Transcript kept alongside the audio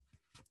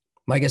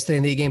My guest today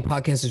in the A-Game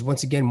podcast is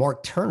once again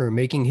Mark Turner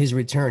making his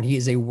return. He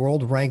is a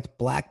world-ranked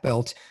black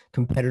belt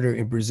competitor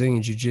in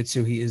Brazilian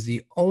Jiu-Jitsu. He is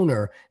the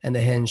owner and the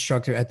head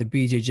instructor at the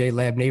BJJ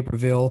Lab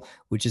Naperville,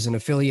 which is an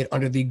affiliate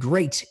under the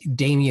great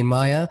Damian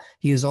Maia.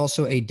 He is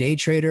also a day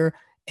trader,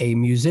 a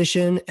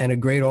musician, and a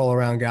great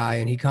all-around guy.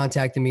 And he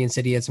contacted me and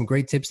said he had some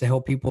great tips to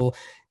help people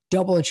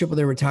double and triple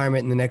their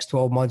retirement in the next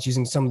 12 months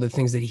using some of the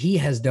things that he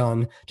has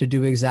done to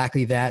do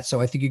exactly that.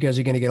 So I think you guys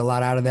are going to get a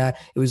lot out of that.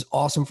 It was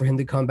awesome for him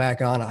to come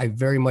back on. I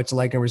very much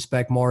like and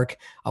respect Mark.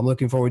 I'm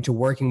looking forward to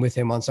working with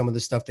him on some of the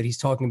stuff that he's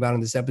talking about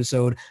in this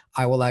episode.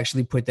 I will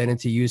actually put that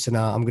into use, and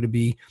I'm going to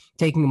be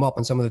taking him up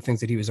on some of the things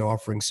that he was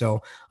offering.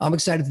 So I'm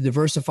excited to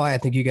diversify. I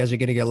think you guys are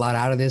going to get a lot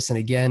out of this. And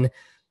again,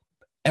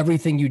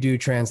 everything you do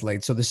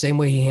translates. So the same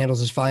way he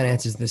handles his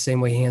finances, the same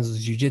way he handles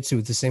his jiu-jitsu,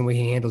 it's the same way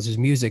he handles his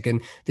music. And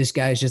this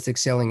guy is just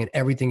excelling in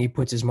everything he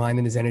puts his mind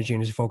and his energy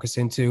and his focus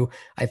into.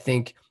 I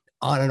think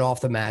on and off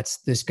the mats,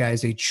 this guy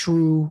is a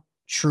true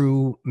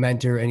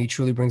mentor, and he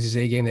truly brings his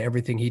A game to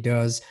everything he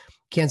does.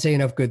 Can't say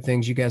enough good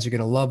things. You guys are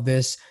going to love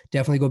this.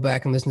 Definitely go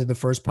back and listen to the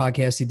first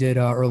podcast he did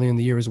early in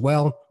the year as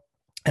well.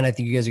 And I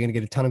think you guys are going to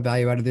get a ton of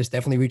value out of this.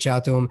 Definitely reach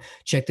out to him.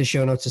 Check the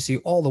show notes to see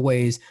all the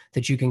ways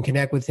that you can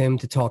connect with him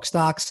to talk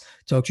stocks,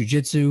 talk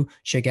jiu-jitsu,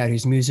 check out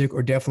his music,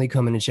 or definitely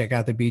come in and check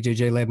out the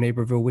BJJ Lab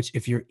Naperville, which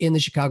if you're in the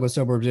Chicago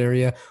suburbs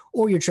area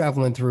or you're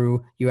traveling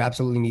through, you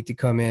absolutely need to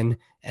come in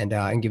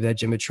and give that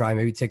gym a try.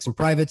 Maybe take some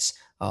privates.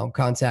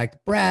 Contact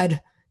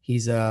Brad.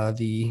 He's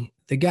the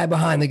guy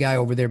behind the guy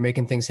over there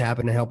making things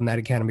happen and helping that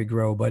academy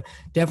grow. But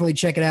definitely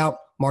check it out.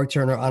 Mark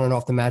Turner, On and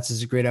Off the Mats. This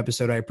is a great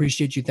episode. I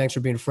appreciate you. Thanks for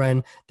being a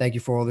friend. Thank you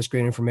for all this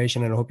great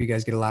information, and I hope you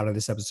guys get a lot out of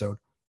this episode.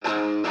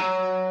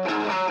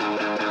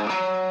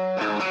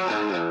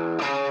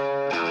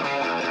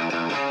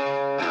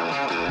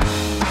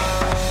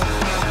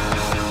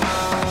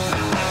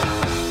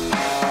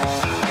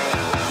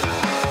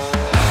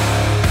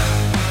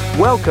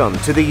 Welcome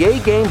to the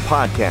A-Game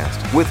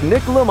Podcast with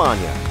Nick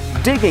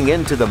Lamagna, digging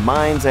into the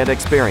minds and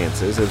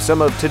experiences of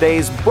some of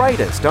today's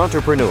brightest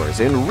entrepreneurs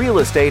in real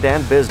estate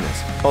and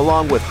business,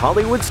 along with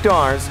Hollywood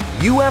stars,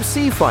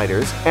 UFC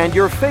fighters, and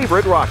your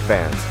favorite rock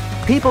bands.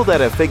 People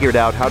that have figured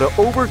out how to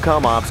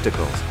overcome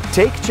obstacles,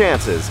 take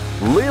chances,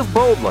 live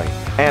boldly,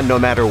 and no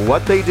matter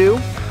what they do,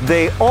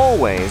 they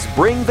always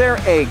bring their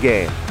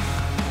A-game.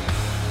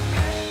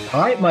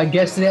 All right, my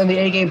guest today on the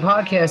A-Game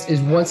podcast is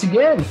once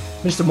again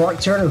Mr.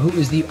 Mark Turner, who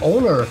is the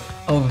owner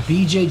of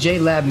BJJ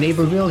Lab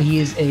Naperville. He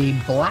is a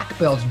black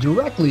belt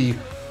directly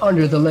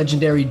under the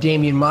legendary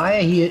Damian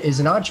Maia. He is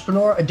an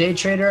entrepreneur, a day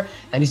trader,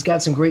 and he's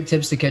got some great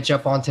tips to catch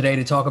up on today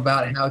to talk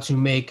about how to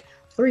make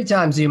 3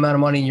 times the amount of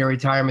money in your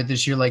retirement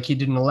this year like he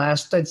did in the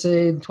last, I'd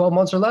say, 12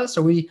 months or less.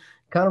 Are we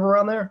kind of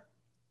around there?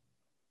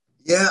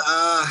 Yeah,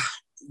 I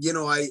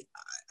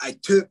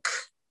took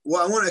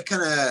what I want to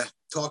kind of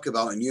talk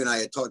about, and you and I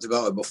had talked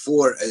about it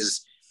before,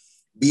 is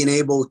being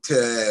able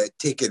to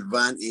take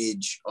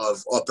advantage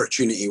of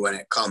opportunity when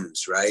it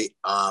comes, right?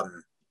 I'll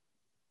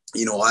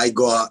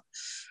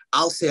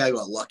say I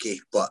got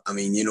lucky, but I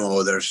mean,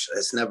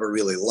 it's never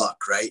really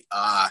luck, right?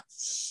 I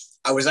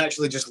was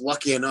actually just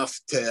lucky enough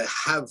to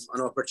have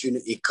an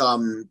opportunity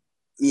come,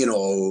 in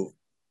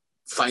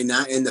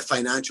the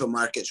financial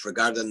markets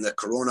regarding the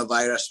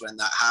coronavirus when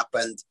that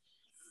happened.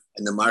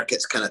 And the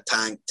markets kind of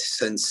tanked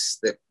since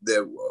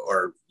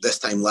this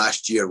time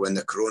last year when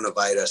the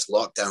coronavirus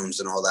lockdowns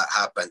and all that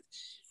happened.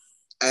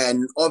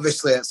 And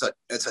obviously it's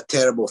a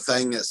terrible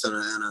thing. It's an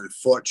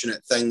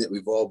unfortunate thing that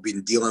we've all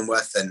been dealing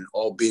with and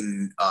all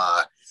been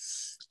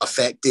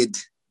affected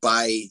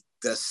by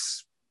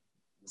this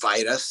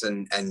virus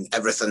and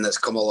everything that's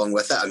come along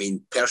with it. I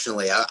mean,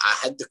 personally, I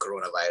had the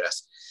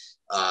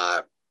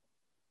coronavirus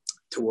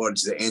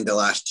towards the end of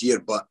last year,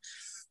 but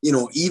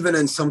even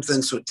in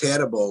something so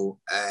terrible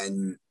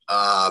and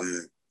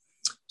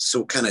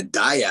so kind of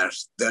dire,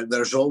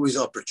 there's always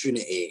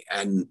opportunity.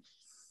 And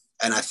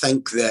I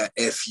think that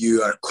if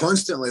you are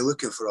constantly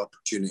looking for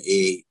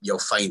opportunity, you'll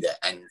find it.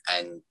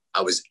 And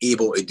I was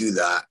able to do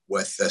that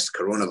with this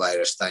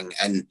coronavirus thing,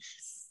 and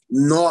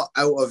not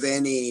out of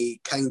any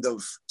kind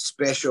of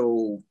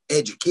special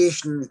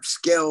education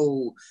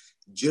skill,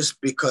 just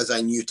because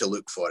I knew to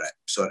look for it,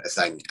 sort of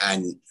thing.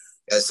 And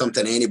it's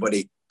something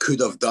anybody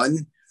could have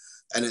done.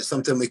 And it's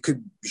something we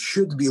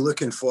should be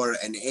looking for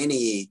in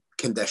any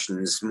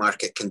conditions,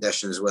 market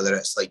conditions, whether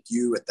it's like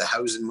you with the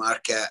housing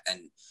market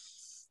and,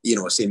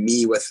 say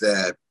me with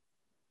the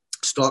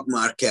stock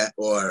market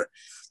or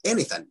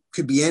anything.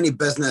 Could be any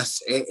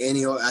business,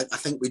 I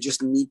think we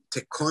just need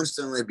to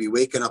constantly be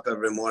waking up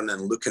every morning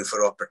and looking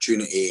for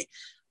opportunity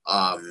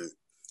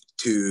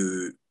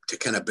to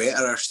kind of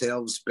better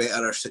ourselves,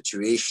 better our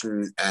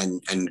situation,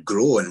 and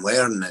grow and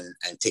learn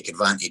and take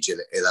advantage of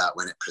that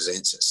when it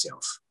presents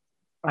itself.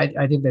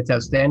 I think that's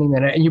outstanding.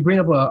 And you bring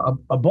up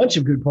a bunch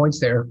of good points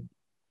there.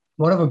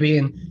 One of them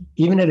being,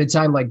 even at a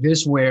time like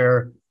this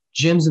where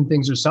gyms and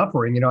things are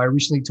suffering, I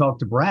recently talked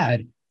to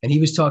Brad, and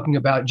he was talking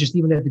about just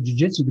even at the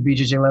jiu-jitsu, the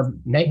BJJ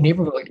Lab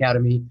Naperville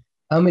Academy,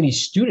 how many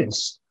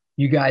students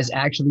you guys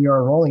actually are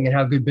enrolling and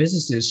how good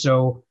business is.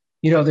 So,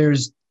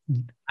 there's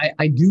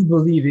I do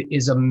believe it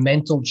is a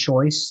mental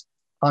choice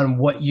on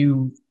what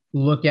you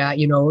look at.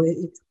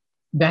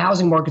 The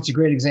housing market's a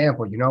great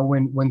example.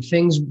 When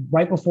things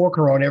right before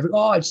Corona,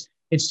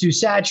 it's too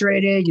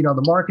saturated.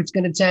 The market's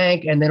going to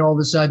tank, and then all of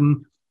a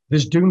sudden,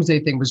 this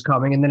doomsday thing was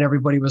coming, and then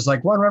everybody was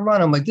like, "Run, run,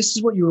 run!" I'm like, "This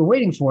is what you were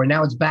waiting for," and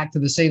now it's back to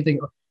the same thing.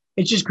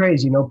 It's just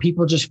crazy.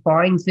 People just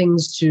find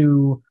things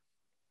to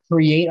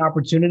create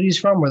opportunities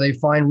from, where they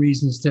find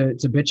reasons to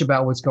bitch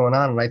about what's going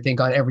on. And I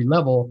think on every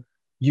level,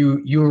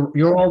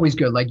 you're always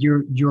good. Like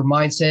your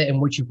mindset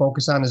and what you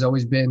focus on has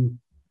always been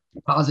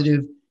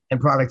positive and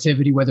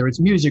productivity, whether it's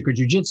music or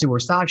jujitsu or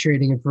stock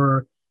trading. And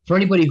for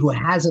anybody who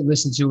hasn't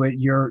listened to it,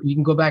 you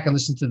can go back and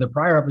listen to the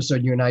prior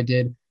episode you and I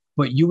did,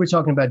 but you were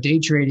talking about day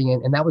trading.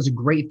 And that was a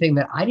great thing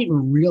that I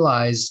didn't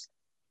realize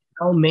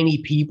how many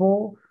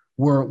people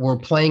were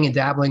playing and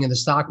dabbling in the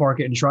stock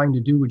market and trying to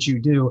do what you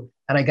do.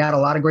 And I got a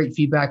lot of great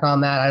feedback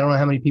on that. I don't know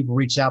how many people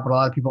reached out, but a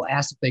lot of people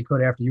asked if they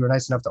could after you were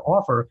nice enough to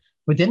offer.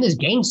 But then this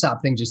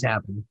GameStop thing just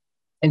happened.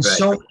 And Right.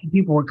 so many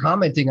people were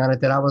commenting on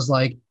it that I was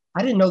like,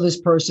 I didn't know this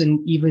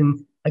person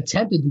even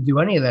attempted to do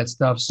any of that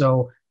stuff.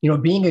 So,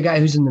 being a guy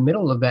who's in the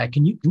middle of that,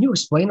 can you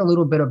explain a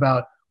little bit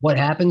about what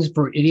happens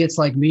for idiots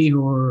like me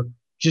who are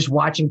just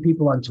watching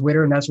people on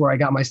Twitter, and that's where I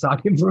got my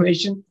stock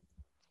information?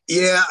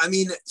 Yeah, I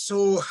mean,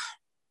 so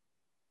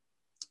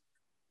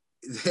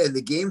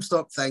the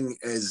GameStop thing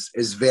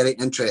is very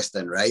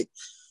interesting, right?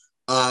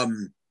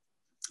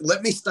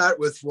 Let me start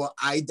with what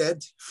I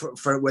did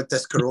for with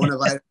this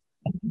coronavirus,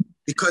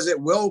 because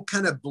it will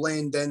kind of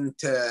blend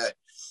into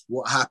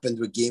what happened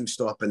with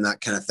GameStop and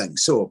that kind of thing.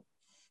 So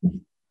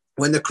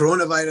when the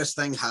coronavirus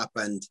thing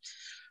happened,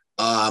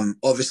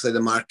 obviously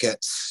the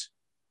markets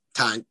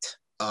tanked.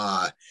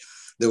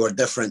 There were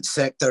different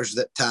sectors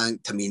that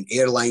tanked. I mean,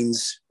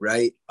 airlines,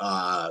 right?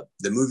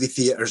 The movie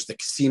theaters, the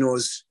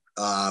casinos,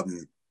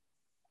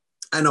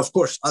 and of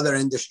course, other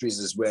industries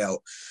as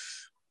well.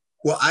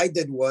 What I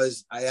did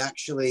was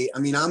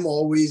I'm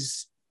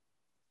always,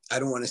 I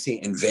don't want to say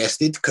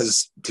invested,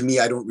 because to me,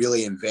 I don't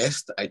really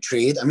invest. I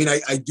trade. I mean,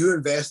 I do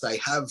invest. I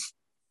have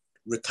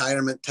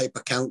retirement type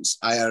accounts,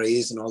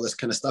 IRAs and all this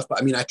kind of stuff. But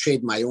I mean, I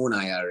trade my own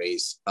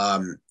IRAs.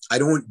 I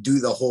don't do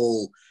the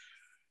whole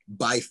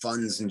buy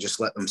funds and just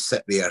let them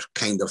sit there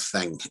kind of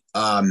thing.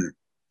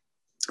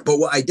 But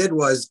what I did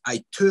was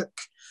I took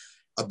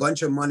a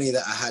bunch of money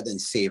that I had in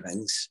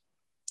savings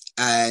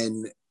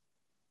and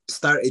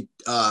started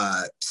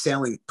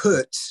selling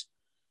puts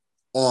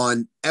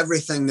on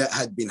everything that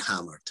had been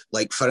hammered.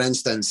 Like, for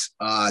instance,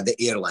 the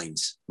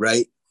airlines,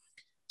 right?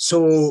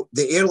 So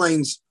the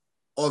airlines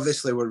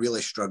obviously were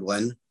really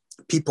struggling.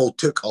 People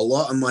took a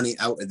lot of money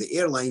out of the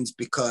airlines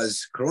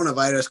because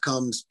coronavirus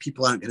comes,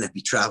 people aren't going to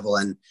be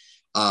traveling.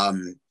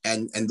 And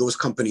those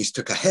companies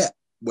took a hit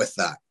with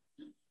that.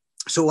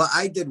 So what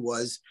I did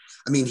was,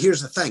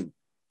 here's the thing.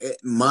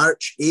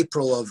 March,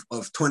 April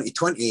of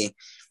 2020,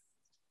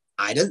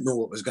 I didn't know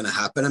what was going to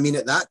happen.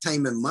 At that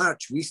time in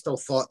March, we still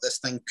thought this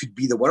thing could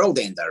be the world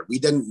ender. We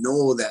didn't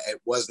know that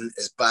it wasn't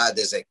as bad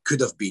as it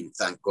could have been,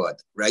 thank God,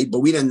 right?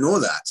 But we didn't know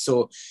that.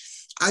 So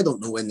I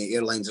don't know when the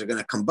airlines are going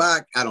to come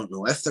back. I don't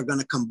know if they're going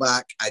to come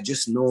back. I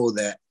just know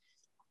that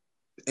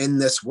in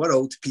this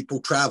world,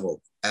 people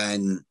travel.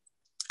 And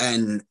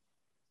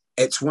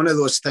it's one of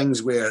those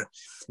things where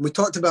we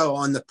talked about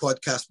on the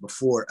podcast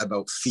before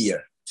about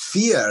fear.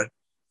 Fear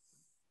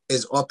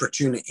is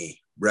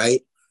opportunity,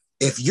 right?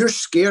 If you're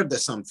scared of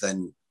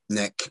something,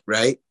 Nick,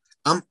 right,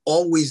 I'm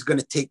always going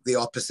to take the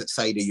opposite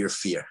side of your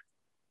fear.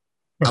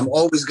 I'm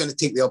always going to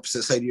take the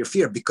opposite side of your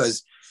fear,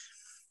 because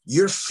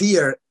your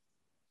fear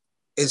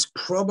is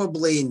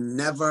probably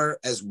never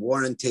as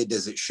warranted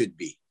as it should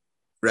be,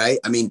 right?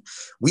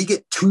 We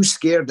get too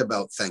scared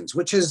about things,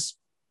 which is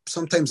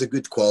sometimes a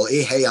good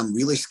quality. Hey, I'm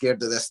really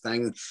scared of this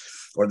thing,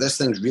 or this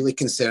thing's really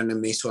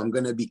concerning me, so I'm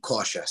going to be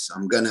cautious.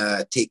 I'm going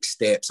to take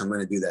steps. I'm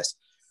going to do this.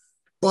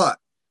 But,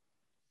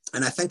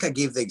 and I think I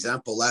gave the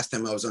example last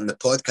time I was on the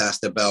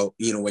podcast about,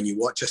 when you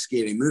watch a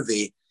scary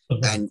movie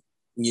and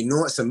you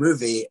know it's a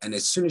movie, and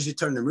as soon as you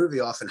turn the movie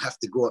off and have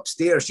to go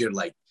upstairs, you're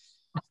like,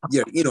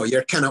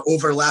 you're kind of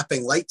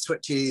overlapping light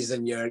switches,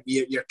 and you're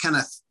kind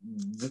of,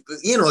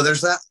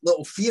 there's that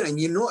little fear, and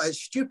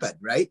it's stupid,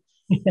 right?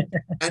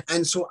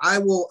 and so I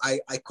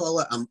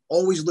call it, I'm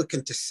always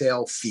looking to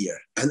sell fear.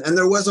 And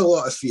there was a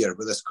lot of fear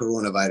with this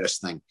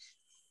coronavirus thing.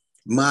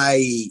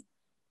 My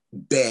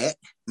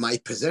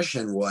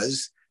position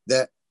was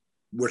that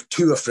we're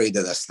too afraid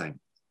of this thing.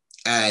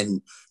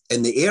 And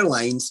in the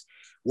airlines,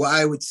 what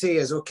I would say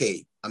is,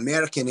 okay,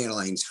 American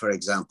Airlines, for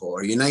example,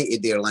 or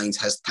United Airlines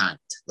has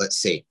tanked, let's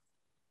say.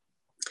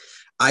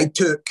 I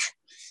took,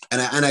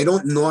 and I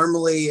don't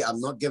normally,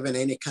 I'm not giving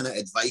any kind of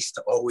advice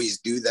to always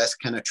do this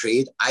kind of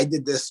trade. I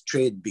did this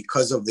trade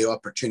because of the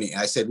opportunity.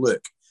 I said,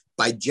 look,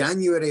 by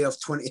January of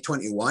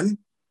 2021,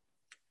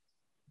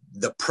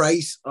 the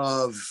price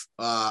of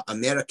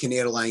American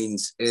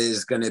Airlines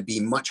is going to be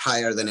much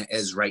higher than it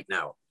is right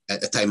now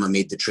at the time I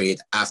made the trade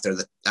after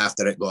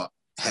it got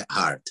hit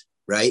hard,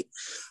 right?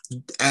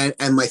 And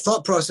my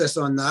thought process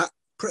on that,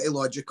 pretty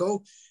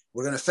logical.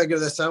 we're going to figure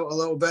this out a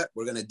little bit.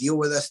 We're going to deal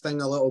with this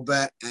thing a little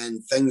bit,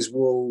 and things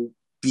will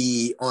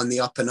be on the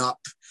up and up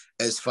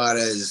as far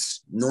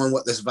as knowing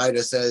what this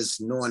virus is,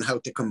 knowing how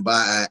to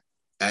combat it,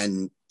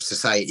 and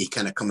society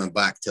kind of coming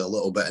back to a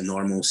little bit of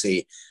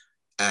normalcy.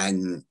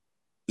 And,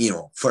 you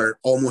know, for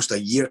almost a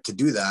year to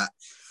do that,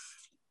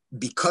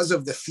 because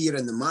of the fear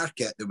in the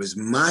market, there was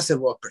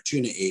massive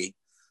opportunity.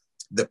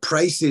 The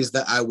prices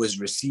that I was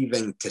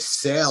receiving to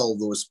sell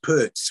those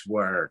puts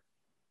were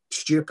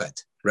stupid,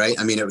 right?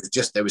 I mean,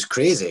 it was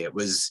crazy. It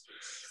was,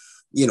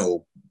 you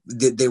know,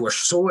 they were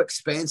so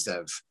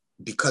expensive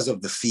because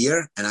of the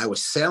fear, and I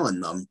was selling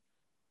them.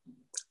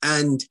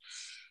 And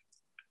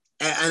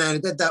I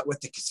did that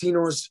with the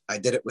casinos. I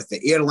did it with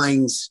the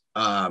airlines.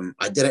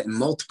 I did it in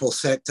multiple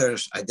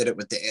sectors. I did it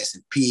with the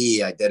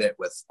S&P. I did it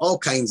with all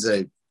kinds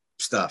of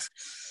stuff,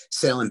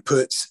 selling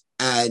puts.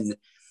 And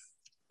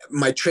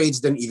my trades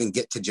didn't even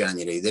get to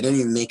January. They didn't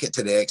even make it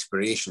to the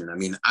expiration. I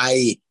mean,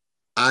 I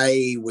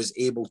was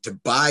able to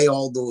buy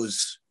all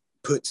those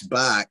puts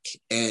back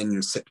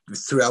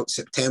throughout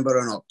September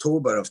and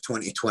October of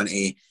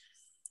 2020,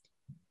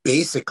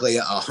 basically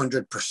at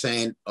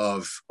 100%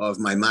 of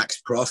my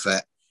max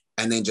profit,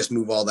 and then just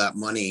move all that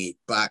money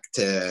back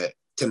to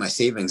my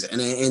savings.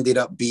 And it ended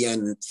up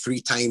being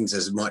 3 times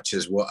as much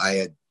as what I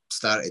had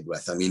started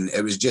with. I mean,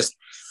 it was just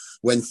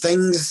when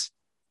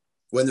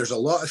there's a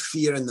lot of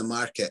fear in the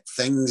market,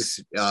 things,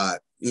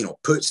 you know,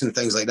 puts and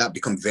things like that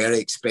become very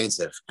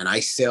expensive. And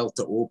I sell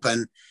to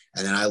open,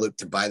 and then I look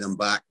to buy them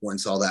back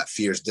once all that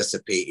fear's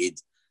dissipated.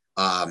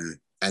 And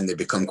they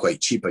become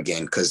quite cheap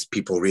again, because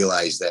people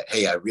realize that,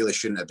 hey, I really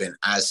shouldn't have been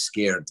as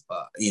scared,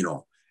 you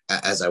know,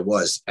 as I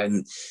was.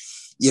 And,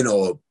 you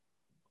know,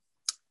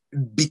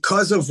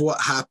 because of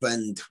what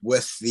happened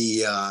with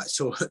the,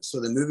 so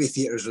the movie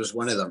theaters was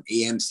one of them.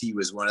 AMC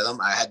was one of them.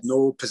 I had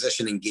no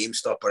position in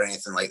GameStop or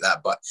anything like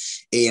that, but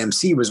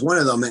AMC was one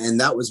of them. And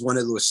that was one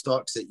of those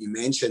stocks that you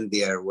mentioned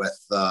there with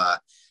the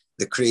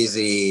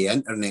crazy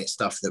internet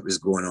stuff that was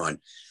going on.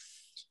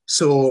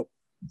 So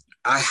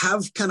I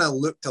have kind of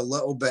looked a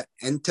little bit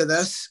into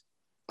this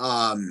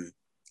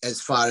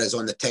as far as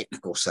on the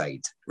technical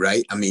side,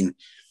 right? I mean,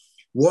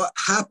 what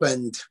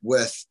happened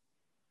with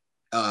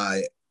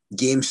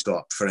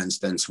GameStop, for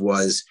instance,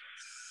 was,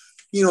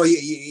 you know,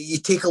 you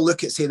take a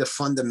look at, say, the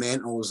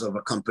fundamentals of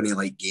a company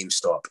like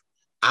GameStop.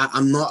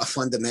 I'm not a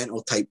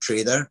fundamental type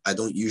trader. I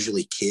don't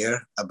usually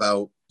care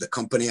about the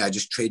company. I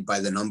just trade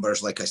by the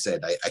numbers. Like I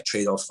said, I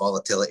trade off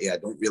volatility. I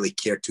don't really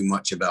care too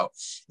much about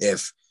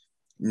if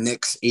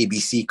Nick's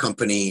ABC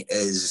company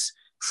is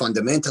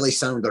fundamentally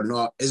sound or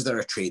not. Is there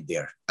a trade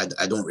there?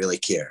 I don't really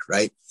care,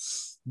 right?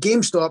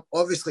 GameStop,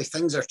 obviously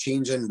things are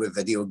changing with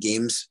video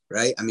games,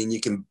 right? I mean, you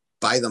can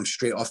buy them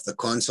straight off the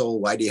console.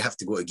 Why do you have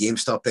to go to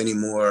GameStop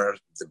anymore?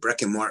 The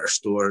brick and mortar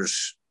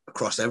stores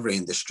across every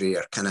industry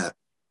are kind of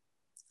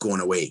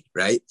going away,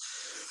 right?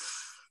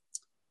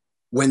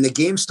 When the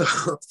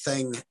GameStop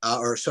thing,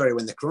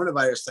 when the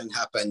coronavirus thing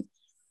happened,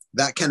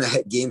 that kind of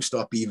hit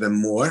GameStop even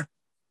more.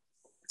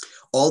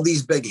 All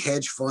these big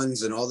hedge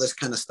funds and all this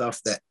kind of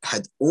stuff that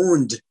had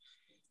owned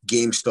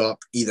GameStop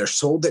either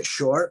sold it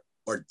short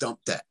or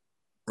dumped it,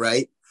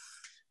 right?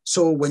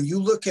 So when you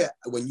look at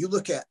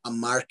a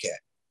market,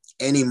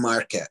 any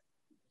market,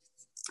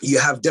 you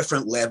have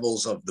different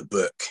levels of the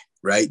book,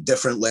 right?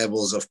 Different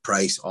levels of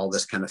price, all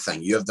this kind of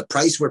thing. You have the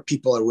price where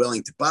people are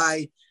willing to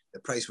buy, the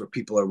price where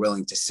people are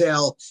willing to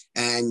sell,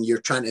 and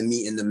you're trying to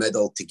meet in the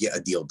middle to get a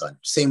deal done.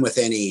 Same with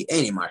any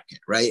market,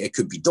 right? It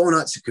could be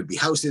donuts, it could be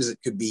houses, it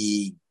could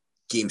be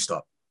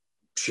GameStop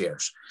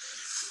shares.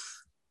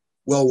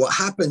 Well, what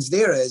happens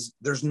there is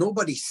there's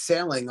nobody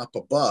selling up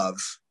above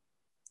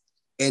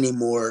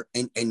anymore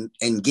in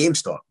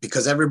GameStop,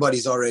 because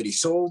everybody's already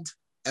sold,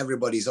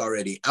 everybody's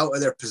already out of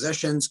their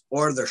positions,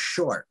 or they're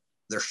short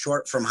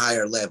from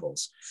higher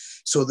levels.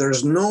 So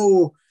there's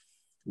no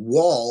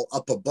wall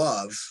up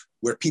above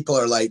where people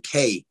are like,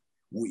 hey,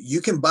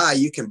 you can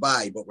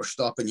buy, but we're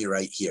stopping you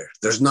right here.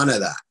 There's none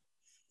of that.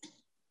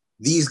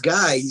 These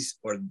guys,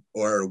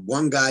 or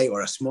one guy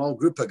or a small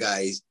group of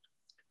guys,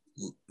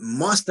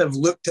 must have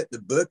looked at the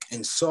book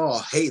and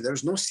saw, hey,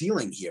 there's no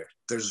ceiling here.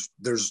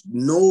 There's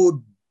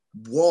no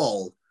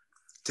wall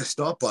to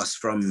stop us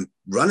from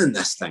running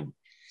this thing.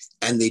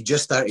 And they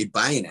just started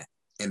buying it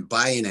and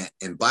buying it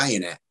and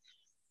buying it.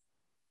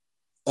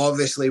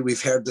 Obviously,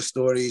 we've heard the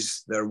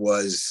stories. There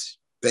was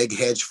big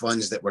hedge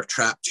funds that were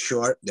trapped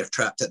short. They're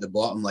trapped at the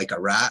bottom like a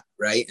rat,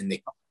 right? And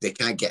they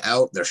can't get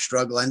out. They're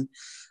struggling.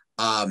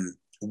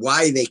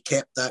 Why they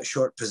kept that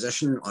short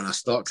position on a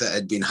stock that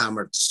had been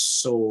hammered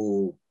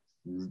so,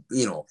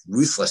 you know,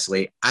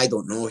 ruthlessly, I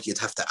don't know. You'd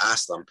have to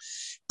ask them.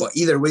 But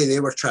either way, they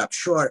were trapped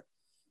short,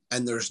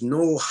 and there's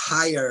no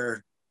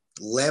higher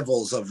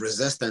levels of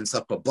resistance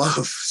up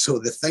above. So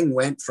the thing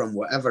went from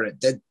whatever it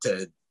did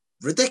to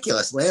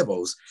ridiculous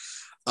levels.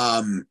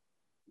 And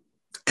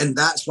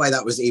that's why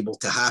that was able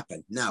to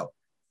happen. Now,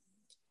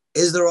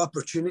 is there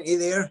opportunity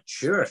there?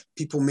 Sure.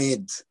 People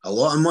made a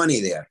lot of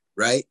money there,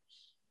 right?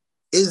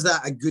 Is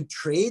that a good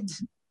trade?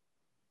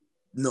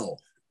 No.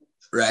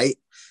 right?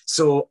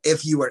 So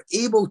if you were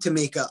able to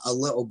make a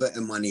little bit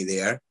of money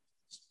there,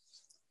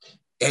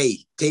 hey,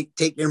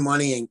 take your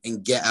money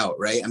and get out,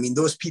 right? I mean,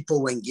 those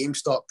people when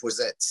GameStop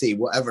was at, say,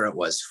 whatever it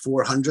was,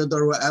 400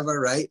 or whatever,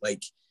 right?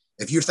 Like,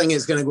 if you're thinking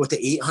it's going to go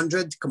to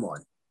 800, come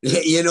on.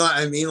 You know what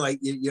I mean? Like,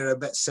 you're a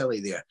bit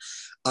silly there.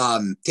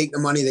 Take the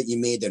money that you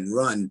made and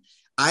run.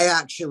 I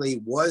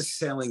actually was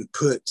selling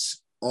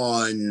puts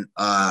on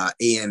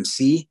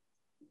AMC.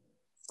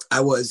 I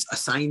was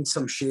assigned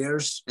some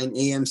shares in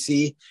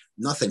AMC,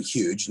 nothing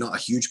huge, not a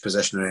huge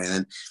position or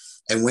anything.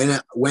 And when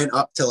it went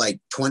up to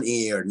like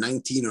 20 or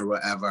 19 or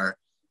whatever,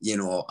 you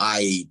know,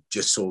 I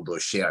just sold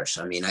those shares.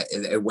 I mean,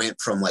 it went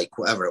from like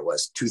whatever it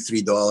was,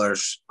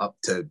 $2-3 up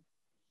to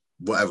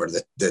whatever,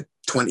 the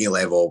 20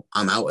 level.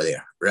 I'm out of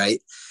there,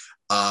 right?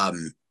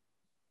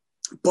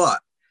 But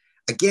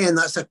again,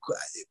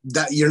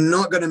 that you're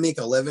not going to make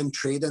a living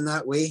trading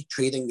that way,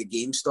 trading the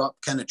GameStop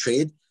kind of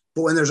trade.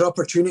 But when there's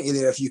opportunity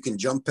there, if you can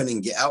jump in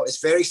and get out, it's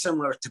very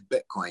similar to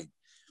Bitcoin.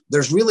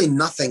 There's really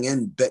nothing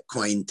in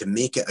Bitcoin to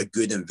make it a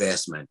good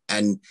investment.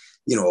 And,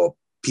 you know,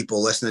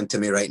 people listening to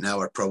me right now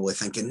are probably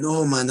thinking,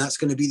 no, man, that's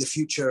going to be the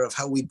future of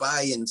how we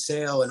buy and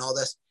sell and all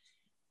this.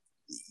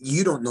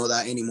 You don't know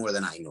that any more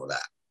than I know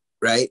that,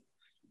 right?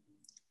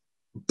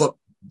 But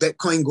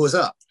Bitcoin goes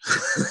up.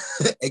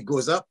 It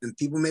goes up and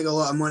people make a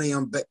lot of money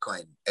on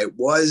Bitcoin. It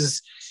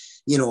was,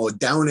 you know,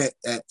 down at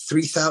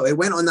 3,000. It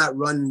went on that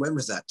run. When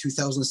was that?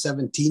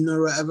 2017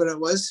 or whatever it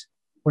was?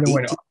 When it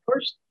went up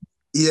first?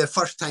 Yeah,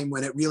 first time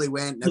when it really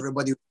went and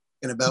everybody was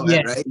talking about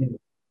it, right?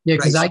 Yeah,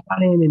 because I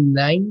got in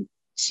 19,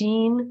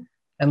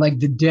 and like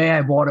the day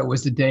I bought it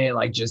was the day it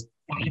like just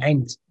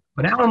tanked.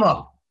 But now I'm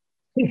up.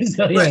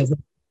 So yeah,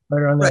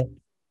 right around there.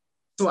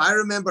 So I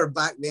remember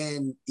back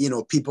then, you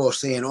know, people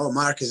saying, oh,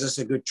 Mark, is this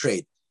a good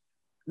trade?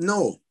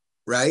 No,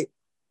 right?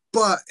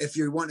 But if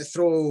you want to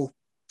throw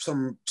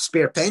some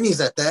spare pennies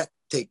at that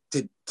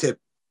to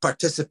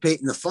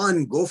participate in the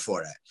fun, go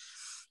for it.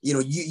 You know,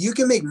 you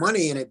can make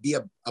money and it be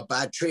a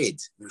bad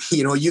trade.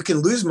 You know, you can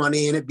lose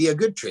money and it be a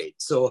good trade.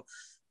 So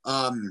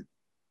the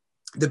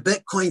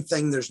Bitcoin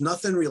thing, there's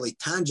nothing really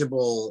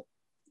tangible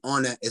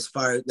on it as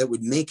far as that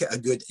would make it a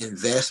good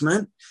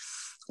investment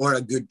or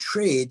a good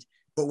trade.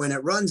 But when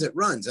it runs, it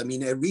runs. I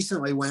mean, it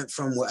recently went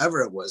from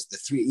whatever it was,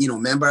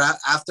 remember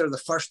after the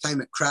first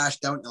time it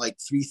crashed down to like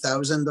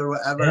 3,000 or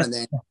whatever, and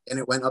then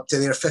it went up to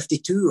their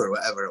 52 or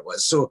whatever it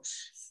was. So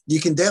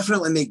you can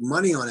definitely make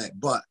money on it.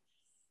 But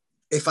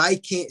if I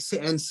can't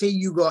say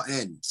you got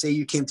in, say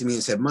you came to me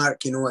and said,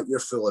 Mark, you know what, you're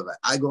full of it.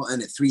 I got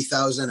in at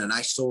 3,000 and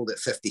I sold at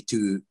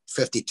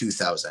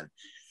 52,000.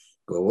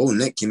 Go, oh,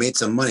 Nick, you made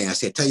some money. I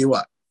say, tell you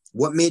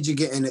what made you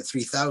get in at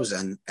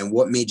 3,000 and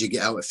what made you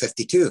get out at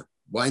 52?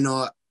 Why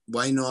not,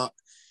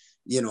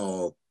 you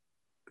know,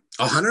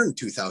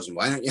 102,000?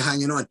 Why aren't you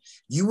hanging on?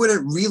 You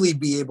wouldn't really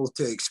be able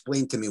to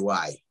explain to me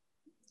why.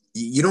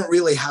 You don't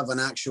really have an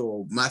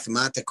actual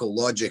mathematical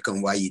logic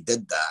on why you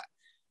did that,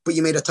 but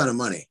you made a ton of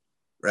money,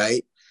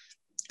 right?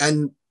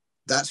 And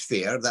that's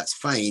fair, that's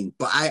fine.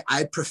 But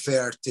I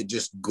prefer to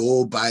just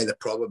go by the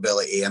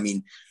probability. I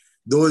mean,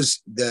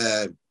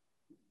 the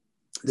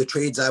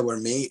trades I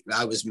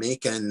was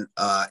making in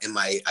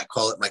I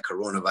call it my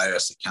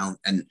coronavirus account,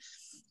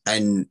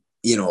 and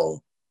you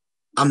know,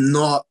 I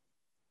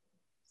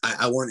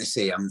want to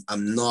say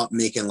I'm not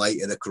making light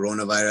of the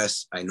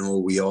coronavirus. I know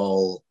we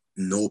all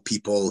know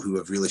people who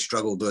have really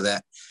struggled with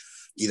it,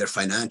 either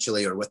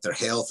financially or with their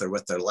health or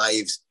with their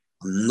lives.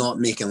 I'm not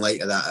making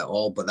light of that at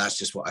all, but that's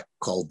just what I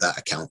called that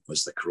account,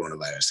 was the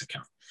coronavirus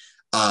account.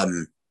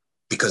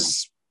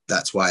 Because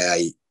that's why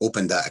I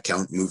opened that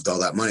account, moved all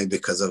that money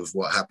because of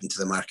what happened to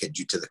the market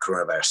due to the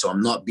coronavirus. So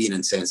I'm not being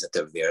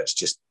insensitive there. It's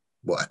just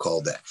what I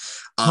called it.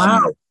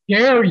 How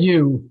dare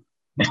you?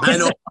 I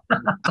know.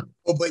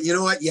 But you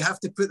know what? You have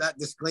to put that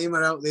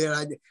disclaimer out there.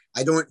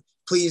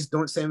 Please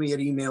don't send me your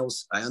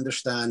emails. I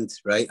understand,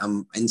 right?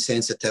 I'm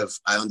insensitive.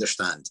 I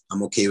understand.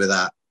 I'm okay with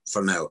that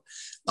for now.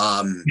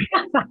 I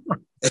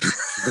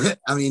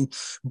mean,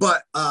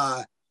 but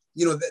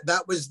you know,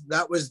 that was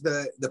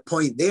the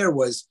point there.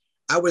 Was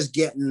I was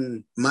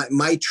getting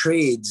my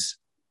trades,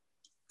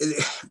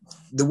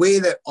 the way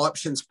that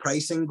options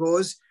pricing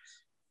goes,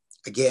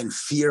 again,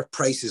 fear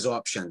prices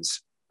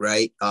options,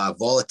 right?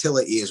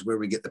 Volatility is where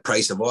we get the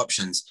price of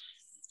options.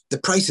 The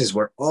prices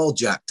were all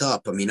jacked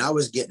up. I mean, I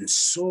was getting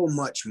so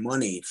much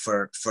money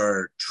for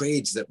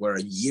trades that were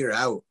a year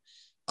out,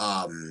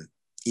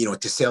 you know,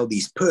 to sell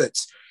these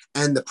puts.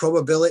 And the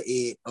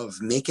probability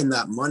of making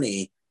that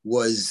money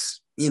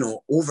was, you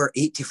know, over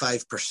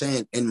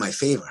 85% in my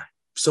favor.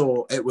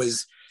 So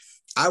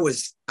I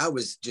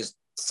was just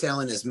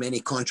selling as many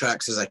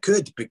contracts as I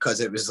could, because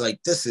it was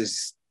like, this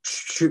is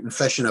shooting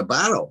fish in a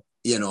barrel,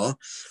 you know?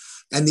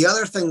 And the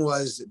other thing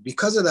was,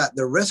 because of that,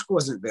 the risk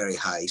wasn't very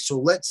high. So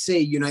let's say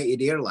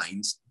United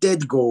Airlines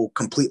did go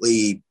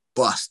completely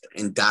bust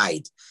and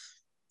died.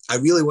 I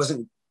really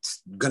wasn't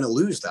going to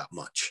lose that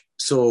much.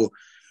 So,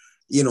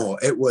 you know,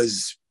 it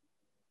was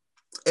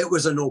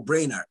a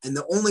no-brainer. And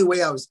the only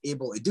way I was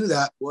able to do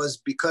that was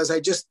because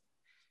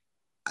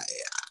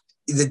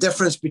the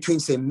difference between,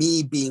 say,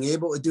 me being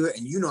able to do it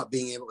and you not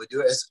being able to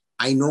do it is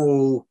I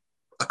know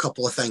a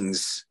couple of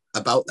things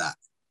about that.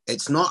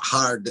 It's not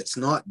hard. It's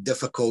not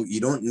difficult.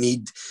 You don't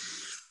need,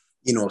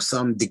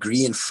 some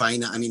degree in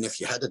finance. I mean, if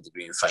you had a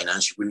degree in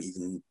finance, you wouldn't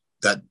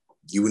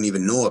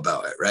even know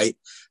about it, right?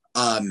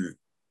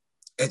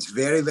 It's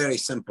very, very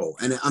simple.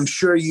 And I'm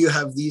sure you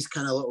have these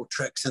kind of little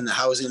tricks in the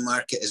housing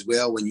market as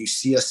well. When you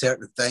see a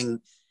certain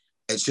thing,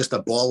 it's just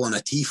a ball on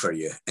a tee for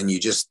you. And you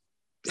just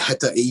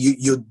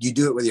you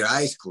do it with your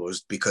eyes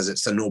closed because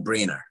it's a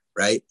no-brainer,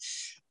 right?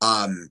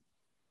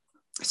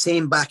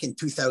 Same back in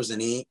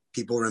 2008.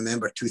 People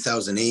remember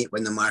 2008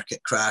 when the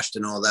market crashed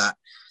and all that.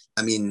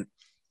 I mean,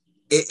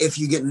 if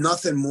you get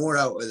nothing more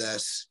out of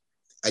this,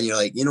 and you're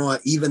like, you know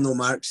what, even though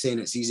Mark's saying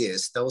it's easy, it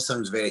still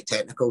sounds very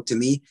technical to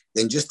me,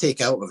 then just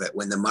take out of it.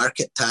 When the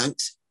market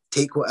tanks,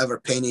 take whatever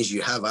pennies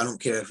you have. I don't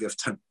care if you have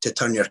to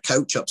turn your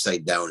couch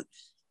upside down,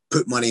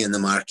 put money in the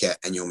market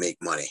and you'll make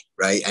money,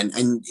 right?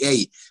 And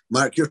hey,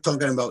 Mark, you're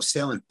talking about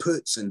selling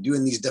puts and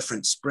doing these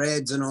different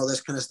spreads and all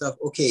this kind of stuff.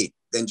 Okay,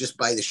 then just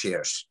buy the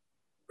shares,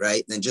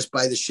 right? Then just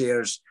buy the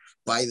shares,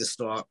 buy the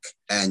stock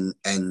and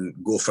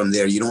go from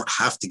there. You don't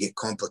have to get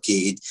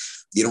complicated.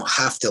 You don't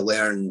have to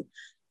learn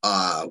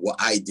what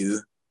I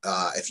do.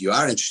 If you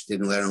are interested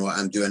in learning what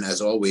I'm doing,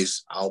 as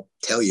always, I'll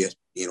tell you,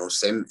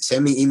 send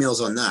me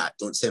emails on that.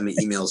 Don't send me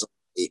emails on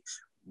the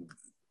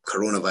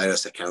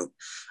coronavirus account.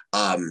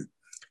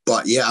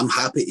 But yeah, I'm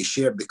happy to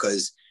share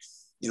because,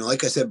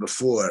 like I said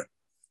before,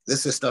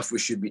 this is stuff we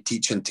should be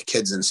teaching to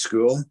kids in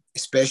school,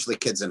 especially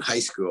kids in high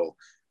school.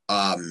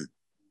 And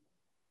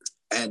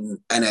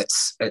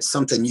it's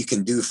something you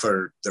can do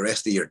for the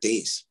rest of your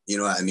days. You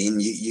know what I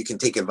mean? You can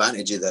take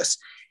advantage of this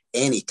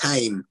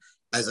anytime,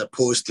 as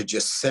opposed to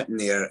just sitting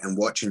there and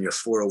watching your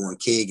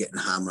 401k getting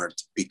hammered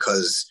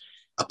because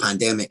a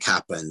pandemic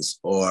happens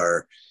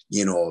or,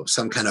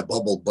 some kind of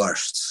bubble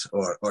bursts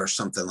or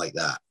something like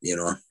that,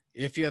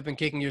 If you have been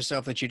kicking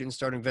yourself that you didn't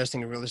start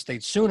investing in real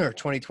estate sooner,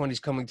 2020 is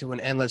coming to an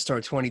end. Let's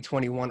start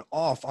 2021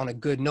 off on a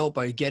good note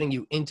by getting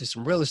you into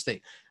some real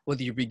estate,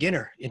 whether you're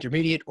beginner,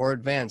 intermediate, or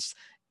advanced.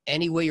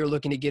 Any way you're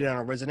looking to get it on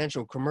a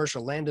residential,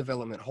 commercial, land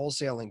development,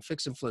 wholesaling,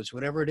 fix and flips,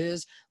 whatever it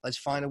is, let's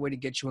find a way to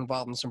get you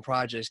involved in some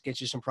projects,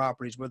 get you some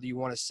properties, whether you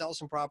want to sell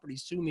some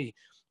properties to me,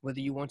 whether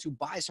you want to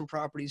buy some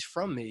properties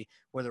from me,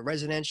 whether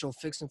residential,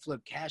 fix and flip,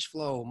 cash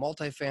flow,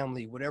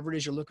 multifamily, whatever it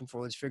is you're looking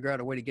for, let's figure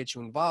out a way to get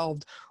you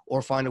involved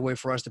or find a way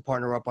for us to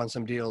partner up on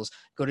some deals.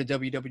 Go to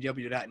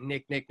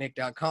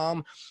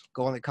www.nicknicknick.com,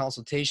 go on the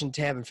consultation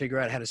tab and figure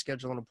out how to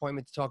schedule an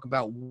appointment to talk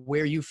about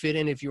where you fit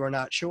in if you are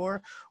not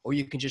sure, or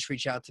you can just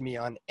reach out to me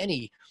on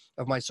any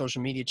of my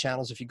social media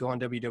channels. If you go on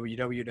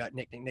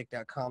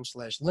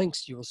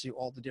www.nicknicknick.com/links, you will see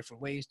all the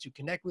different ways to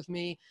connect with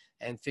me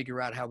and figure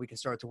out how we can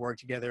start to work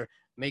together,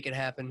 make it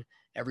happen.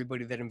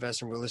 Everybody that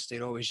invests in real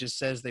estate always just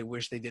says they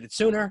wish they did it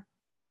sooner.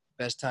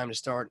 Best time to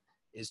start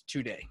is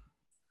today.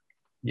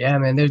 Yeah,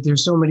 man,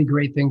 there's so many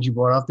great things you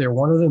brought up there.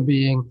 One of them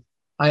being,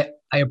 I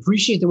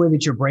appreciate the way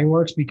that your brain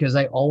works because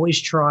I always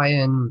try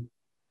and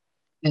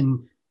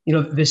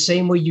the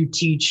same way you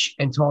teach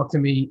and talk to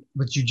me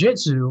with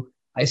jujitsu,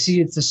 I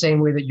see it's the same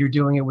way that you're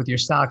doing it with your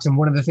stocks. And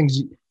one of the things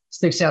that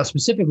sticks out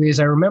specifically is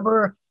I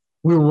remember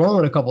we were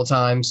rolling a couple of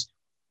times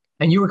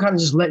and you were kind of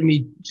just letting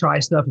me try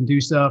stuff and do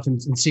stuff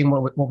and seeing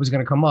what was going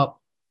to come up.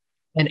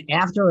 And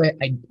after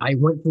I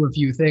went through a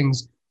few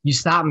things, you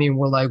stopped me and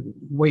were like,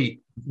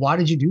 wait, why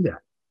did you do that?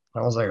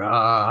 And I was like,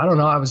 I don't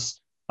know. I was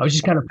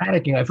just kind of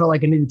panicking. I felt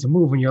like I needed to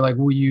move. And you're like,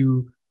 well,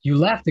 you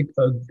left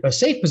a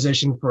safe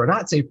position for a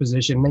not safe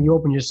position. And then you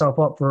open yourself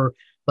up for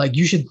like,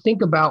 you should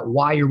think about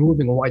why you're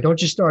moving and why. Don't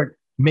just start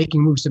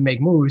making moves to make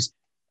moves.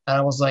 And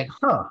I was like,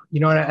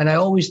 and I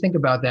always think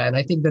about that. And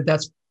I think that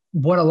that's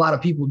what a lot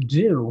of people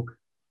do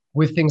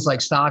with things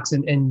like stocks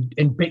and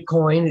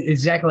Bitcoin,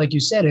 exactly like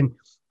you said. And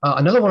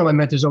another one of my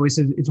mentors always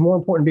says, it's more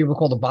important to be able to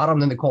call the bottom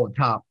than to call it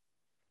top.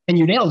 And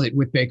you nailed it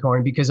with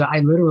Bitcoin because I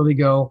literally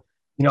go,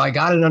 I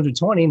got it under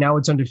 20, now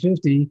it's under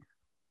 50.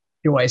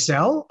 Do I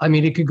sell? I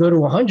mean, it could go to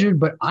 100,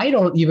 but I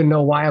don't even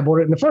know why I bought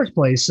it in the first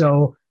place.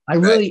 So I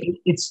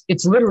really, it's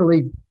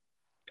literally,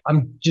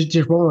 I'm just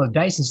rolling the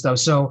dice and stuff.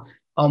 So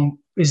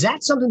is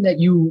that something that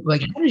you,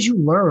 like, how did you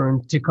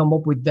learn to come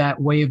up with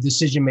that way of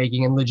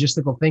decision-making and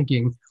logistical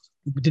thinking?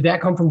 Did that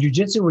come from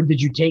jiu-jitsu or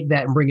did you take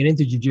that and bring it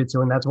into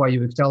jiu-jitsu and that's why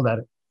you excelled at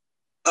it?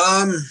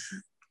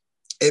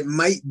 It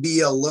might be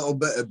a little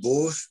bit of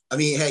both. I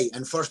mean, hey,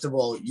 and first of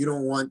all, you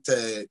don't want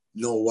to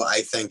know what I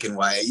think and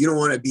why. You don't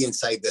want to be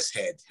inside this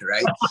head,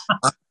 right?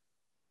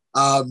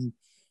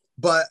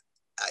 But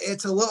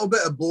it's a little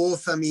bit of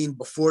both. I mean,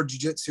 before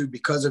jiu-jitsu,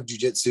 because of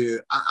jiu-jitsu,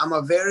 I'm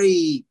a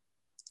very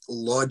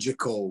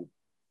logical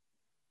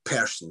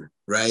person,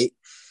 right?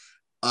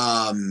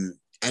 And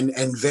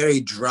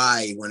very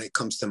dry when it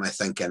comes to my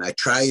thinking. I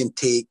try and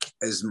take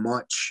as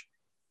much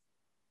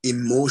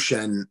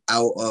emotion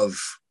out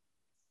of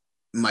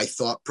my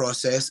thought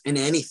process in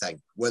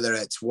anything, whether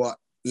it's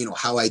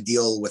how I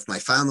deal with my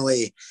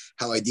family,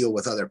 how I deal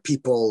with other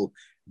people,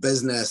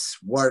 business,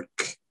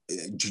 work,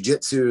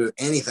 jiu-jitsu,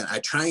 anything. I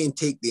try and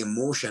take the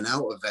emotion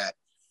out of it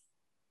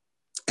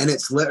And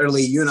it's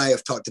literally, you and I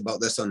have talked about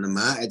this on the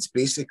mat. It's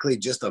basically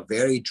just a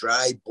very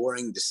dry,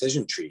 boring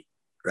decision tree,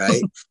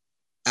 right?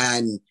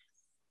 And,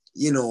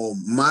 you know,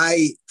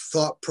 my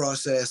thought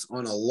process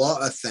on a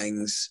lot of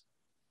things,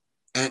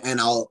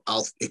 and I'll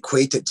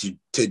equate it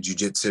to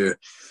jiu-jitsu,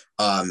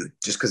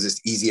 just because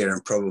it's easier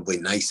and probably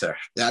nicer.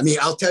 I mean,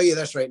 I'll tell you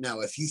this right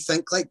now. If you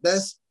think like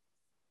this,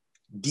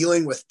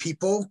 dealing with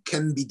people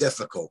can be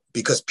difficult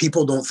because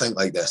people don't think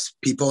like this.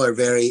 People are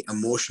very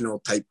emotional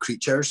type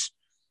creatures.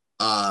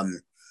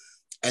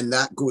 And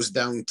that goes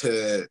down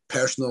to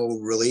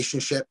personal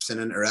relationships and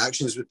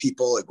interactions with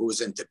people. It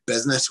goes into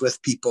business with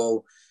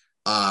people.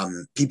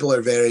 People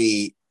are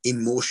very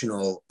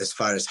emotional as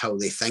far as how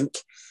they think.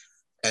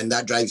 And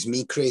that drives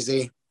me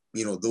crazy.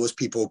 You know, those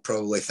people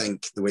probably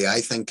think the way I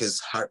think is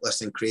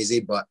heartless and crazy.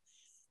 But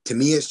to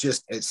me,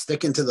 it's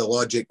sticking to the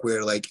logic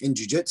where, like in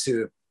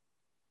jiu-jitsu,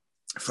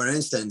 for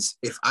instance,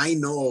 if I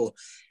know,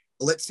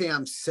 let's say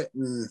I'm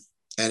sitting,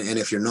 and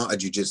if you're not a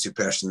jiu-jitsu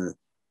person,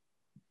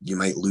 you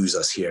might lose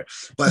us here.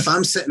 But if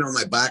I'm sitting on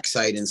my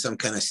backside in some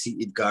kind of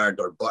seated guard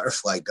or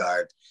butterfly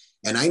guard,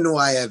 and I know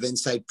I have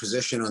inside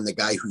position on the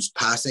guy who's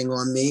passing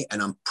on me,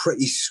 and I'm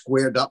pretty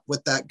squared up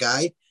with that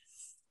guy,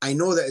 I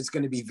know that it's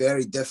going to be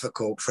very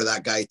difficult for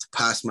that guy to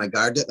pass my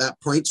guard at that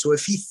point. So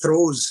if he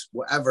throws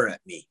whatever at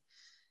me,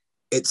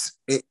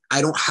 I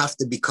don't have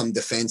to become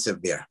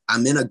defensive there.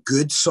 I'm in a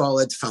good,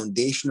 solid,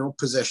 foundational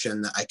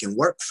position that I can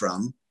work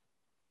from.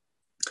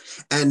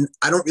 And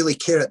I don't really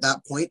care at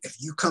that point.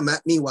 If you come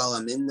at me while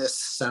I'm in this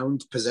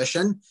sound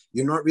position,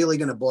 you're not really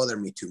going to bother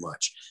me too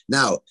much.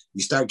 Now,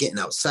 you start getting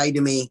outside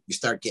of me, you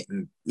start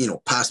getting, you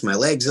know, past my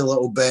legs a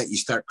little bit, you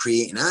start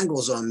creating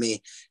angles on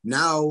me.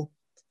 Now,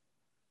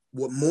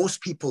 what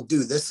most people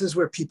do, this is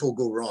where people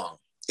go wrong,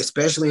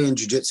 especially in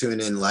jiu-jitsu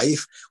and in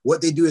life.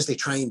 What they do is they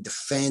try and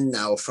defend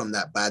now from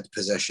that bad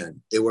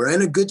position. They were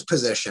in a good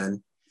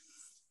position.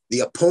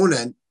 The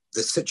opponent,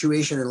 the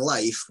situation in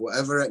life,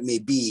 whatever it may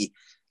be,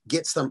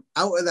 gets them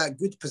out of that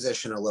good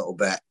position a little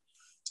bit.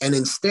 And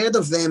instead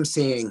of them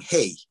saying,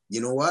 hey,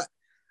 you know what?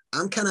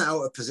 I'm kind of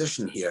out of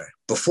position here.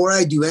 Before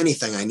I do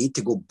anything, I need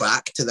to go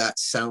back to that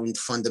sound,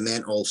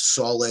 fundamental,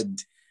 solid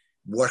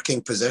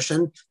working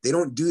position. They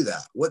don't do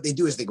that. What they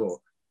do is they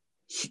go,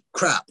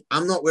 crap,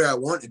 I'm not where I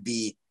want to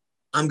be.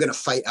 I'm going to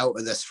fight out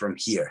of this from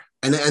here.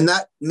 And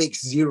that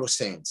makes zero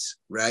sense,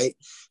 right?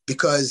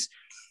 Because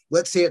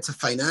let's say it's a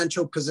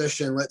financial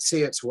position. Let's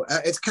say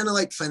it's kind of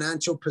like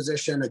financial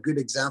position. A good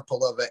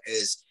example of it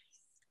is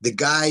the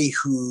guy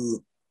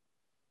who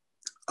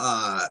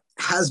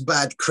has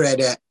bad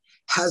credit,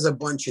 has a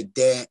bunch of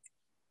debt,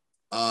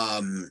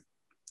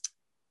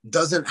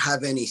 doesn't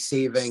have any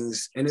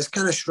savings, and is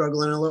kind of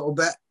struggling a little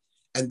bit.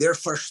 And their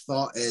first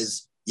thought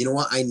is, you know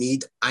what I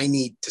need? I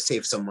need to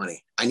save some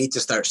money. I need to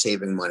start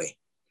saving money.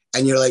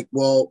 And you're like,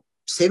 well,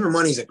 saving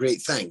money is a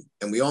great thing.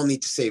 And we all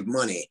need to save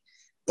money.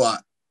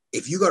 But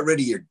if you got rid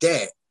of your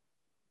debt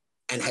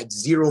and had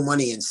zero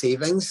money in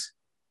savings,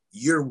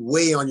 you're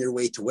way on your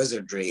way to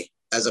wizardry,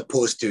 as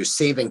opposed to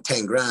saving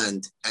 10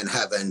 grand and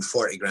having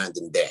 40 grand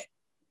in debt.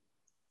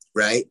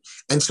 Right.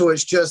 And so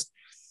it's just,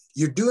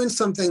 you're doing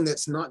something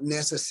that's not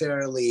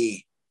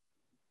necessarily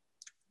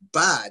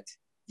bad.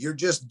 You're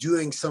just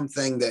doing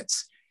something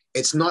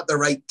it's not the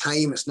right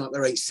time. It's not the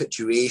right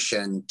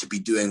situation to be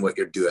doing what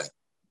you're doing.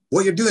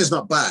 What you're doing is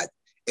not bad.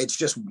 It's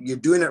just, you're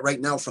doing it right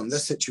now from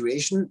this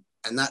situation,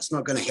 and that's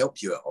not going to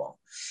help you at all.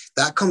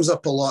 That comes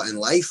up a lot in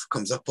life,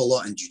 comes up a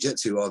lot in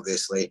jiu-jitsu,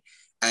 obviously.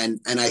 And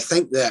I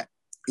think that,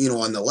 you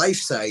know, on the life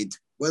side,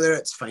 whether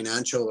it's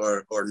financial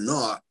or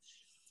not,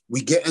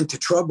 we get into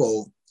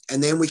trouble,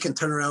 and then we can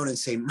turn around and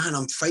say, man,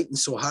 I'm fighting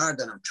so hard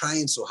and I'm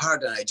trying so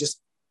hard, and I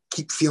just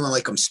keep feeling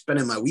like I'm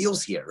spinning my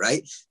wheels here,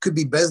 right? Could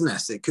be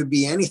business, it could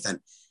be anything.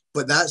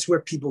 But that's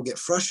where people get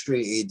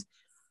frustrated.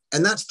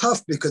 And that's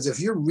tough, because if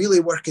you're really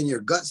working your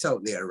guts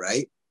out there,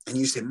 right? And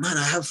you say, man,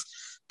 I have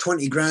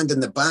 20 grand in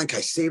the bank,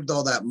 I saved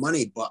all that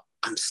money, but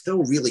I'm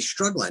still really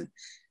struggling.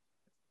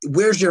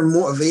 Where's your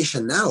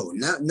motivation now?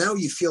 Now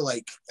you feel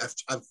like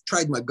I've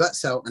tried my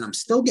guts out and I'm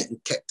still getting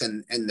kicked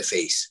in the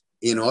face.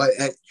 You know,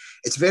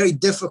 it's very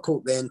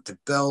difficult then to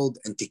build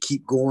and to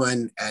keep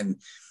going and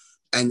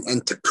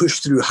to push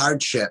through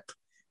hardship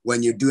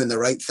when you're doing the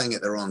right thing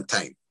at the wrong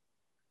time.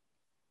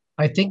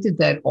 I think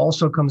that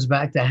also comes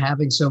back to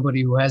having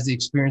somebody who has the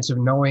experience of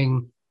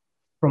knowing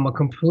from a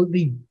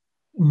completely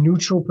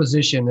neutral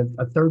position,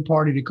 a third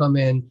party to come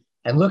in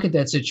and look at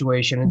that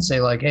situation and say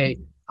like, hey,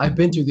 I've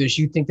been through this.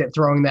 You think that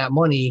throwing that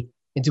money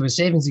into a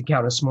savings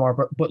account is smart,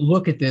 but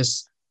look at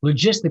this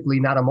logistically,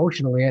 not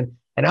emotionally. And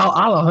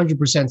I'll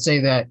 100% say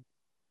that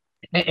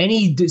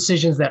any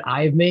decisions that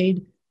I've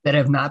made that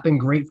have not been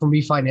great for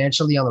me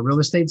financially on the real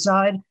estate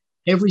side,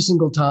 every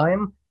single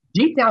time,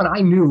 deep down,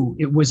 I knew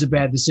it was a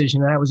bad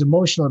decision, and I was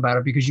emotional about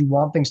it, because you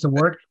want things to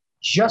work.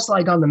 Just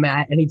like on the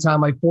mat,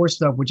 anytime I force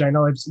stuff, which I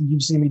know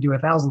you've seen me do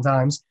 1,000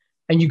 times,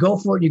 and you go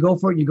for it,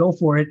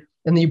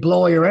 and then you blow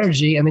all your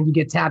energy, and then you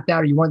get tapped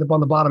out, or you wind up on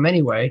the bottom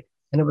anyway.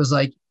 And it was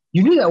like,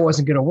 you knew that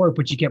wasn't going to work,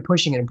 but you kept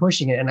pushing it and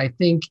pushing it. And I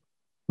think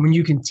when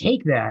you can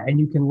take that and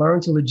you can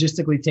learn to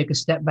logistically take a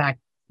step back,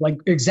 like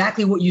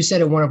exactly what you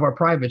said at one of our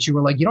privates. You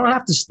were like, you don't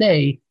have to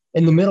stay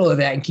in the middle of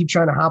that and keep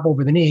trying to hop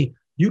over the knee.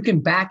 You can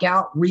back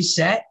out,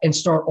 reset, and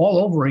start all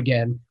over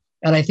again.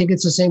 And I think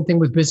it's the same thing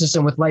with business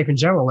and with life in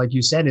general, like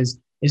you said, is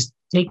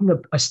taking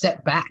a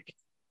step back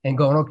and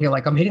going, okay,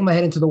 like I'm hitting my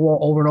head into the wall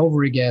over and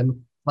over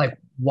again. Like,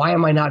 why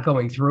am I not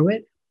going through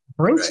it?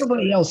 Bring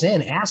somebody else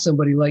in, ask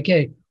somebody like,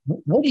 hey,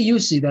 what do you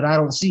see that I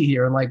don't see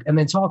here? And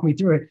then talk me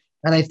through it.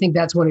 And I think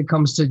that's when it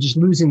comes to just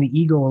losing the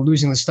ego or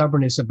losing the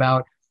stubbornness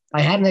about,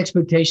 I had an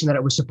expectation that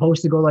it was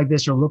supposed to go like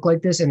this or look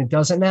like this, and it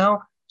doesn't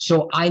now.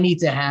 So I need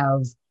to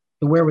have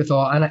the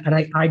wherewithal.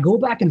 And I go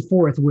back and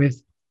forth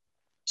with,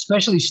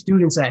 especially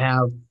students I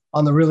have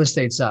on the real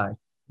estate side.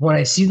 When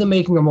I see them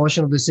making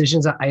emotional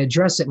decisions, I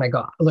address it and I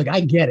go, look,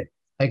 I get it.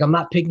 Like, I'm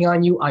not picking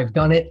on you. I've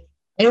done it.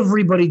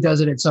 Everybody does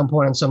it at some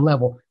point on some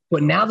level.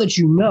 But now that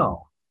you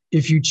know,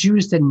 if you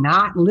choose to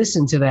not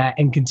listen to that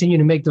and continue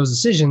to make those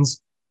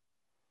decisions,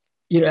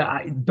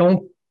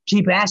 don't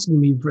keep asking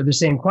me for the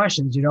same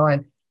questions,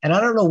 and I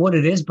don't know what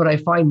it is, but I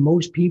find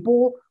most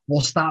people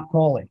will stop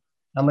calling.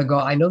 I'm like,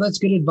 I know that's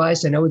good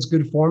advice. I know it's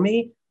good for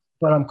me,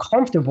 but I'm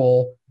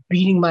comfortable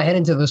beating my head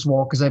into this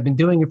wall because I've been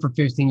doing it for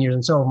 15 years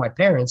and so have my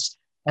parents.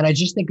 And I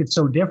just think it's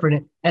so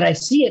different. And I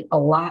see it a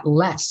lot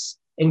less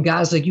in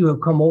guys like you who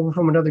have come over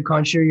from another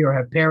country or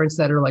have parents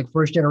that are like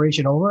first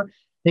generation over.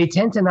 They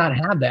tend to not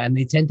have that. And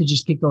they tend to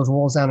just kick those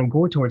walls down and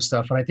go towards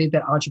stuff. And I think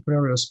that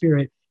entrepreneurial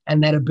spirit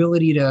and that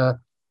ability to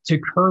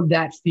curb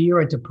that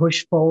fear and to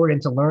push forward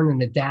and to learn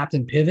and adapt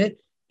and pivot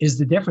is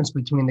the difference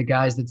between the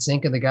guys that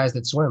sink and the guys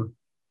that swim.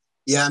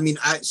 Yeah, I mean,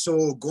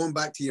 so going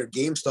back to your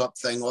GameStop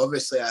thing,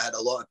 obviously I had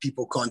a lot of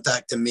people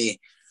contacting me.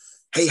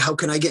 Hey, how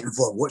can I get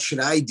involved? What should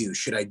I do?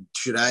 Should I,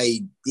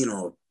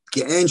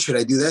 get in? Should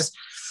I do this?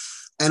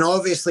 And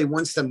obviously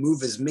once the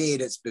move is made,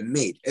 it's been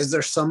made. Is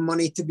there some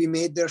money to be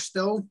made there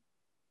still?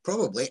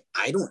 Probably.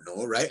 I don't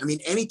know, right? I mean,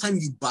 anytime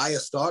you buy a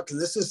stock,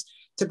 and this is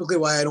typically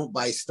why I don't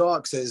buy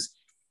stocks, is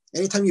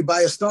anytime you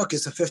buy a stock,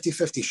 it's a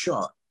 50-50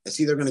 shot. It's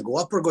either going to go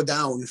up or go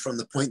down from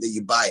the point that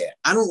you buy it.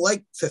 I don't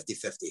like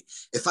 50-50.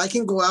 If I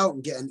can go out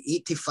and get an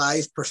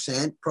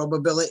 85%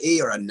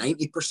 probability or a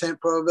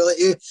 90%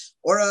 probability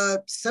or a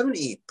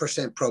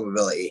 70%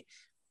 probability,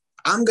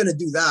 I'm going to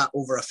do that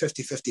over a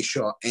 50-50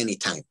 shot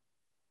anytime.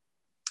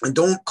 And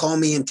don't call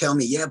me and tell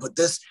me, yeah, but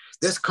this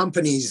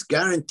company is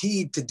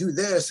guaranteed to do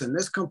this, and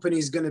this company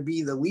is going to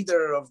be the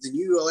leader of the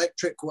new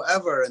electric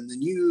whatever and the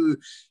new,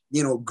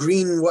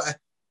 green what.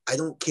 I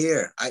don't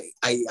care.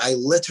 I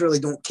literally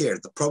don't care.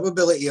 The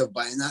probability of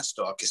buying that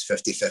stock is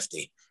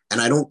 50-50.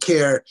 And I don't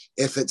care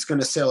if it's going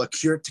to sell a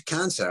cure to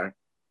cancer.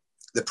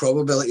 The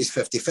probability is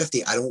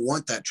 50-50. I don't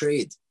want that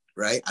trade,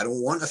 right? I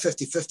don't want a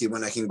 50-50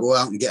 when I can go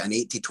out and get an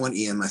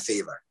 80-20 in my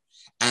favor.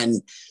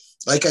 And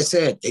like I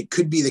said, it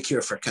could be the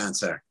cure for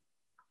cancer.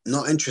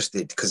 Not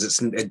interested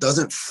because it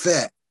doesn't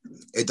fit.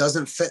 It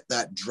doesn't fit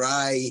that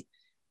dry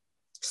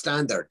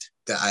standard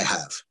that I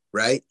have,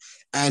 right?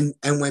 And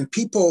when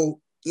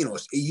people,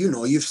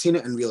 you've seen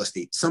it in real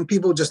estate. Some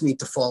people just need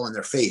to fall on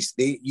their face.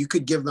 You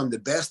could give them the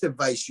best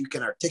advice. You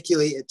can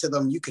articulate it to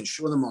them. You can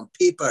show them on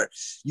paper.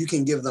 You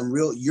can give them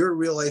your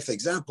real life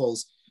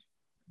examples.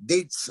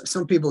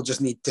 Some people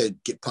just need to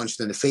get punched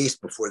in the face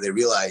before they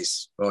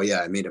realize, oh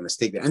yeah, I made a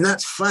mistake there. And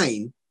that's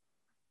fine.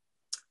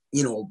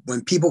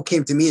 When people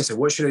came to me and said,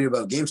 what should I do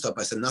about GameStop?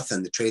 I said,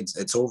 nothing. The trade's,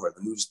 it's over.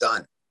 The move's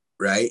done.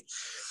 Right.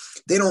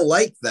 They don't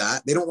like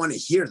that. They don't want to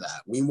hear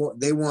that.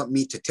 They want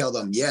me to tell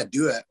them, yeah,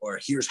 do it, or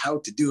here's how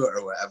to do it,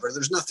 or whatever.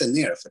 There's nothing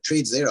there. If a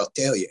trade's there, I'll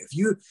tell you.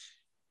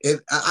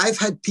 If I've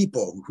had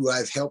people who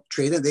I've helped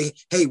trade and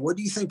hey, what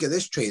do you think of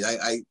this trade?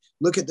 I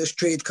look at this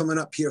trade coming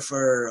up here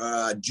for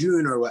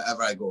June or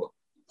whatever. I go,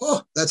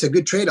 oh, that's a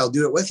good trade. I'll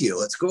do it with you.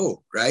 Let's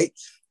go. Right.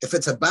 If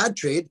it's a bad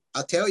trade,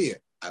 I'll tell you,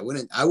 I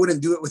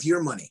wouldn't do it with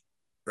your money.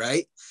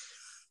 Right.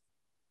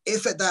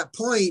 If at that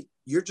point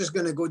you're just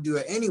going to go do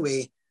it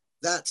anyway,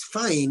 that's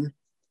fine.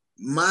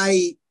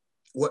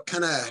 What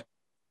kind of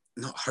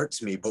not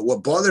hurts me, but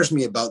what bothers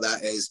me about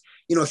that is,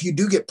 if you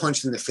do get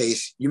punched in the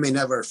face, you may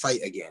never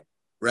fight again.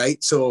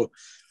 Right. So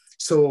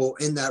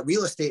in that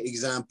real estate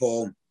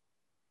example,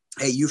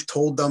 hey, you've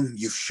told them,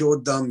 you've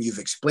showed them, you've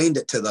explained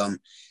it to them.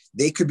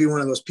 They could be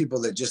one of those people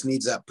that just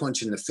needs that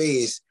punch in the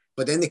face,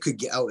 but then they could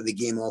get out of the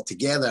game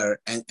altogether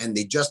and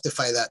they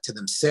justify that to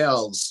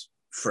themselves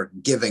for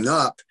giving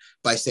up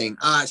by saying,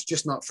 it's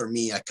just not for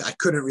me. I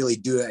couldn't really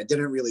do it. It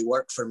didn't really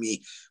work for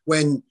me.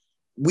 When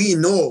we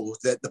know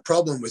that the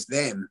problem was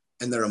them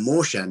and their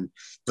emotion,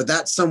 but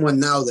that's someone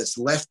now that's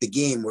left the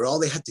game where all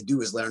they had to do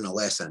was learn a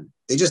lesson.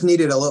 They just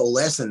needed a little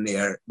lesson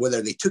there,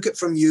 whether they took it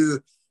from you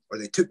or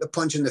they took the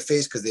punch in the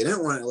face because they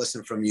didn't want to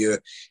listen from you.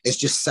 It's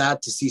just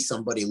sad to see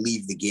somebody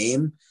leave the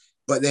game.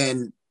 But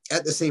then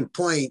at the same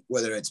point,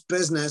 whether it's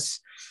business,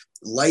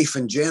 life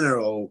in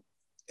general,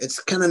 it's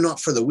kind of not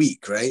for the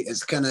weak, right?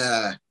 It's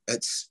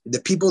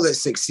the people that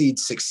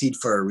succeed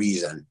for a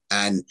reason.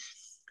 And,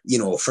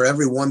 for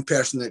every one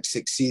person that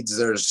succeeds,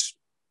 there's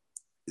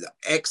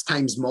X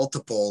times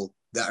multiple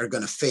that are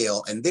going to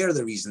fail. And they're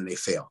the reason they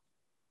fail,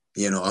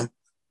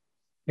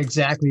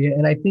 Exactly.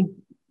 And I think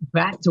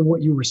back to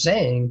what you were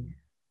saying,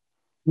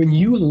 when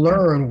you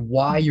learn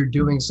why you're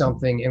doing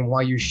something and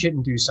why you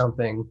shouldn't do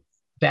something,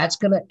 that's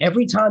going to,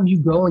 every time you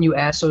go and you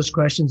ask those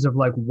questions of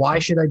like, why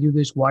should I do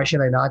this? Why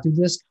should I not do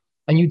this?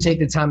 And you take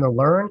the time to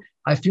learn,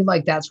 I feel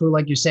like that's where,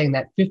 like you're saying,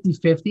 that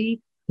 50-50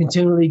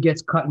 continually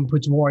gets cut and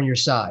puts more on your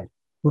side.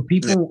 But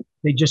people,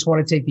 they just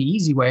want to take the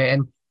easy way.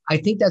 And I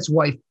think that's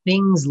why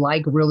things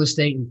like real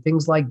estate and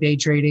things like day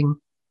trading,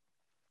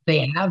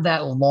 they have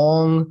that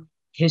long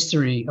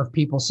history of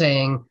people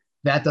saying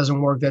that doesn't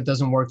work, that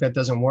doesn't work, that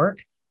doesn't work.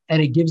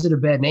 And it gives it a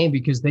bad name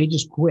because they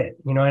just quit.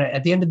 You know, and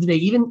at the end of the day,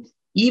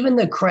 even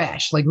the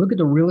crash, like look at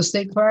the real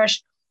estate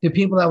crash, the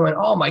people that went,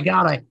 oh my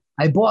God,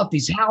 I bought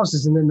these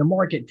houses and then the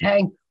market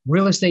tanked,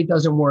 real estate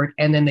doesn't work.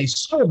 And then they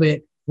sold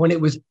it when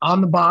it was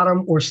on the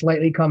bottom or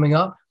slightly coming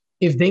up.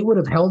 If they would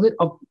have held it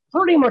up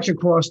pretty much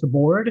across the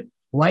board,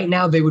 right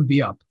now they would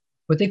be up.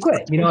 But they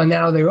quit, you know, and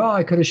now they're,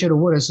 I could have, should have,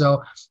 would have.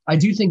 So I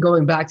do think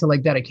going back to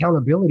like that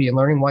accountability and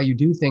learning why you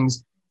do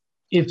things,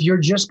 if you're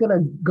just going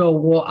to go,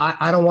 well,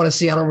 I don't want to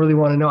see, I don't really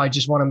want to know, I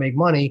just want to make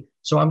money.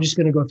 So I'm just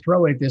going to go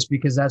throw it at this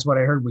because that's what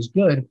I heard was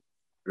good.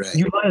 Right.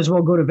 You might as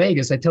well go to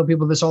Vegas. I tell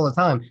people this all the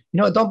time. You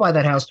know what? Don't buy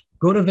that house.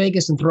 Go to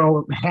Vegas and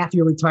throw half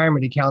your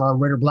retirement account on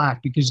Ritter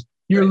Black because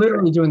you're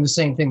literally doing the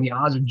same thing. The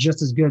odds are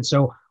just as good.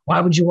 So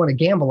why would you want to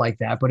gamble like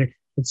that? But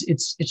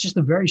it's just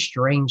a very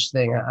strange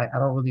thing. I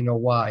don't really know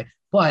why.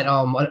 But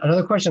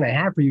another question I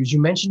have for you is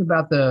you mentioned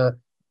about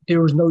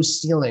there was no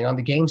ceiling on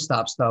the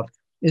GameStop stuff.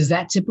 Is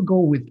that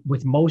typical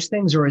with most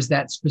things, or is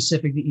that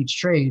specific to each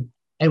trade?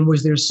 And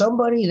was there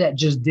somebody that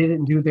just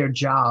didn't do their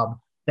job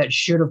that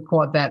should have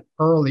caught that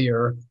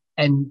earlier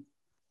and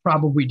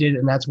probably did it,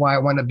 and that's why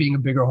it wound up being a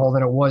bigger hole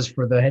than it was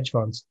for the hedge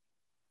funds?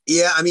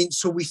 Yeah, I mean,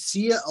 so we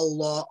see it a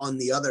lot on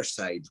the other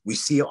side. We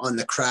see it on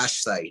the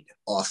crash side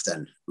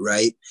often,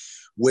 right?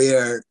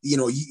 Where, you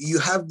know, you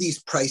have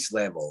these price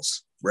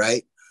levels,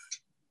 right?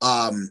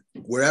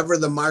 Wherever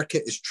the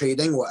market is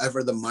trading,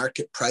 whatever the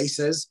market price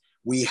is,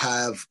 we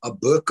have a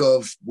book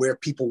of where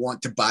people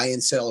want to buy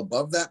and sell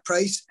above that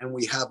price. And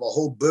we have a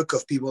whole book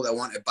of people that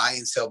want to buy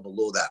and sell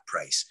below that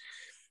price.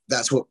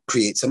 That's what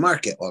creates a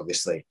market,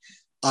 obviously.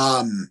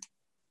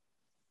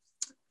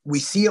 We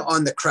see it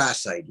on the crash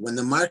side. When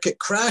the market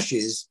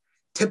crashes,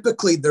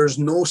 typically there's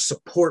no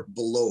support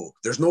below.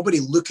 There's nobody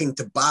looking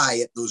to buy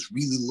at those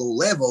really low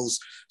levels.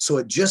 So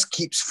it just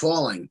keeps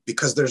falling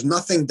because there's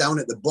nothing down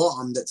at the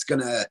bottom that's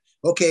going to,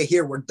 okay,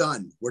 here, we're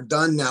done. We're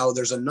done now.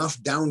 There's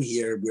enough down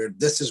here where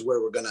this is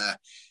where we're going to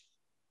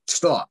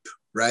stop,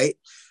 right?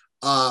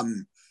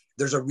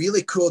 There's a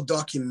really cool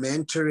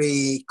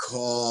documentary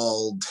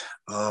called,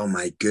 oh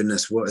my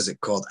goodness, what is it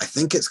called? I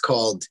think it's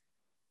called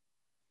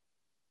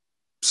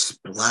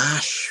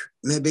Splash,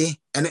 maybe.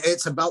 And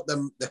it's about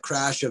the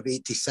crash of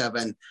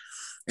 87.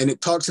 And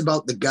it talks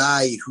about the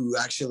guy who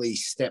actually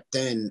stepped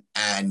in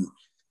and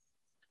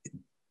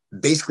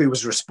basically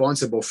was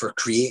responsible for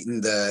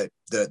creating the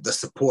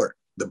support,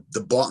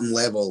 the bottom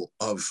level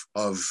of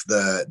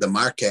the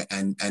market.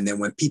 And then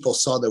when people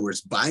saw there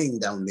was buying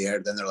down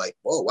there, then they're like,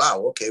 oh, wow,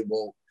 okay,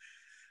 well,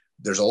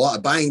 there's a lot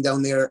of buying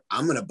down there.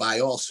 I'm going to buy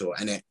also.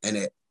 And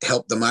it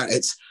helped the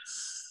market.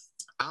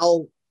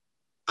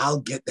 I'll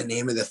get the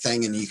name of the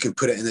thing and you can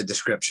put it in the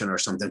description or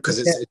something.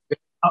 Cause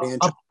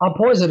I'll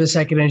pause it a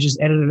second and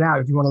just edit it out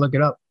if you want to look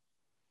it up.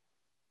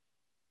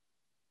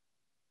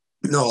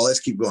 No, let's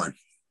keep going.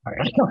 All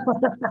right.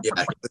 Yeah,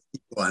 let's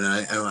keep going.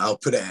 I'll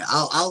put it.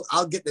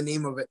 I'll get the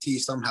name of it to you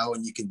somehow,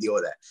 and you can deal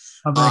with it.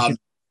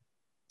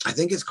 I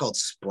think it's called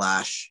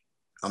Splash.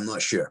 I'm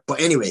not sure,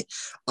 but anyway,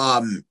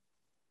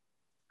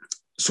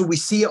 so we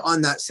see it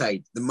on that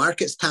side. The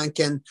market's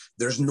tanking.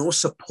 There's no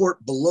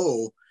support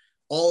below.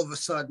 All of a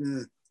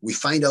sudden, we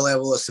find a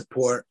level of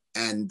support,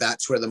 and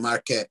that's where the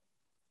market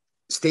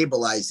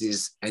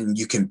stabilizes and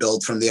you can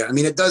build from there. I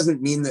mean, it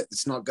doesn't mean that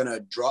it's not going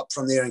to drop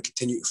from there and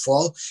continue to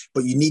fall,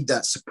 but you need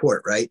that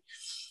support, right?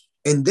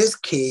 In this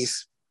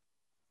case,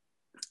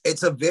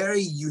 it's a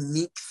very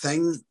unique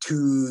thing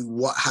to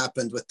what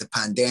happened with the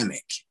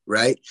pandemic,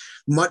 right?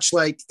 Much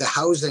like the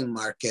housing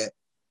market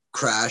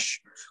crash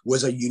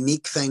was a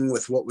unique thing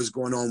with what was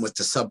going on with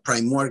the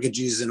subprime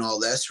mortgages and all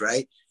this,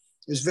 right?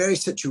 It was very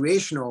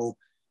situational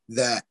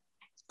that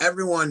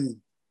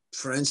everyone,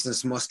 for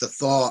instance, must have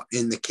thought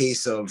in the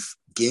case of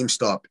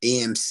GameStop,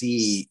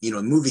 AMC, you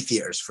know, movie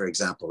theaters, for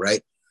example,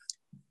 right?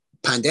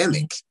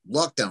 Pandemic,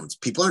 lockdowns,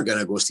 people aren't going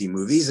to go see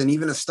movies. And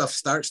even if stuff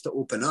starts to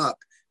open up,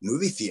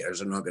 movie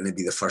theaters are not going to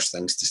be the first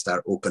things to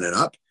start opening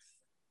up.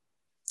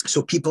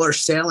 So people are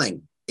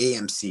selling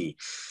AMC.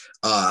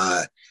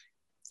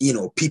 You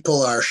know,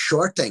 people are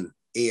shorting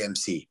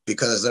AMC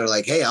because they're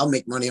like, hey, I'll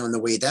make money on the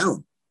way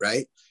down,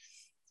 right?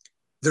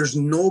 There's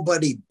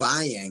nobody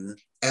buying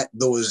at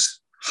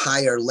those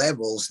higher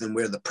levels than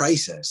where the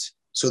price is.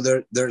 So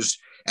there's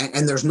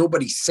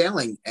nobody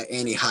selling at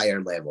any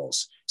higher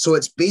levels. So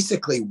it's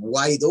basically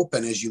wide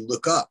open as you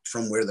look up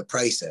from where the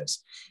price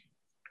is.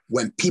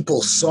 When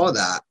people saw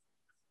that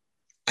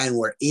and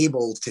were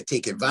able to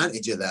take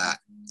advantage of that,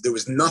 there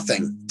was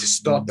nothing to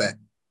stop it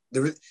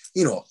there,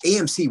 you know,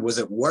 AMC, was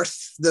it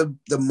worth the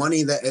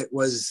money that it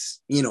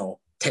was, you know,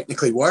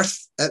 technically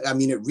worth? I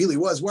mean, it really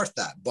was worth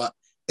that, but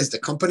is the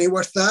company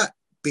worth that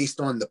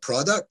based on the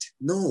product?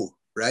 No,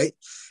 right?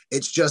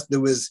 It's just there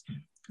was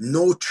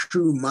no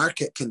true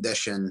market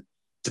condition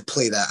to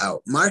play that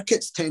out.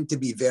 Markets tend to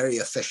be very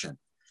efficient.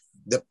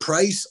 The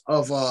price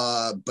of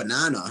a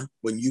banana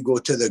when you go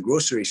to the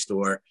grocery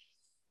store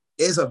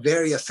is a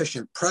very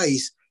efficient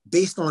price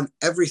based on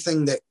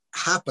everything that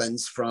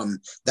happens from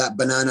that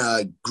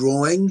banana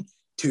growing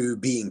to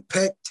being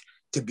picked,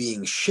 to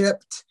being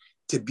shipped,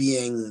 to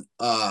being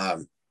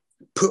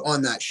put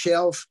on that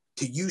shelf,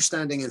 to you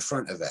standing in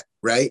front of it,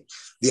 right?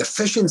 The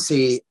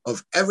efficiency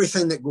of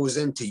everything that goes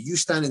into you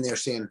standing there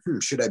saying,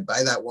 should I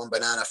buy that one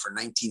banana for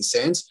 19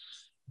 cents?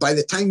 By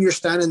the time you're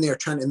standing there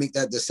trying to make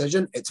that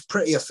decision, it's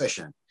pretty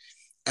efficient.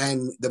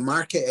 And the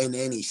market in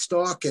any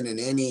stock and in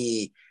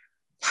any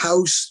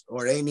house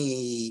or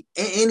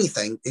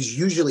anything is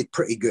usually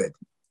pretty good.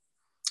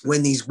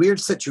 When these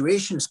weird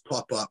situations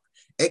pop up,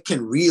 it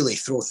can really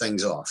throw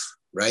things off,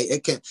 right?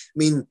 It can, I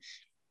mean,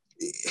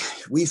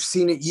 we've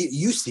seen it,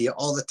 you see it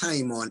all the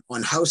time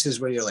on houses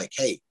where you're like,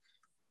 hey,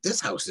 this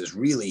house is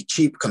really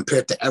cheap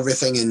compared to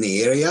everything in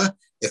the area.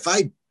 If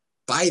I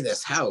buy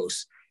this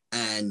house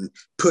and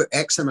put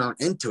X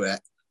amount into it,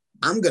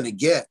 I'm going to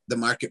get the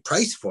market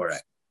price for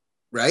it,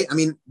 right? I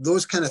mean,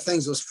 those kind of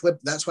things,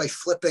 that's why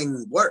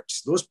flipping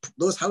works.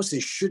 Those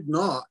houses should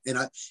not,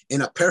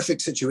 in a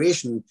perfect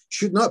situation,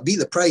 should not be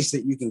the price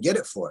that you can get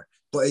it for,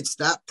 but it's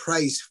that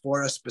price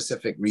for a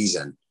specific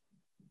reason.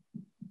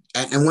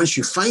 And once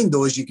you find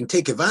those, you can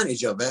take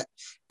advantage of it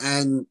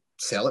and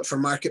sell it for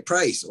market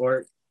price,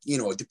 or, you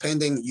know,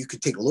 depending, you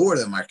could take lower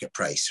than market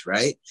price,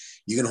 right?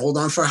 You can hold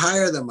on for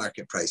higher than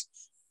market price.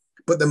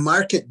 But the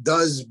market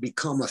does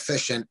become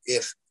efficient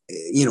if,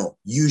 you know,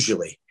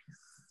 usually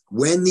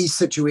when these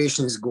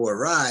situations go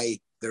awry,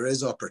 there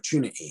is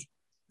opportunity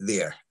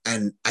there.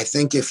 And I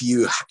think if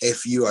you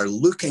are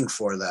looking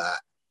for that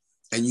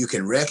and you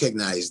can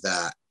recognize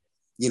that,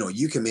 you know,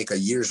 you can make a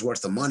year's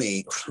worth of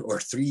money or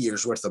 3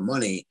 years worth of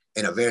money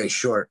in a very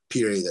short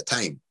period of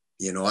time.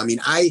 You know, I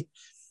mean,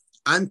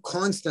 I'm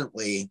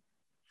constantly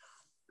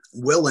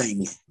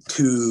willing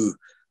to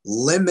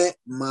limit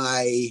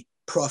my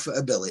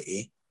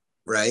profitability,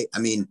 right? I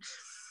mean,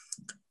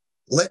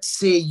 let's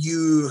say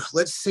you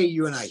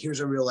and I, here's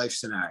a real life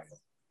scenario.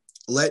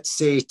 Let's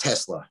say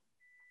Tesla,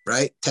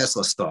 right?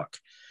 Tesla stock.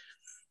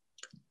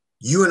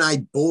 You and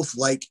I both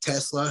like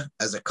Tesla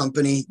as a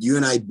company. You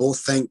and I both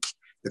think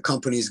the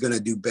company is going to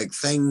do big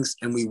things,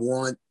 and we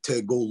want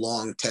to go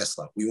long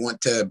Tesla. We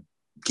want to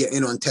get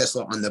in on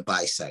Tesla on the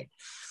buy side.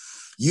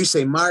 You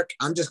say, Mark,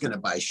 I'm just going to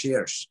buy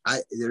shares.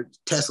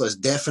 Tesla is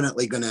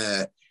definitely going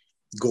to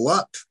go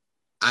up.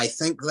 I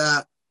think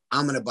that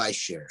I'm going to buy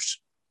shares.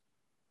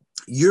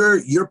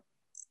 The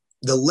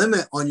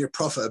limit on your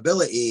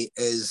profitability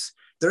is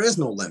there is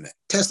no limit.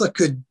 Tesla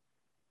could,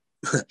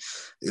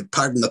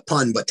 pardon the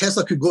pun, but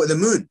Tesla could go to the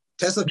moon.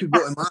 Tesla could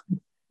go to Mars.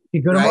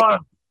 You go to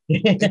Mars.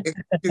 It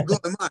could go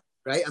to Mars,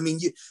 right? I mean,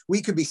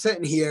 we could be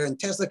sitting here and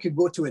Tesla could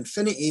go to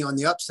infinity on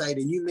the upside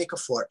and you make a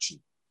fortune,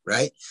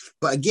 right?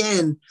 But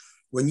again,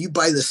 when you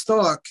buy the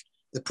stock,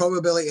 the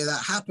probability of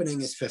that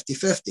happening is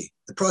 50-50.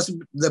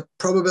 The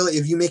probability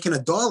of you making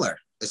 $1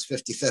 is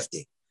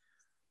 50-50.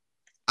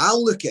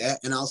 I'll look at it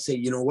and I'll say,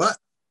 you know what?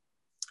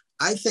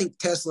 I think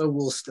Tesla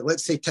will,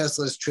 let's say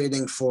Tesla is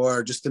trading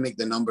for, just to make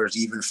the numbers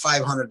even,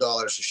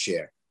 $500 a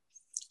share.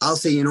 I'll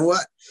say, you know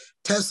what?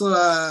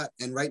 Tesla,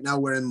 and right now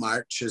we're in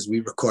March as we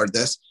record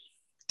this,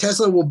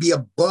 Tesla will be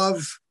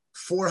above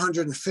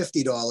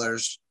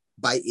 $450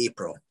 by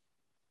April.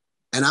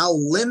 And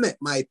I'll limit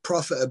my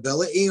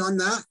profitability on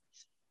that.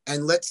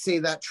 And let's say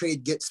that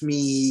trade gets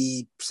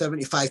me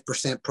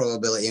 75%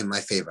 probability in my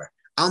favor.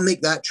 I'll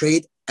make that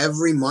trade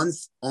every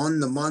month, on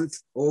the month,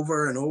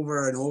 over and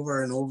over and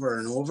over and over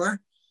and over.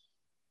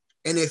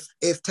 And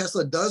if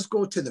Tesla does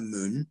go to the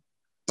moon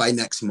by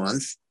next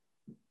month,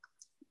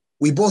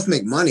 we both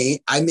make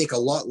money. I make a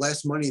lot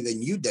less money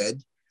than you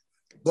did,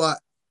 but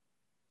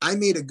I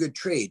made a good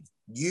trade.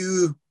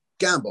 You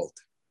gambled,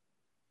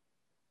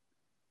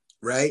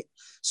 right?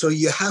 So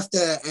you have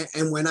to,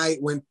 and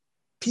when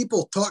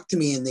people talk to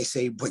me and they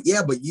say, but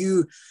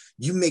you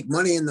make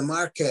money in the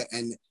market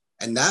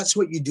and that's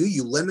what you do.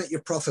 You limit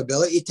your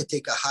profitability to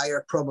take a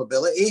higher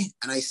probability.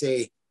 And I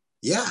say,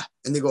 yeah.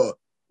 And they go,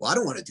 well, I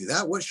don't want to do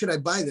that. What should I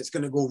buy that's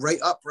going to go right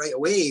up right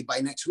away by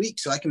next week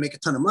so I can make a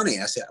ton of money?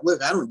 I said,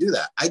 look, I don't do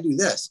that. I do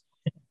this.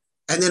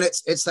 And then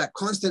it's that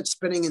constant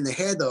spinning in the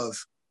head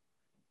of,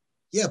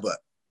 yeah, but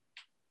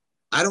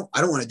I don't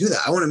want to do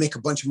that. I want to make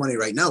a bunch of money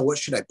right now. What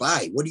should I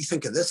buy? What do you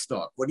think of this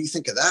stock? What do you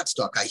think of that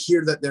stock? I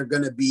hear that they're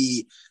going to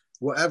be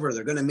whatever.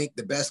 They're going to make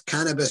the best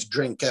cannabis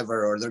drink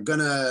ever, or they're going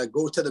to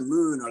go to the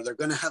moon, or they're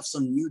going to have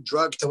some new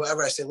drug to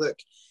whatever. I say, look,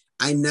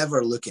 I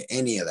never look at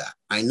any of that.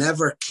 I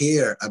never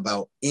care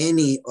about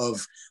any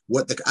of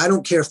I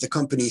don't care if the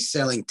company's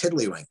selling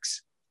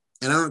tiddlywinks,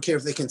 and I don't care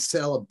if they can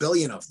sell 1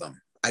 billion of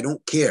them. I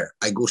don't care.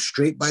 I go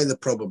straight by the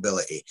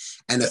probability.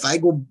 And if I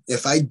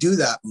do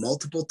that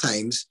multiple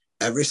times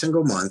every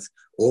single month,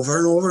 over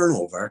and over and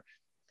over.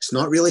 It's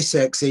not really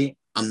sexy.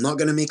 I'm not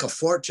going to make a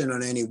fortune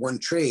on any one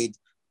trade,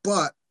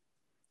 but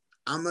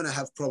I'm going to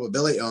have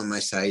probability on my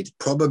side.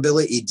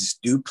 Probabilities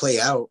do play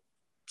out.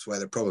 That's why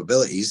they're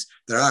probabilities.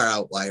 There are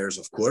outliers,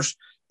 of course,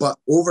 but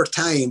over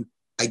time,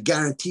 I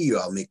guarantee you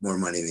I'll make more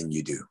money than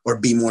you do or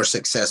be more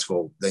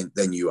successful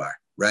than you are,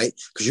 right?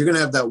 Because you're going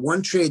to have that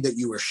one trade that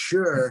you were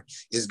sure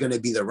is going to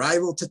be the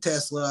rival to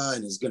Tesla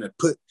and is going to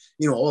put,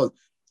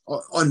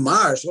 on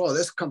Mars,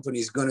 this company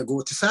is going to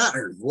go to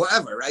Saturn,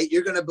 whatever, right?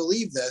 You're going to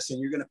believe this and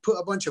you're going to put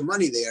a bunch of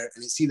money there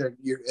and it's either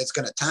it's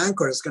going to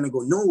tank or it's going to go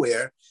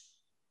nowhere.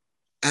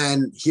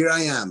 And here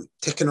I am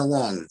ticking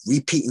along,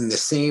 repeating the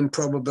same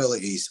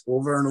probabilities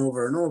over and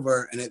over and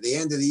over. And at the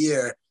end of the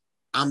year,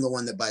 I'm the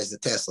one that buys the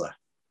Tesla.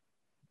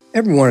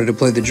 Ever wanted to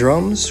play the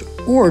drums?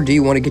 Or do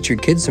you want to get your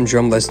kids some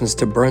drum lessons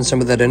to burn some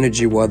of that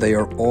energy while they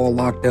are all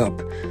locked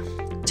up?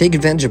 Take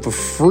advantage of a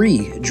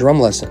free drum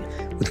lesson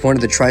with one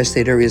of the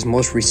tri-state area's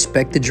most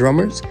respected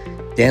drummers,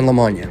 Dan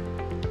Lamagna.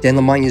 Dan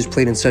Lamagna has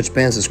played in such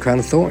bands as Crown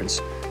of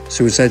Thorns,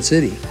 Suicide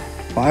City,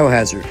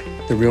 Biohazard,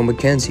 The Real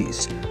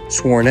Mackenzies,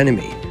 Sworn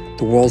Enemy,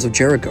 The Walls of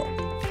Jericho.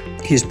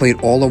 He has played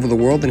all over the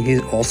world and he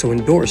is also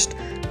endorsed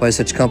by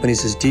such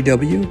companies as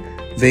DW,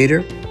 Vader,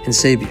 and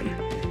Sabian.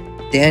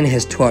 Dan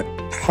has taught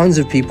tons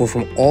of people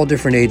from all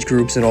different age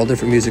groups and all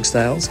different music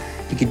styles.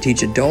 He can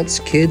teach adults,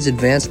 kids,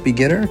 advanced,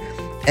 beginner,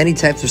 any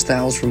types of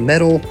styles from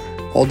metal,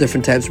 all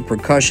different types of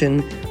percussion,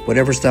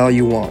 whatever style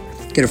you want.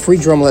 Get a free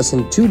drum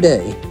lesson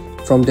today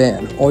from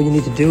Dan. All you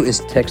need to do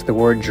is text the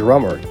word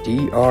drummer,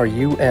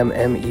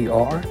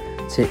 DRUMMER,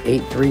 to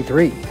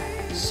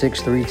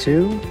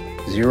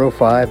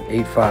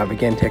 833-632-0585.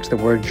 Again, text the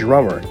word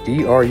drummer,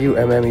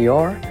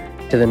 DRUMMER,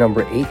 to the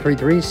number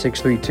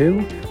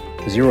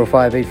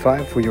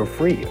 833-632-0585 for your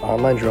free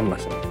online drum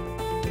lesson.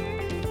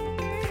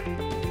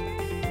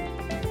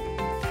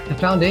 The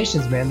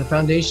foundations, man, the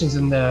foundations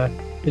and the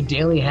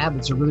daily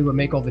habits are really what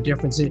make all the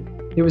difference.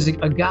 There was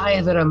a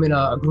guy that I'm in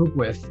a group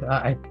with.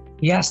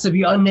 He has to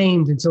be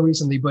unnamed until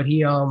recently, but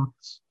he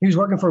was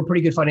working for a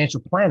pretty good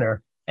financial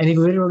planner, and he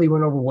literally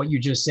went over what you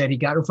just said. He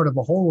got in front of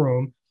a whole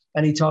room,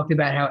 and he talked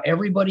about how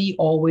everybody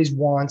always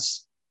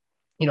wants,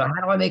 how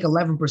do I make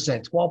 11%,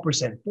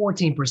 12%,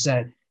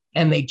 14%?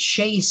 And they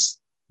chase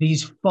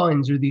these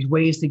funds or these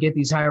ways to get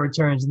these higher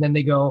returns, and then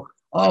they go,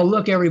 oh,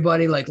 look,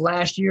 everybody, like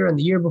last year and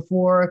the year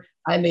before,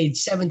 I made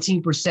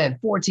 17%,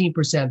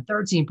 14%,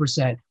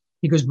 13%.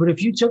 He goes, but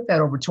if you took that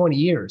over 20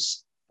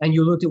 years and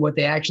you looked at what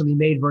they actually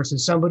made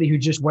versus somebody who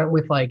just went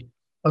with like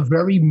a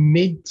very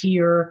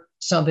mid-tier,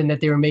 something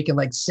that they were making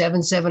like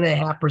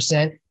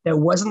 7.5%, that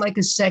wasn't like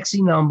a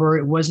sexy number.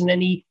 It was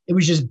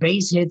just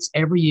base hits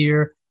every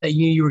year that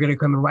you knew you were going to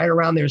come in right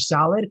around there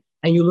solid.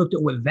 And you looked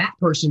at what that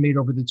person made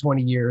over the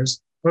 20 years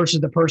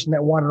versus the person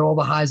that wanted all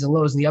the highs and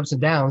lows and the ups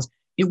and downs.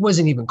 It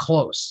wasn't even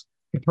close.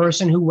 The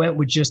person who went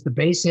with just the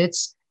base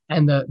hits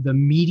and the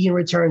median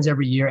returns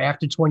every year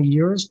after 20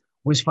 years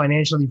was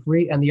financially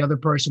free, and the other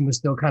person was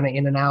still kind of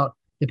in and out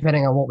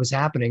depending on what was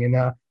happening.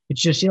 And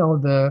it's just,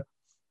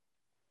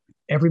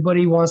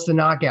 everybody wants the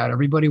knockout,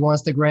 everybody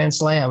wants the grand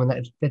slam,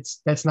 and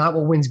that's not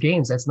what wins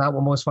games. That's not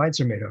what most fights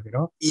are made of,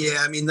 Yeah,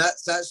 I mean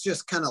that's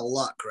just kind of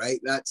luck, right?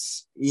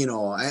 That's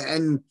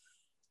and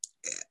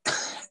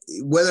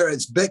whether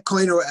it's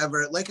Bitcoin or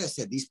whatever, like I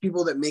said, these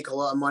people that make a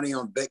lot of money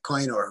on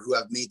Bitcoin or who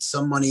have made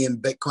some money in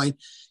Bitcoin,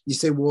 you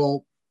say,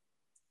 well,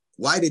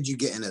 why did you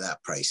get into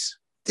that price?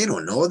 They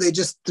don't know. They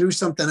just threw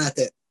something at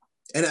it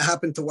and it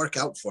happened to work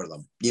out for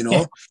them.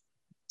 Yeah.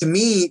 To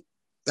me,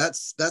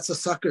 that's a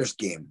sucker's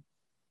game.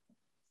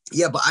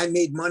 Yeah, but I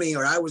made money,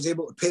 or I was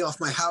able to pay off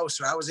my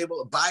house, or I was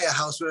able to buy a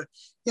house.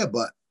 Yeah,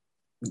 but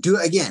do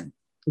it again.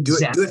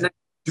 Exactly.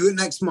 Do it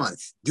next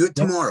month. Do it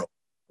tomorrow,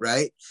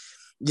 right?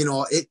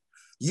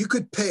 You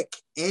could pick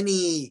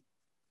any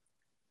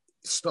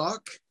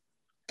stock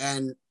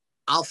and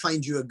I'll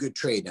find you a good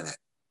trade in it,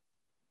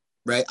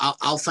 right?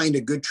 I'll find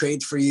a good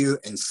trade for you,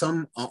 and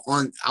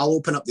I'll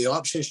open up the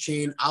options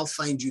chain. I'll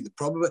find you the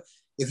probability.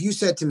 If you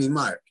said to me,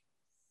 Mark,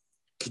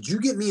 could you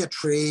get me a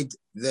trade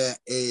that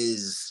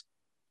is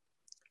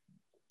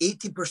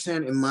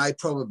 80% in my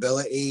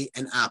probability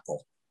in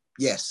Apple?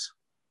 Yes.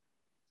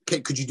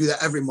 Okay, could you do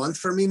that every month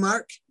for me,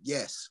 Mark?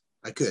 Yes,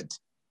 I could.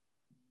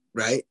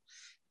 Right.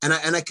 And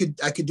I could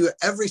do it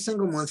every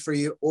single month for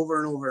you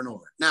over and over and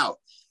over. Now,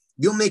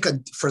 you'll make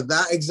for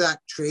that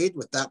exact trade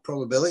with that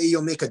probability,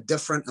 you'll make a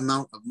different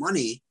amount of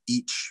money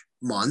each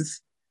month.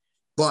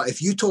 But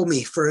if you told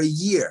me for a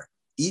year,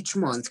 each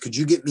month, could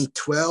you get me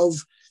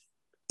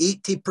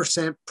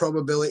 80%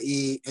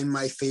 probability in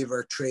my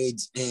favor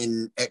trades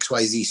in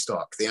XYZ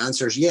stock? The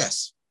answer is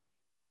yes.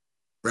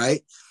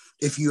 Right.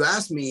 If you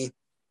ask me,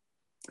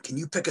 can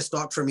you pick a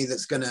stock for me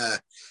that's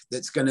gonna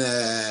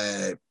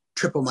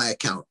triple my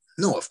account?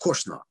 No, of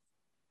course not.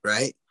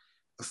 Right?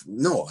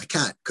 No, I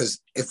can't,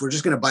 because if we're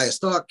just going to buy a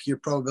stock, your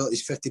probability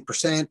is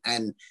 50%,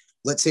 and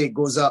let's say it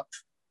goes up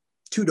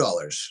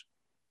 $2.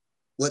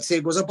 Let's say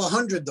it goes up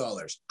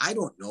 $100. I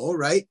don't know,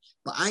 right?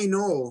 But I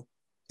know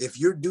if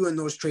you're doing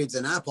those trades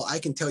in Apple, I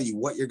can tell you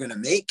what you're going to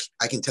make.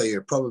 I can tell you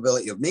your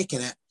probability of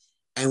making it.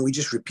 And we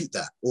just repeat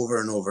that over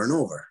and over and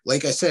over.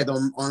 Like I said,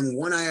 on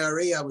one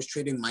IRA, I was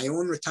trading my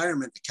own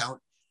retirement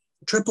account,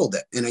 tripled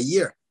it in a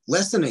year,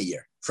 less than a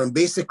year, from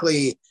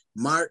basically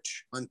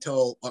March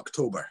until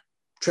October,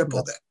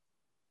 tripled it,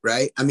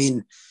 right? I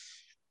mean,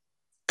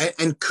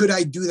 and could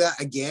I do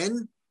that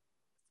again?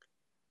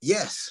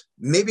 Yes.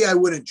 Maybe I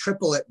wouldn't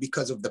triple it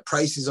because of the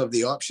prices of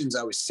the options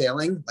I was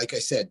selling. Like I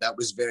said, that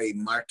was very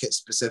market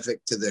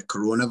specific to the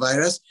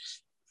coronavirus.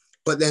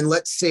 But then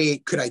let's say,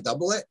 could I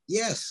double it?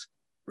 Yes.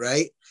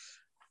 Right?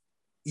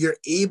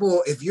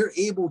 If you're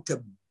able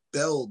to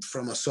build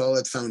from a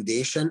solid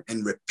foundation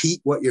and repeat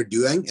what you're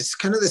doing, it's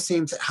kind of the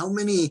same thing. How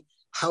many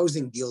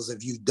housing deals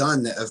have you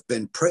done that have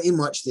been pretty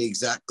much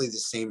exactly the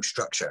same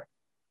structure?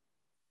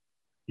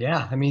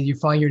 Yeah. I mean, you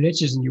find your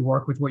niches and you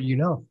work with what you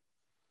know.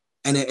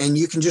 And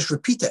you can just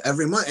repeat it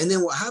every month. And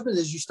then what happens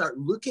is you start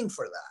looking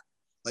for that.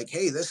 Like,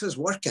 hey, this is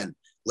working.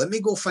 Let me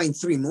go find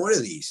 3 more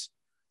of these.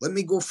 Let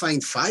me go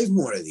find 5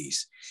 more of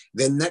these.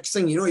 Then next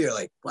thing you know, you're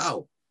like,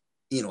 wow,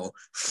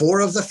 4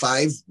 of the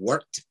 5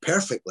 worked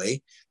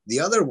perfectly.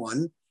 The other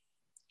one,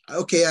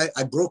 okay,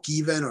 I broke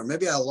even, or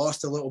maybe I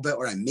lost a little bit,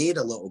 or I made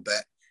a little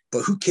bit,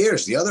 but who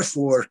cares? The other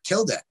 4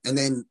 killed it. And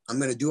then I'm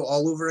going to do it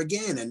all over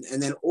again. And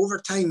then over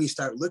time, you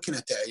start looking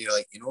at that and you're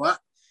like, you know what?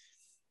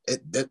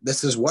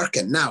 This is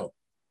working. Now,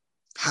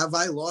 have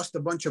I lost a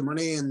bunch of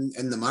money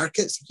in the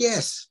markets?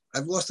 Yes,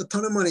 I've lost a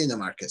ton of money in the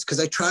markets because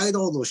I tried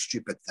all those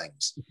stupid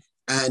things.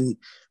 And,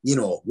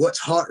 what's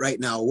hot right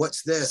now?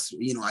 What's this?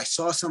 I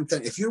saw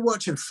something. If you're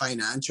watching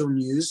financial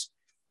news,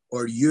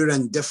 or you're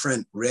in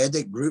different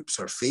Reddit groups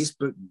or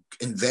Facebook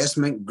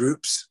investment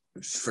groups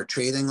for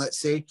trading, let's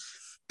say,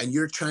 and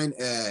you're trying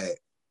to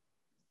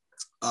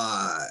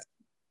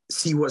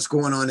see what's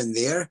going on in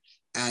there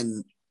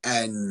and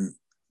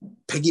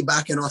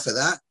piggybacking off of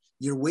that,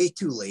 you're way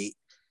too late.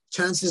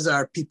 Chances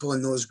are people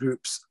in those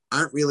groups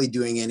aren't really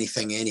doing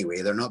anything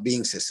anyway. They're not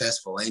being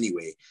successful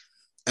anyway.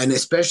 And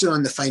especially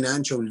on the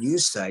financial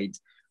news side,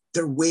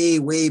 they're way,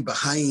 way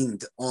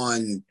behind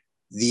on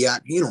the,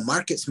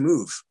 markets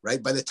move,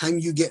 right? By the time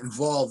you get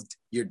involved,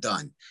 you're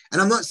done.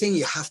 And I'm not saying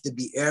you have to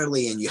be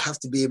early and you have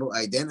to be able to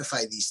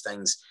identify these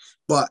things,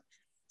 but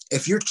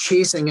if you're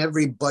chasing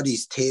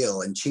everybody's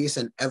tail and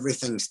chasing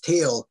everything's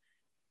tail,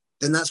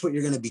 then that's what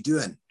you're going to be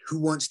doing. Who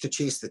wants to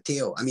chase the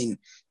tail? I mean,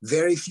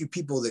 very few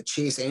people that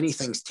chase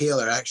anything's tail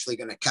are actually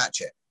going to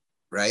catch it,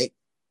 right?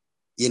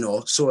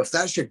 So if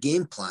that's your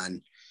game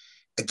plan,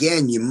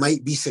 again, you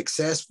might be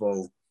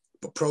successful,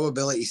 but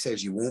probability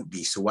says you won't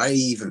be. So why are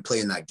you even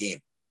playing that game?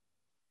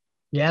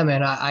 Yeah,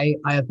 man, I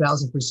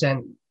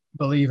 1,000%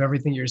 believe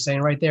everything you're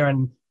saying right there.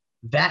 And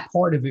that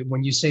part of it,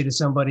 when you say to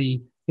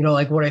somebody,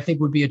 like what I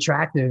think would be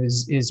attractive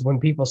is when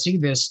people see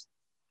this,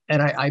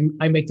 and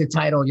I make the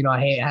title,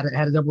 hey, had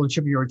a double or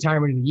triple your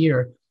retirement in a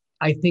year.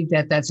 I think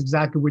that's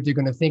exactly what they're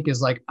going to think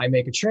is like, I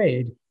make a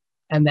trade,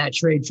 and that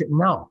trade,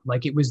 no,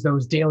 like it was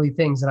those daily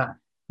things. And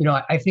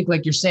I think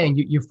like you're saying,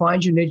 you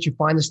find your niche, you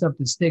find the stuff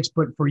that sticks.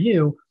 But for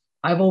you,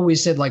 I've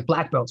always said like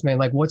black belts, man,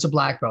 like what's a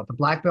black belt? The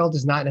black belt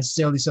is not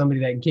necessarily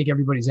somebody that can kick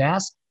everybody's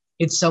ass.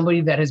 It's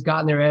somebody that has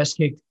gotten their ass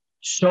kicked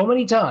so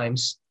many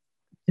times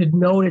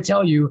to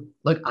tell you,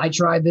 look, I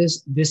tried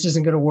this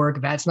isn't going to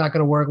work. That's not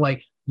going to work.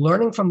 Like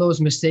learning from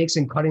those mistakes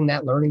and cutting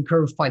that learning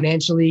curve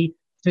financially,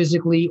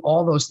 physically,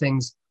 all those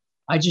things,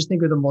 I just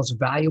think are the most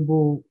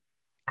valuable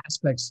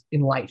aspects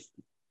in life.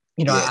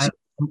 Yes.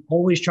 I'm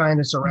always trying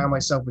to surround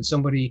myself with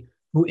somebody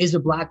who is a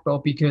black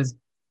belt, because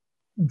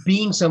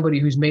being somebody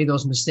who's made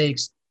those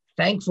mistakes,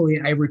 thankfully,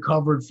 I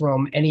recovered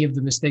from any of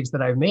the mistakes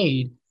that I've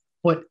made.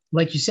 But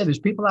like you said, there's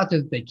people out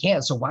there that they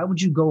can't. So why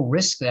would you go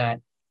risk that?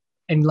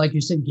 And like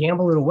you said,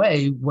 gamble it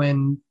away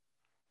when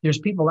there's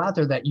people out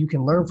there that you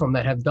can learn from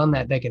that have done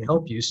that can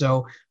help you.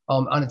 So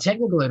on a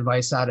technical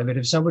advice side of it,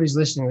 if somebody's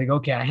listening, like,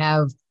 okay, I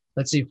have,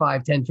 let's say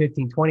 5, 10,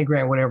 15, 20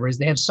 grand, whatever it is,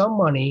 they have some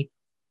money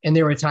in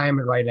their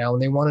retirement right now,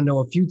 and they want to know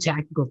a few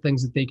tactical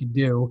things that they could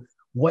do.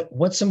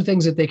 What's some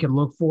things that they could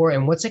look for,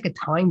 and what's like a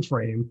time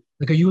frame?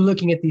 Like, are you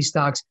looking at these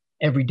stocks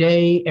every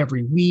day,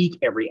 every week,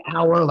 every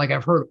hour? Like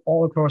I've heard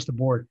all across the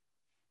board.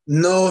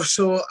 No,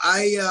 so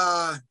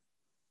I'll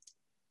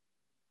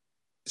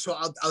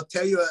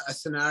tell you a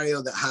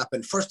scenario that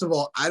happened. First of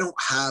all, I don't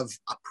have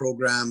a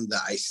program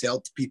that I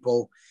sell to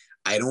people.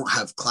 I don't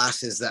have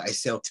classes that I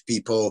sell to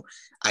people.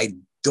 I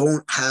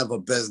don't have a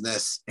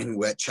business in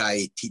which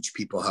I teach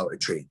people how to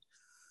trade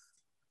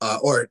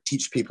or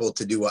teach people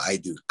to do what I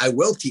do. I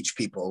will teach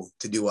people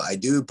to do what I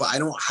do, but I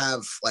don't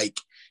have like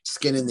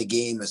skin in the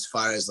game as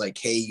far as like,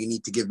 hey, you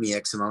need to give me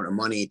X amount of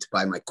money to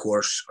buy my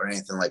course or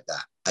anything like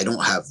that. I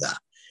don't have that.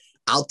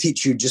 I'll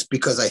teach you just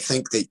because I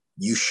think that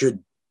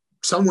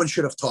someone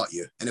should have taught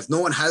you. And if no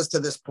one has to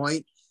this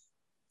point,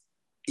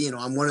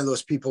 I'm one of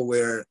those people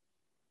where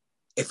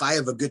if I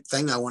have a good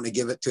thing, I want to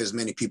give it to as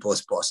many people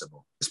as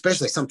possible,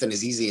 especially something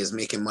as easy as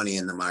making money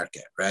in the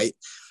market, right?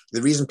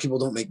 The reason people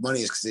don't make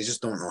money is because they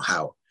just don't know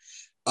how.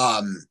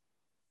 I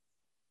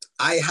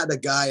had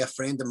a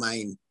friend of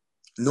mine,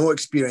 no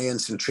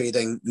experience in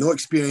trading, no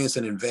experience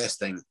in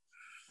investing.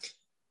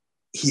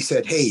 He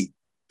said, hey,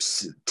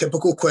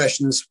 typical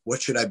questions.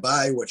 What should I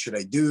buy? What should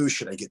I do?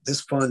 Should I get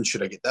this fund?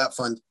 Should I get that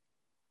fund?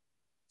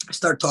 I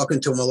started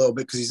talking to him a little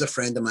bit because he's a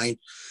friend of mine,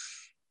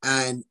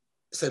 and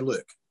said,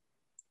 look,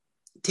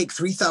 take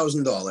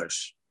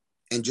 $3,000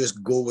 and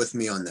just go with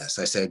me on this.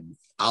 I said,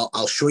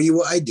 I'll show you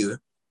what I do.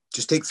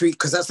 Just take three,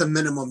 because that's the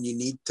minimum you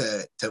need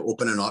to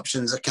open an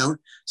options account.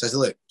 So I said,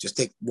 look, just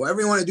take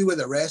whatever you want to do with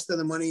the rest of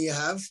the money you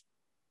have,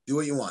 do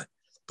what you want,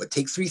 but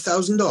take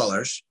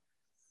 $3,000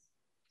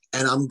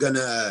 and I'm going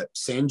to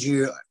send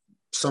you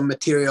some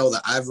material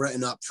that I've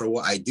written up for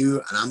what I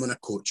do. And I'm going to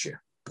coach you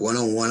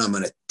one-on-one. I'm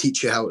going to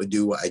teach you how to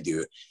do what I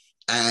do.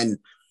 And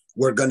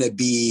we're going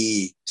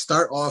to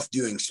start off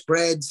doing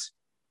spreads.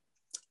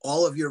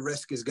 All of your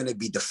risk is going to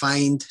be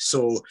defined.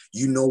 So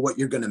you know what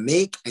you're going to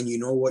make and you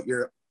know what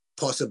you're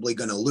possibly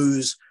going to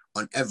lose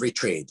on every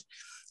trade.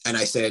 And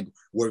I said,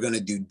 we're going to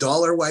do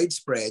dollar-wide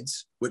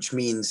spreads, which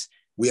means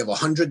we have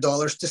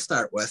 $100 to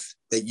start with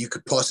that you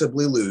could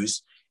possibly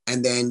lose.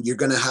 And then you're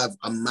going to have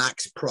a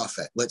max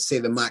profit. Let's say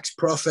the max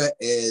profit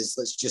is,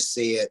 let's just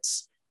say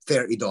it's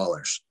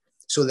 $30.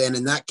 So then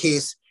in that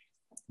case,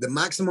 the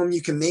maximum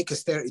you can make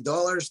is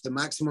 $30. The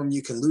maximum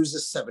you can lose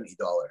is $70,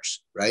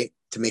 right?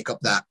 To make up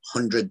that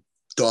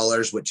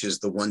 $100, which is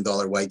the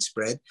 $1 wide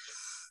spread.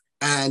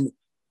 And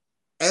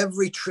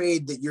every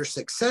trade that you're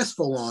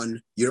successful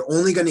on, you're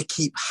only going to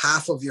keep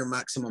half of your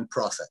maximum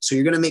profit. So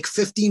you're going to make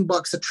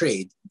 $15 a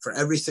trade for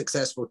every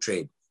successful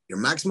trade. Your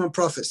maximum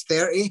profit's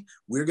 30.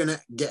 We're going to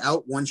get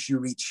out once you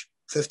reach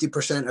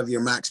 50% of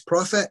your max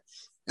profit.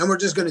 And we're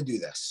just going to do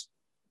this.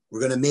 We're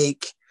going to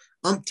make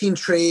umpteen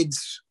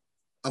trades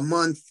a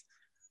month.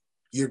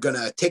 You're going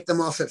to take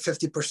them off at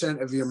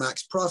 50% of your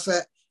max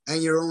profit.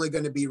 And you're only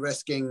going to be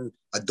risking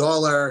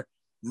 $1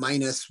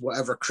 minus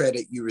whatever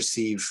credit you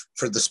receive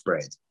for the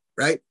spread,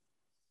 right?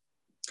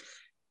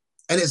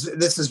 And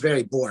this is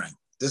very boring.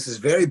 This is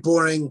very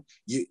boring.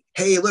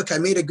 Hey, look, I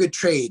made a good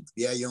trade.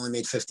 Yeah, you only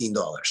made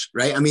 $15,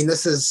 right? I mean,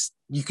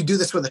 you could do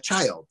this with a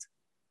child,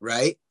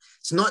 right?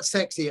 It's not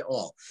sexy at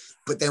all.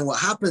 But then what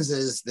happens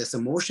is this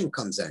emotion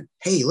comes in.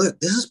 Hey, look,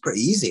 this is pretty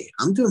easy.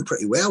 I'm doing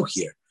pretty well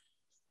here.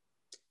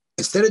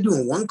 Instead of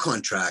doing one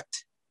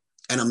contract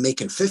and I'm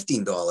making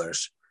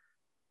 $15,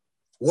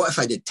 what if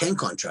I did 10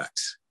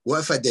 contracts? What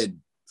if I did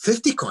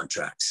 50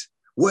 contracts?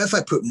 What if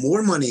I put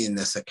more money in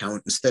this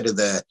account instead of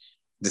the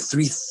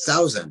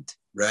 3,000,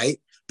 right?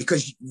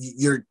 Because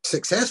you're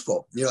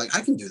successful. You're like,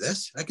 I can do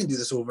this. I can do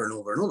this over and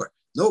over and over.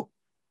 Nope,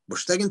 we're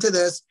sticking to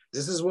this.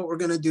 This is what we're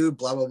going to do,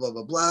 blah, blah, blah,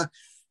 blah, blah.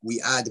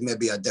 We add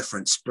maybe a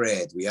different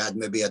spread. We add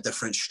maybe a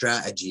different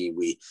strategy.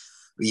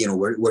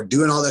 We're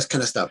doing all this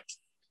kind of stuff.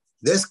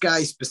 This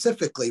guy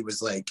specifically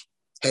was like,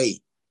 hey,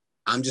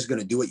 I'm just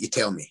going to do what you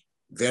tell me.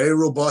 Very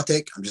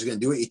robotic. I'm just going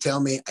to do what you tell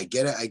me. I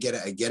get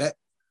it.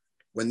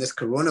 When this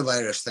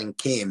coronavirus thing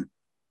came,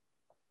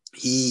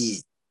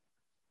 he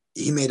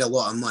made a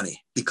lot of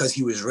money because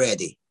he was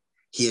ready.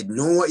 He had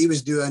known what he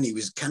was doing. He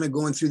was kind of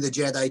going through the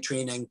Jedi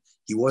training.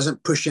 He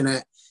wasn't pushing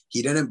it.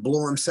 He didn't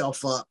blow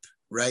himself up,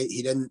 right?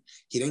 He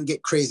didn't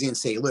get crazy and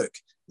say, look,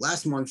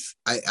 last month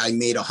I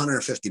made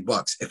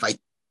 $150. If I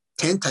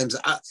 10 times,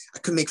 I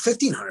could make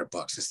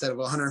 $1,500 instead of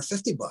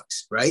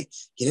 $150, right?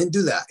 He didn't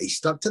do that. He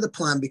stuck to the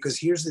plan because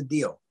here's the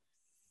deal.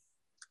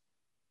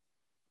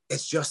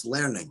 It's just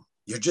learning.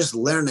 You're just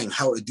learning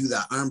how to do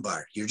that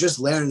armbar. You're just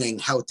learning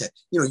how to,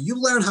 you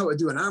learn how to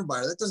do an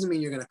armbar. That doesn't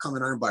mean you're going to come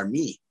and armbar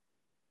me,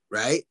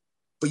 right?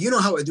 But you know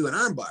how to do an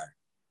armbar.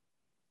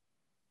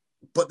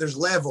 But there's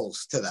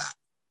levels to that,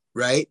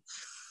 right?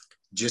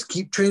 Just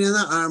keep training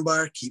that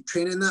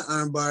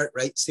armbar,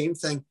 right? Same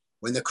thing.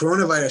 When the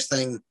coronavirus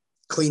thing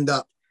cleaned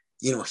up,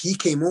 he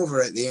came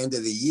over at the end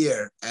of the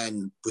year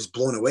and was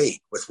blown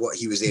away with what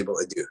he was able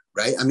to do,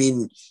 right? I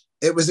mean,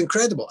 it was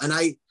incredible. And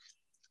I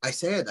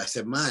said,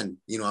 man,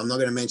 I'm not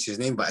going to mention his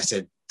name, but I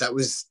said, that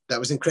was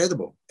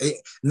incredible.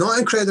 Not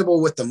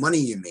incredible with the money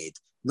you made,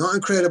 not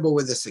incredible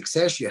with the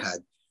success you had,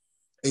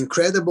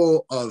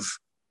 incredible of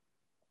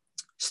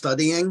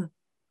studying,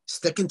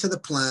 sticking to the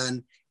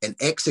plan and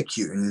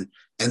executing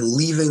and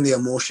leaving the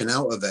emotion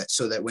out of it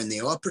so that when the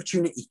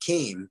opportunity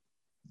came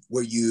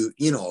where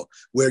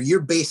where your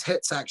base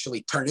hits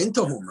actually turn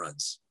into home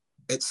runs,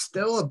 it's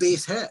still a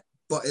base hit,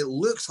 but it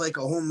looks like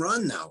a home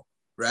run now,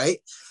 right?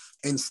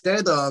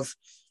 Instead of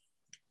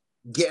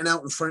getting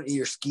out in front of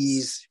your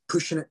skis,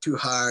 pushing it too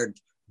hard,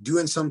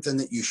 doing something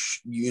that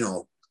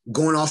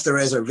going off the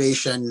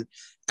reservation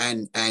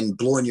and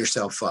blowing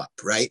yourself up,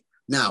 right?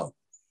 Now,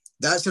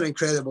 that's an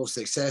incredible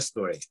success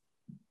story.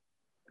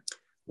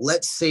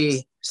 Let's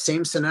say,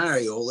 same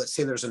scenario, let's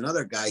say there's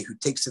another guy who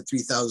takes the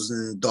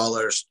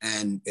 $3,000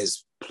 and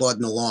is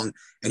plodding along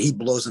and he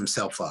blows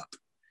himself up.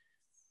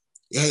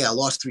 Hey, I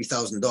lost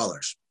 $3,000.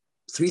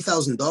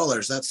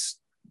 $3,000,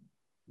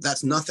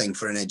 that's nothing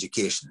for an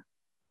education,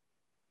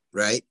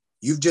 right?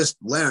 You've just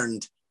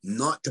learned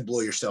not to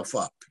blow yourself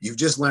up. You've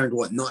just learned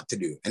what not to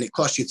do, and it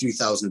cost you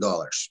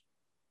 $3,000.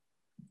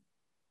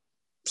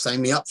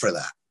 Sign me up for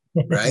that,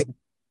 right?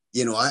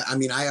 You know, I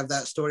mean, I have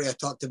that story. I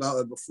talked about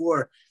it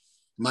before.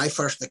 My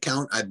first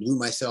account, I blew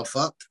myself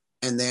up,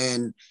 and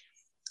then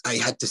I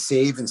had to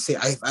save and say,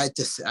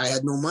 I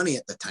had no money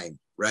at the time,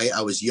 right?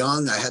 I was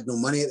young. I had no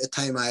money at the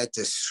time. I had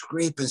to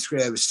scrape and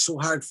scrape. It was so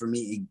hard for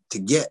me to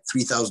get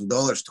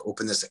 $3,000 to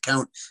open this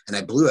account, and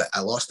I blew it. I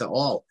lost it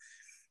all.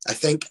 I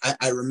think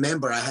I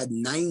remember I had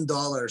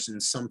 $9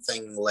 and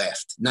something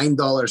left,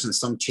 $9 and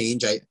some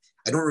change. I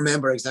don't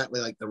remember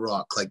exactly like The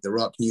Rock. Like The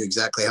Rock knew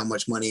exactly how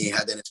much money he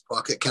had in his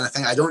pocket, kind of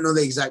thing. I don't know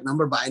the exact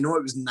number, but I know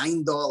it was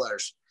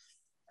 $9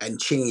 and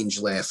change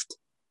left.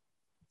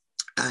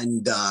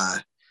 And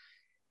I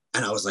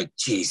was like,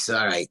 geez,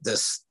 all right,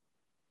 this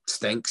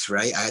stinks,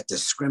 right? I had to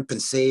scrimp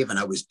and save, and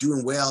I was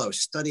doing well. I was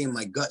studying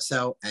my guts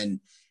out,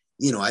 and,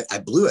 you know, I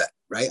blew it,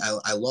 right?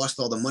 I lost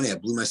all the money. I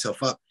blew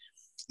myself up.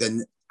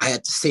 Then I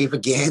had to save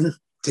again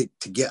to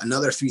get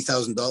another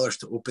 $3,000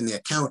 to open the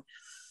account.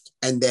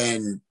 And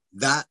then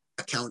that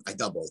account I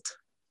doubled,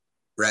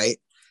 right?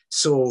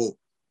 So,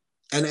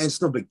 and it's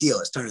no big deal.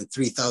 It's turning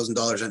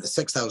 $3,000 into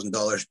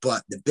 $6,000.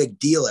 But the big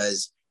deal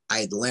is I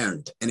had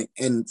learned.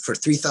 And for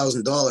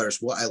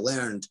 $3,000, what I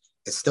learned,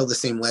 it's still the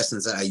same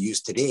lessons that I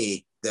use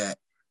today that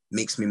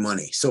makes me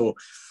money. So,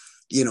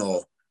 you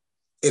know,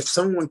 if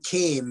someone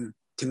came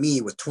to me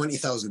with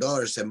 $20,000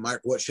 and said,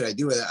 Mark, what should I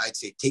do with it? I'd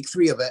say, take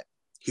 3 of it.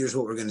 Here's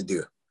what we're going to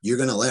do. You're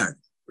going to learn,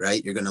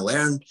 right? You're going to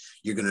learn.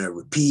 You're going to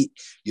repeat.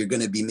 You're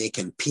going to be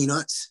making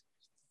peanuts.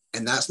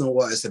 And that's not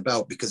what it's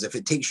about. Because if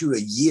it takes you a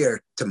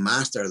year to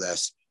master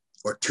this,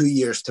 or 2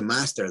 years to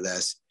master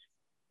this,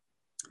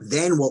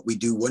 then what we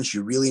do, once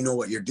you really know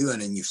what you're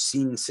doing and you've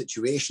seen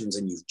situations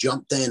and you've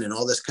jumped in and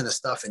all this kind of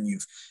stuff, and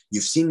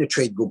you've seen the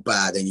trade go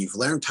bad, and you've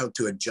learned how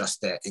to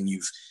adjust it, and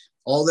you've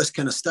all this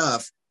kind of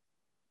stuff,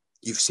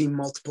 you've seen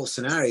multiple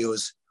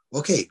scenarios.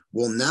 Okay,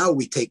 well, now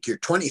we take your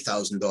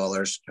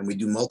 $20,000 and we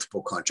do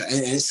multiple contracts,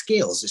 and it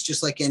scales. It's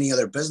just like any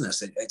other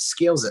business. It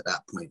scales at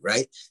that point,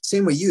 right?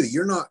 Same with you.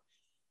 You're not,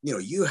 you know,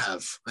 you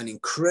have an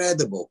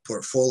incredible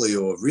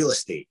portfolio of real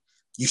estate.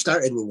 You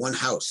started with 1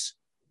 house.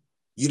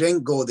 You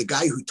didn't go, the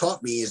guy who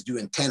taught me is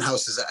doing 10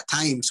 houses at a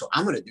time, so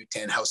I'm going to do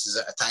 10 houses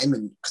at a time,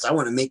 and because I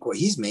want to make what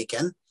he's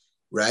making,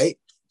 right?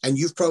 And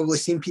you've probably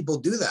seen people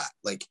do that.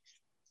 Like,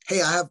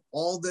 hey, I have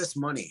all this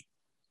money.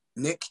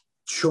 Nick,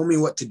 show me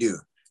what to do.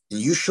 And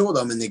you show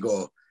them, and they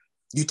go,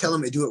 you tell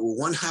them to do it with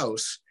 1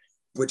 house,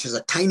 which is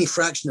a tiny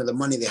fraction of the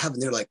money they have.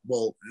 And they're like,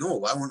 well, no,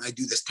 why won't I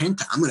do this 10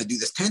 times? I'm going to do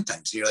this 10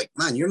 times. And you're like,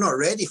 man, you're not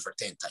ready for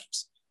 10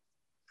 times,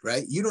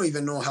 right? You don't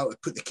even know how to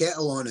put the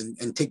kettle on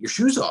and take your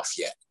shoes off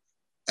yet.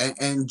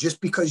 And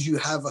just because you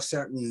have a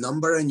certain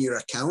number in your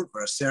account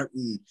or a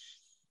certain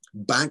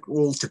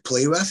bankroll to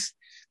play with,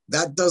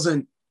 that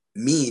doesn't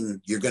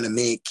mean you're going to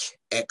make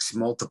X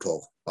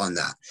multiple on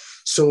that.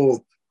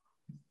 So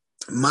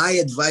my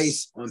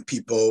advice on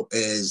people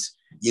is,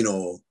 you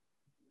know,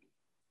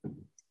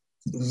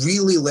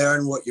 really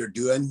learn what you're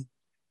doing.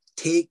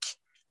 Take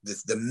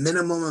the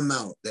minimum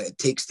amount that it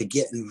takes to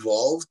get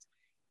involved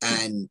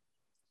and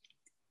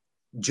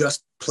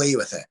just play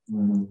with it.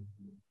 Mm-hmm.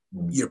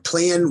 You're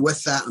playing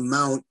with that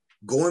amount,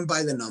 going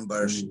by the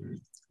numbers,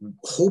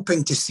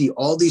 hoping to see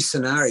all these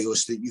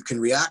scenarios so that you can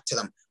react to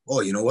them.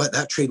 Oh, you know what?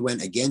 That trade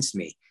went against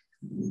me.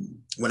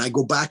 When I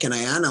go back and I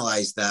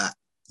analyze that,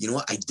 you know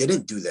what? I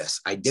didn't do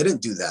this. I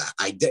didn't do that.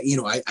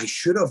 I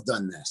should have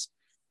done this.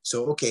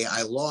 So, okay,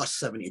 I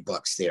lost $70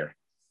 there.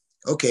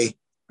 Okay,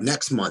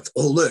 next month.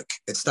 Oh, look,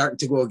 it's starting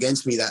to go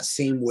against me that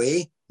same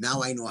way.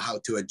 Now I know how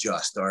to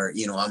adjust, or,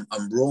 you know,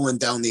 I'm rolling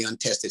down the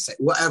untested side,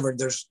 whatever.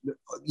 There's,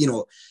 you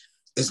know,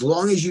 as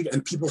long as you,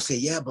 and people say,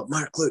 yeah, but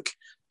Mark, look,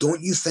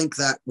 don't you think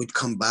that would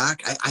come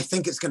back? I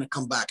think it's going to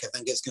come back. I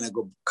think it's going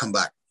to come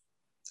back.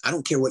 I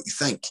don't care what you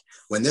think.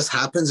 When this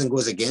happens and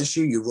goes against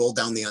you, you roll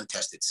down the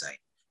untested side.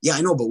 Yeah,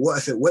 I know, but what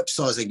if it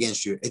whipsaws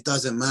against you? It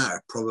doesn't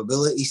matter.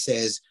 Probability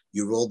says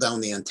you roll down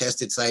the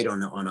untested side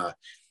on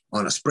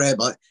a spread,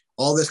 but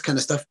all this kind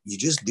of stuff, you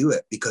just do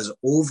it, because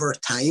over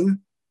time,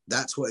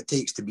 that's what it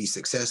takes to be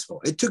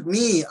successful. It took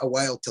me a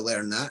while to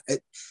learn that.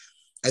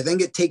 I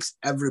think it takes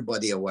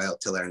everybody a while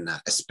to learn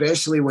that,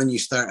 especially when you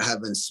start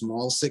having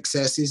small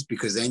successes,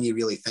 because then you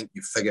really think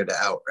you've figured it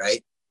out,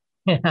 right?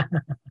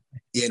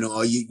 You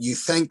know, you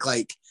think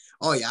like,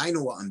 oh yeah, I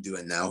know what I'm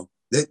doing now.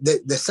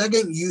 The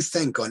second you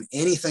think on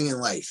anything in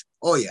life,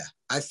 oh yeah,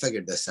 I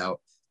figured this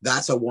out,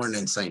 that's a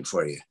warning sign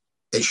for you.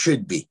 It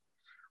should be,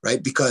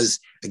 right? Because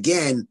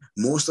again,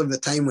 most of the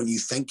time when you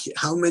think,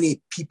 how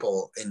many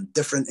people in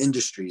different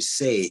industries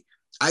say,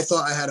 I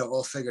thought I had it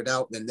all figured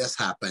out, then this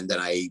happened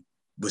and I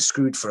was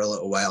screwed for a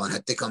little while and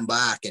had to come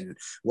back, and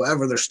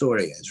whatever their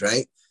story is,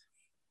 right?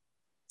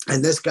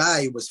 And this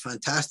guy was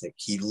fantastic.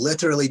 He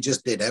literally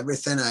just did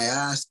everything I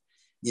asked,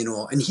 you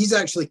know, and he's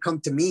actually come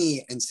to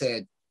me and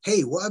said,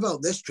 hey, what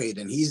about this trade?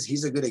 And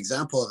he's a good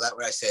example of that,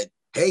 where I said,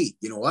 hey,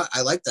 you know what?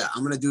 I like that.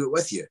 I'm going to do it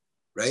with you,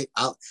 right?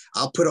 I'll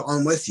put it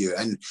on with you.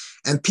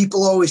 And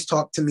people always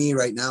talk to me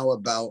right now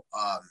about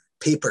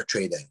paper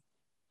trading,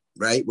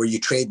 right? Where you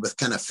trade with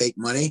kind of fake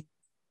money,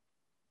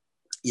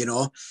 you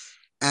know,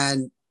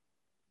 and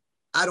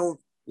I don't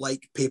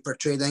like paper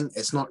trading.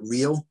 It's not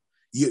real.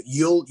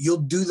 you'll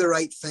do the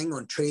right thing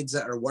on trades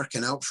that are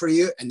working out for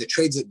you, and the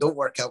trades that don't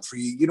work out for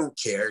you, you don't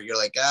care. You're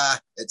like,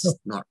 it's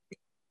not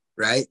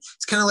right.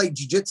 It's kind of like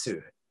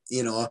jiu-jitsu.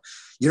 You know,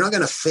 you're not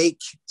going to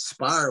fake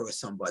spar with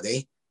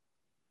somebody.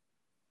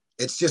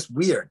 It's just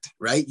weird,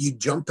 right? You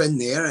jump in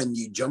there and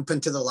you jump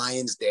into the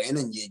lion's den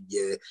and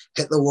you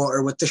hit the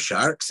water with the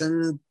sharks,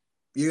 and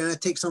you're going to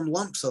take some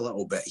lumps a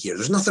little bit here.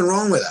 There's nothing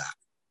wrong with that.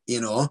 You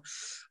know,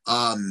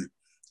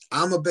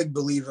 I'm a big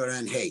believer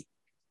in, hey,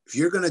 if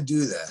you're going to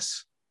do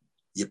this,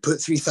 you put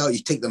 3,000,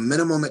 you take the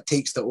minimum it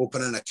takes to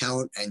open an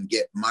account and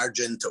get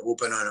margin to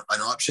open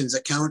an options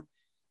account,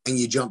 and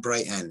you jump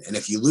right in. And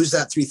if you lose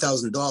that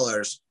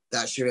 $3,000,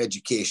 that's your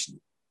education.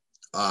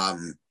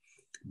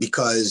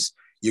 Because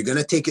you're going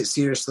to take it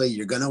seriously,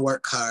 you're going to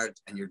work hard,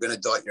 and you're going to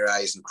dot your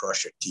I's and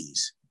cross your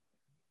T's.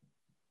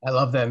 I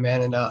love that,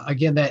 man. And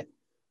again,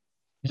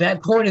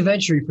 that point of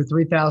entry for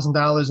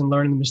 $3,000 and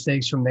learning the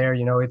mistakes from there,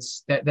 you know,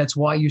 that's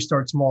why you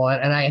start small.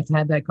 And I have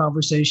had that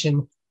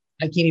conversation.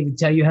 I can't even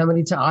tell you how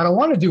many times. I don't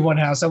want to do one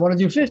house. I want to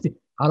do 50.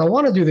 I don't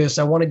want to do this.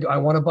 I want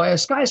to buy a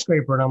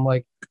skyscraper. And I'm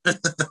like, you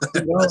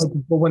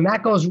know, but when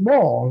that goes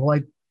wrong,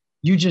 like,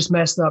 you just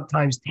messed up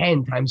times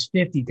 10, times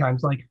 50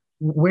 times, like,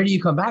 where do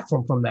you come back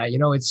from that? You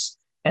know,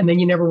 and then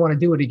you never want to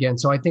do it again.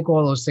 So I think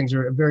all those things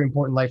are a very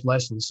important life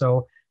lessons.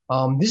 So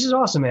this is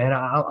awesome, man.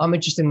 I'm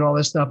interested in all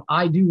this stuff.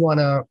 I do want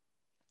to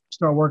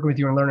start working with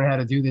you and learning how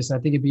to do this. And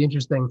I think it'd be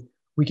interesting.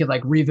 We could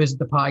like revisit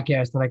the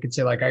podcast, and I could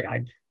say like,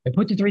 I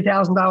put the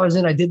 $3,000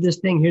 in, I did this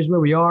thing, here's where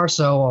we are.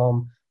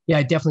 So yeah,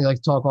 I definitely like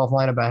to talk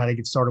offline about how to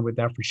get started with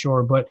that for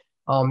sure. But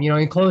you know,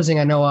 in closing,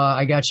 I know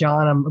I got you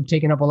on, I'm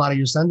taking up a lot of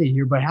your Sunday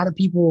here, but how do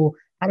people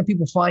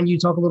find you?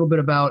 Talk a little bit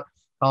about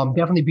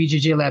definitely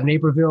BJJ Lab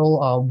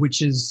Naperville,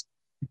 which is,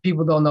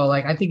 people don't know,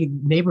 like, I think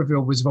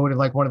Naperville was voted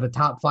like one of the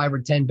top 5 or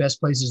 10 best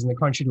places in the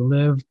country to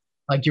live.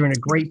 Like, you're in a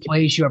great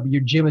place. Your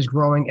gym is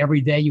growing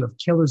every day. You have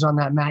killers on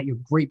that mat. You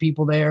have great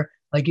people there.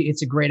 Like,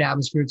 it's a great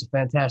atmosphere. It's a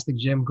fantastic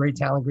gym, great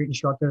talent, great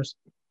instructors.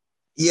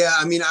 Yeah,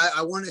 I mean,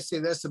 I want to say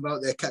this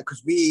about the,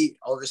 because we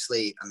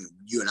obviously, I mean,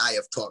 you and I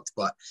have talked,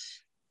 but,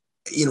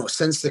 you know,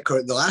 since the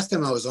last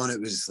time I was on,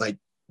 it was like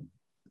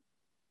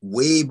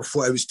way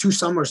before. It was 2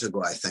 summers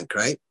ago, I think,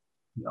 right?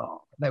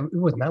 No, it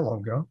wasn't that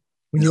long ago.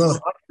 When you were on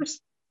the podcast?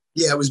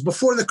 Yeah, it was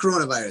before the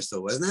coronavirus,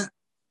 though, wasn't it?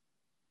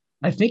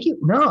 I think it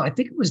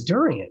was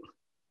during it.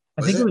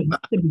 I think it was at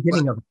the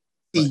beginning of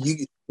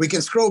it. We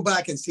can scroll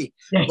back and see.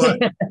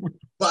 But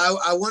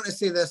I want to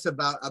say this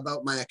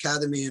about my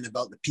academy and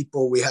about the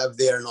people we have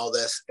there and all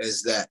this,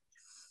 is that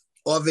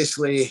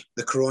obviously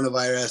the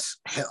coronavirus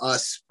hit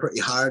us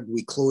pretty hard.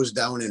 We closed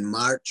down in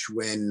March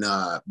when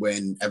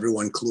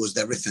everyone closed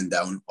everything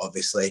down,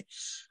 obviously.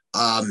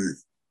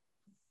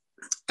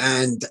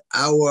 And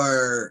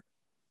our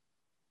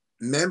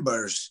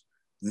members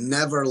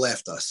never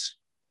left us,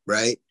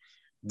 right?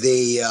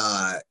 They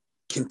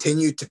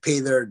continued to pay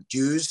their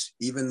dues,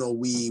 even though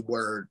we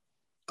were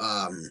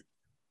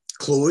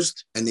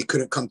closed and they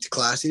couldn't come to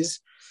classes.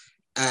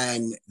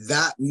 And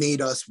that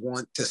made us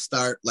want to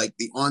start like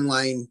the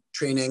online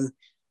training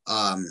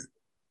academy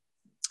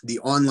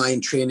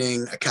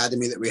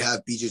that we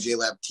have, BJJ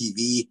Lab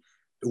TV.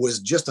 It was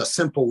just a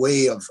simple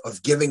way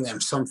of giving them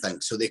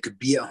something so they could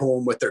be at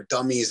home with their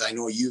dummies. I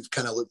know you've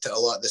kind of looked at a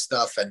lot of this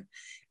stuff,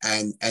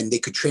 and they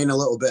could train a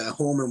little bit at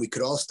home, and we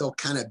could all still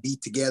kind of be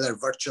together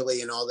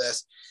virtually and all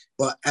this,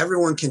 but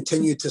everyone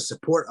continued to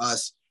support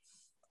us.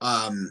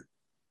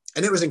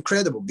 And it was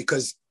incredible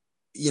because,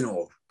 you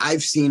know,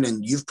 I've seen,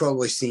 and you've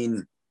probably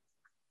seen,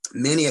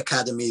 many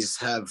academies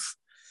have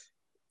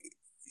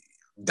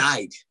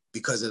died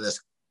because of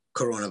this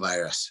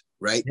coronavirus,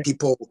 right? Yep.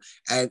 People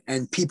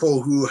and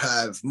people who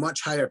have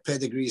much higher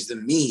pedigrees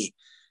than me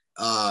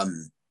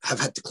have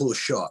had to close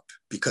shop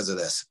because of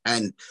this.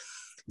 And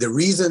the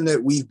reason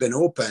that we've been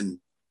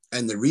open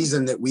and the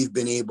reason that we've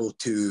been able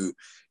to,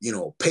 you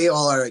know, pay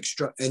all our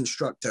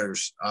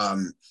instructors,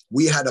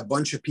 we had a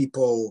bunch of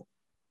people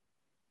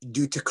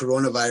due to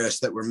coronavirus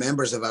that were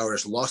members of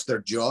ours lost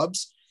their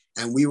jobs,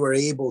 and we were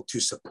able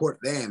to support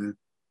them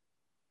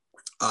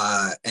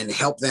and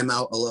help them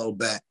out a little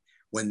bit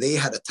when they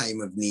had a time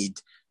of need,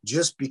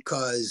 just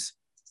because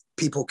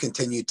people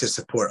continued to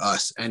support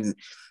us. And,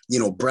 you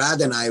know, Brad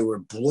and I were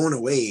blown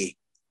away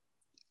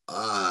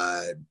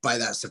by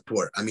that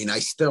support. I mean, I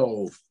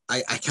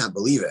can't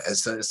believe it.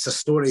 It's a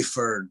story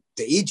for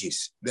the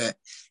ages that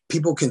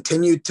people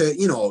continue to,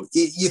 you know,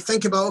 you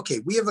think about, okay,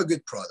 we have a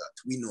good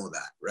product. We know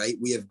that, right?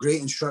 We have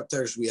great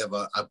instructors. We have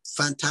a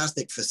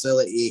fantastic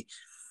facility.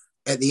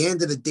 At the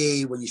end of the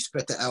day, when you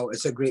spit it out,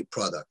 it's a great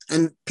product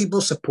and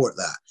people support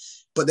that.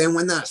 But then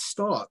when that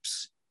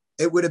stops,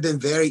 it would have been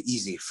very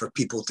easy for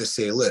people to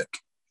say, look,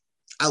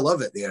 I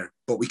love it there,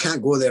 but we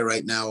can't go there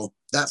right now.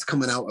 That's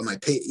coming out of my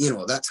pay, you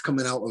know, that's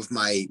coming out of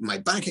my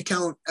bank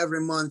account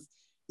every month.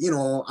 You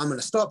know, I'm going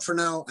to stop for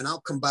now and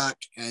I'll come back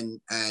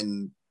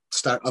and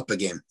start up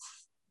again.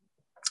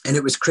 And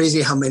it was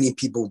crazy how many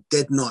people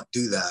did not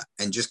do that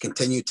and just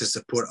continued to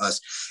support us.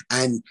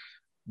 And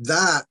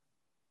that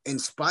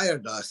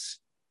inspired us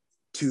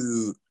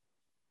to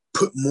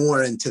put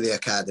more into the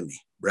academy,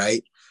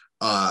 right?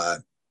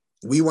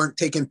 We weren't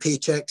taking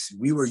paychecks.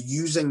 We were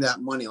using that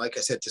money, like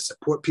I said, to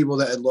support people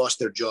that had lost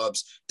their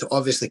jobs, to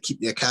obviously keep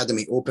the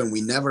academy open.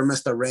 We never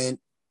missed a rent.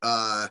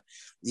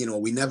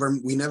 We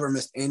never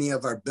missed any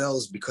of our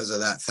bills because of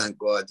that, thank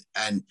God.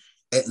 And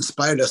it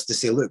inspired us to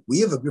say, look,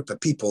 we have a group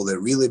of people that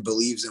really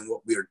believes in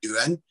what we're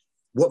doing.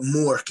 What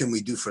more can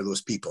we do for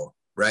those people,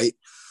 right?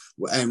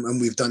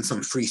 And we've done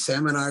some free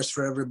seminars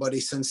for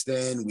everybody since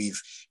then.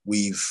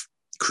 We've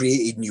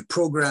created new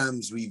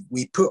programs.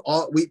 We put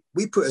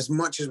as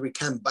much as we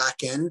can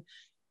back in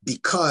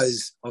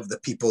because of the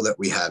people that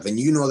we have. And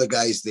the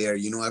guys there,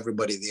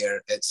 everybody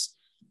there.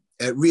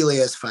 It really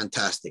is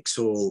fantastic.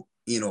 So,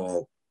 we've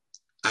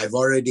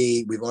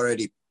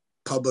already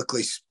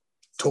publicly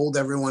told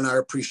everyone our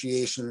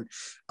appreciation.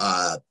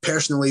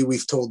 Personally,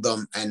 we've told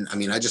them, and I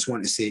mean, I just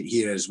want to say it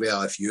here as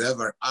well. If you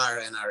ever are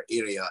in our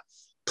area,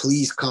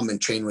 please come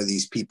and train with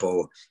these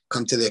people.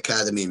 Come to the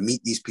academy and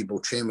meet these people,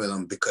 train with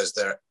them, because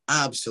they're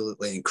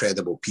absolutely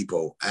incredible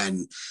people.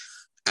 And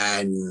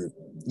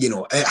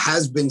it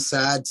has been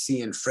sad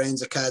seeing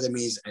friends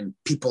academies and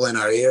people in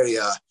our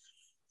area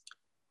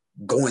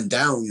going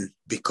down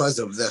because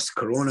of this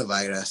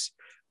coronavirus.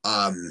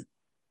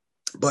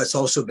 But it's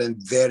also been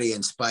very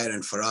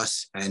inspiring for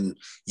us. And,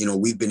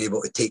 we've been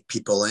able to take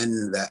people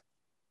in that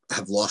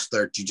have lost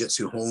their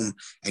jiu-jitsu home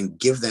and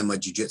give them a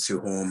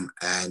jiu-jitsu home.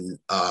 And,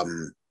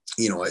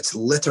 it's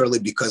literally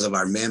because of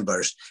our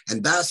members.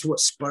 And that's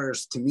what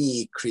spurs, to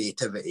me,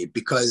 creativity.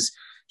 Because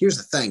here's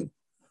the thing.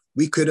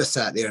 We could have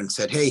sat there and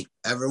said, hey,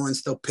 everyone's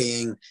still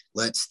paying.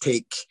 Let's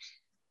pay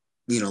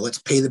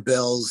the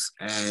bills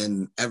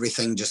and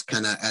everything just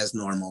kind of as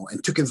normal,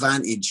 and took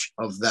advantage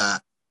of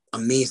that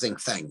amazing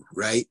thing,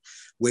 right?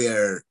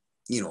 Where,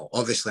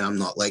 obviously I'm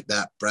not like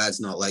that. Brad's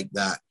not like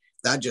that.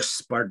 That just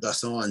spurred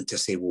us on to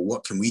say, well,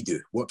 what can we do?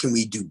 What can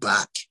we do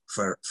back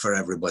for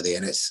everybody?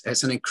 And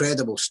it's an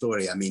incredible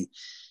story. I mean,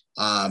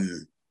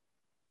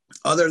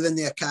 other than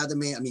the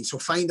academy, so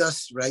find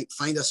us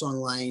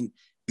online,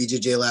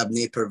 BJJ Lab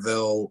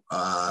Naperville,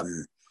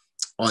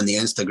 on the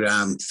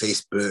Instagram,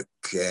 Facebook,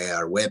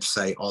 our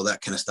website, all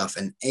that kind of stuff.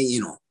 And,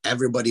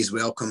 everybody's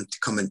welcome to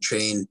come and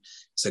train.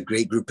 It's a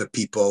great group of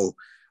people.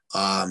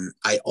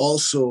 I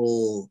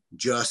also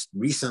just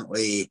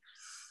recently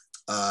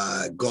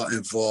got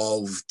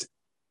involved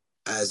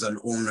as an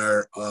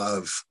owner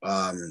of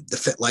the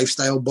Fit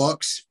Lifestyle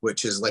Box,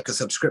 which is like a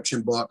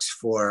subscription box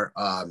for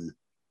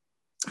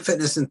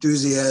fitness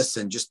enthusiasts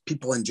and just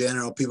people in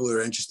general, people who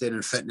are interested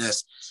in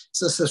fitness.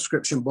 It's a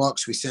subscription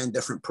box. We send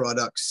different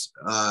products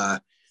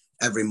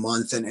every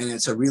month, and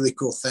it's a really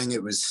cool thing.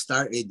 It was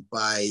started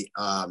by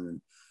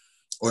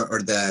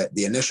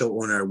the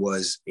initial owner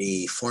was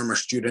a former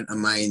student of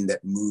mine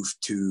that moved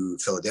to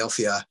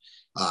Philadelphia.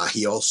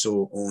 He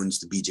also owns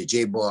the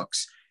BJJ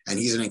box, and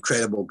he's an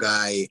incredible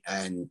guy.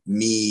 And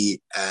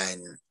me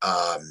and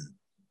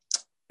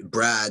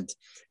Brad,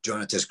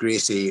 Jonatas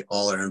Gracie,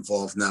 all are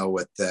involved now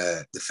with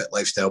the Fit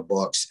Lifestyle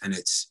box, and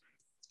it's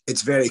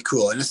very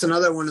cool. And it's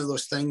another one of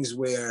those things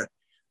where,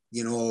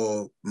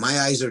 my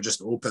eyes are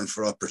just open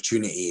for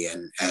opportunity.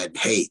 And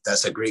hey,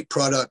 that's a great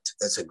product.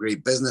 That's a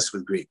great business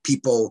with great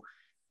people.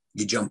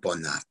 You jump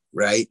on that,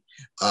 right?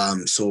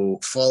 So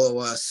follow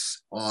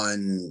us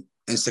on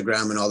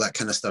Instagram and all that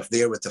kind of stuff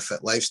there with the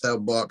Fit Lifestyle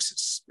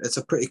box. It's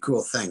a pretty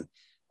cool thing.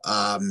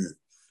 And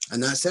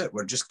that's it.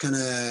 We're just kind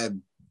of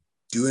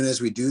doing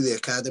as we do. The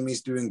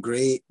academy's doing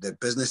great. The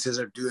businesses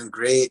are doing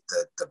great.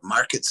 The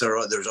markets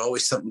there's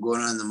always something going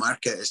on in the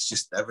market. It's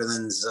just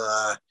everything's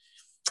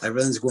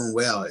going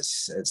well.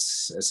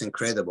 It's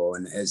incredible.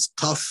 And it's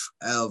tough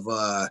of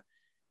a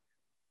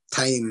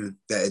time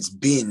that it's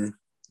been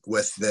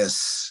with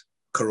this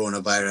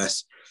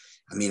coronavirus.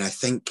 I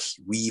think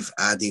we've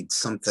added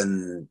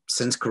something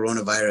since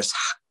coronavirus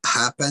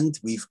happened.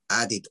 We've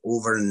added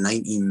over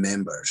 90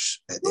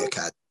 members at the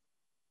academy.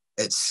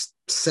 It's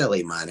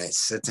silly, man.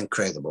 It's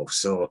incredible.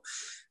 So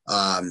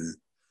I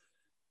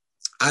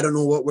don't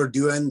know what we're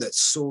doing that's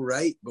so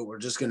right, but we're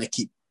just going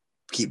to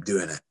keep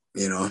doing it,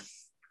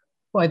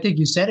 Well, I think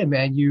you said it,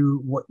 man.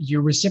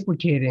 You're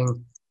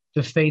reciprocating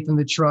the faith and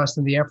the trust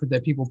and the effort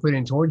that people put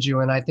in towards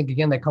you. And I think,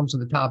 again, that comes from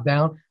the top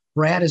down.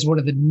 Brad is one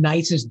of the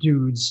nicest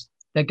dudes.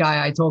 That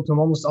guy, I talk to him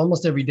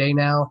almost every day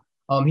now.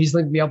 He's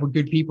linked me up with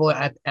good people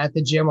at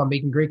the gym. I'm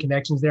making great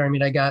connections there.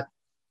 I got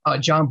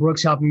John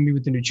Brooks helping me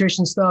with the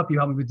nutrition stuff. You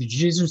help me with the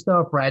jiu-jitsu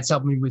stuff. Brad's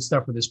helping me with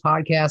stuff for this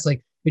podcast.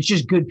 It's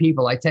just good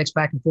people. I text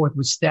back and forth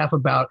with Steph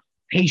about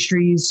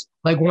pastries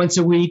once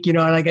a week, and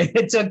I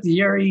talk to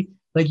Yuri.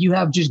 You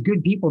have just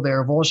good people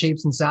there of all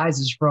shapes and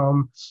sizes,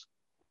 from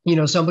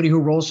somebody who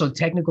rolls so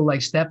technical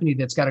like Stephanie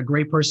that's got a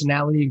great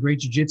personality and great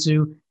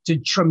jiu-jitsu, to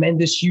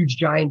tremendous, huge,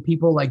 giant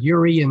people like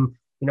Yuri. And,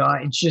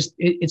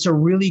 it's a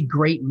really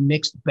great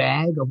mixed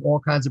bag of all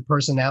kinds of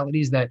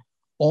personalities that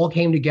all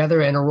came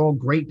together and are all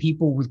great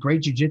people with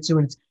great jiu-jitsu.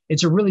 And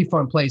it's a really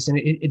fun place. And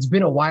it's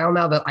been a while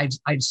now that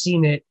I've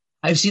seen it.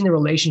 I've seen the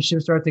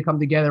relationships start to come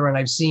together, and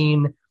I've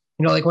seen,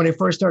 when I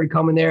first started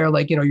coming there,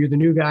 you're the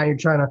new guy, you're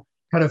trying to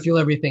kind of feel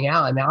everything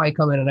out. And now I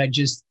come in and I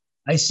just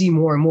I see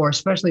more and more,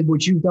 especially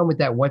what you've done with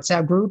that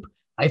WhatsApp group,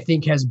 I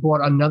think has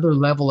brought another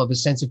level of a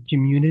sense of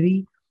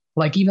community.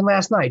 Like even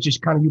last night,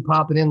 just kind of you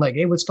popping in like,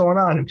 hey, what's going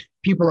on? And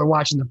people are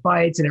watching the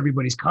fights and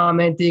everybody's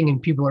commenting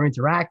and people are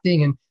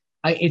interacting. And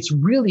it's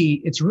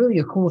really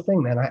a cool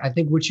thing, man. I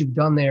think what you've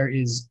done there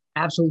is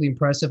absolutely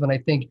impressive. And I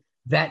think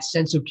that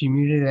sense of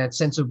community, that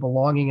sense of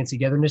belonging and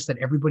togetherness that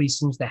everybody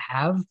seems to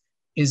have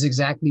is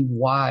exactly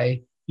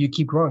why you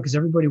keep growing, because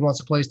everybody wants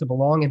a place to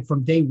belong. And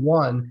from day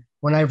one,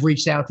 when I've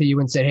reached out to you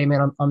and said, hey,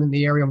 man, I'm in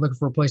the area, I'm looking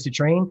for a place to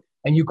train,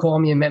 and you call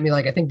me and met me,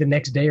 like, I think the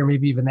next day or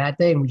maybe even that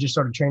day, and we just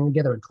started training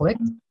together and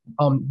clicked.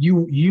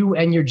 You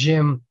and your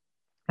gym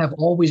have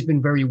always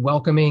been very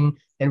welcoming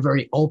and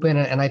very open.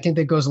 And I think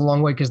that goes a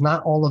long way, because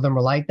not all of them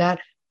are like that.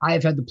 I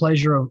have had the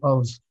pleasure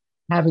of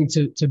having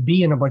to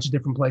be in a bunch of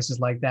different places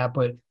like that,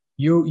 but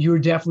you're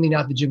definitely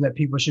not the gym that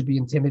people should be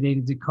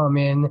intimidated to come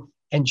in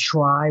and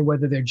try,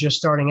 whether they're just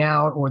starting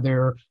out or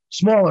they're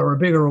smaller or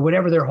bigger or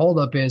whatever their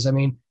holdup is. I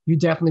mean, you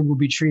definitely will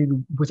be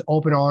treated with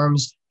open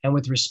arms and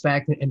with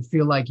respect and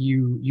feel like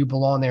you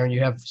belong there and you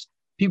have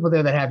people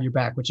there that have your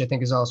back, which I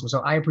think is awesome. So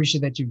I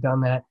appreciate that you've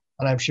done that,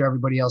 and I'm sure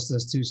everybody else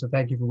does too. So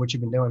thank you for what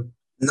you've been doing.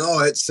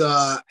 No, it's, and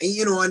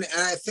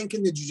I think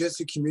in the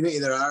jiu-jitsu community,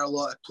 there are a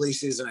lot of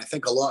places, and I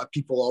think a lot of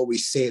people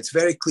always say, it's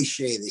very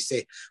cliche. They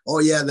say, oh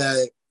yeah,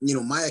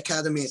 my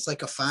academy, it's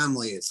like a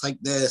family. It's like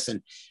this.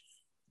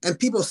 And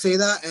people say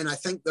that. And I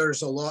think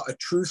there's a lot of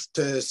truth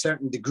to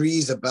certain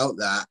degrees about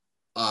that.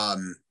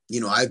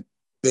 I've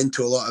been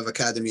to a lot of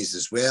academies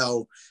as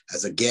well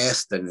as a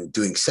guest and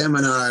doing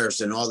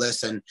seminars and all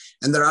this. And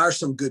there are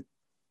some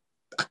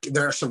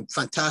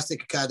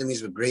fantastic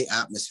academies with great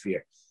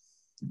atmosphere.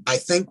 I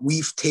think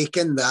we've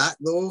taken that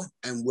though,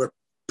 and we're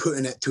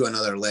putting it to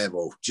another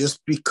level just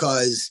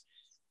because,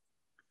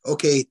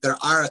 okay, there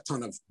are a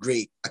ton of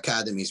great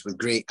academies with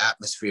great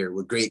atmosphere,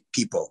 with great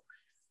people.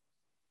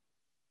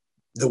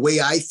 The way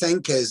I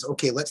think is,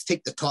 okay, let's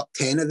take the top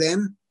 10 of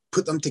them,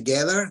 put them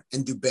together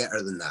and do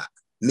better than that.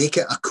 Make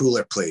it a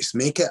cooler place,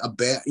 make it a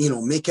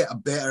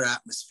better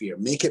atmosphere,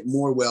 make it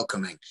more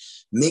welcoming,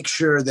 make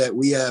sure that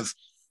we have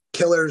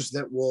killers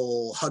that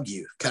will hug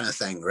you kind of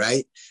thing.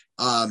 Right.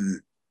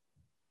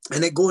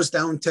 And it goes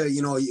down to,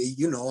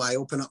 I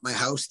open up my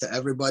house to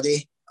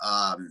everybody.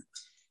 I'm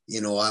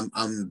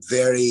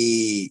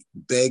very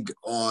big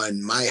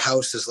on my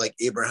house is like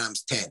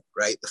Abraham's tent,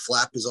 right? The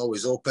flap is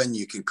always open.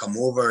 You can come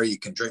over, you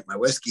can drink my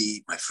whiskey,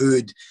 eat my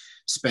food,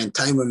 spend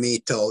time with me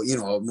till,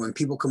 when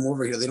people come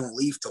over here, they don't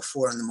leave till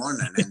 4 a.m.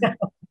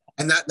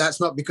 And that's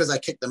not because I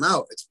kick them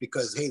out. It's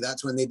because, hey,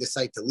 that's when they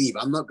decide to leave.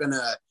 I'm not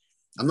gonna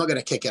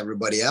kick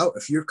everybody out.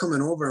 If you're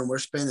coming over and we're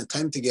spending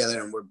time together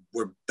and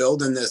we're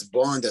building this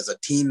bond as a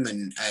team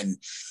and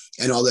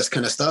all this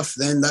kind of stuff,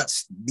 then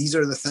these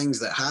are the things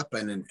that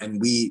happen.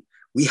 And we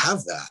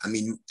have that. I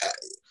mean,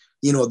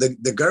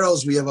 the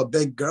girls, we have a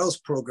big girls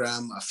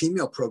program, a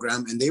female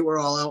program, and they were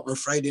all out on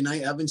Friday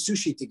night having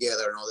sushi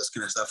together and all this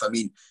kind of stuff. I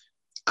mean,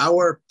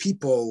 our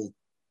people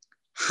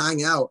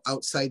hang out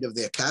outside of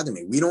the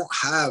academy. We don't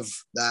have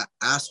that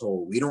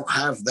asshole. We don't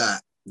have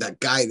that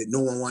guy that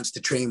no one wants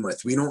to train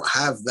with. We don't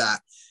have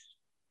that,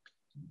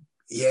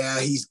 yeah,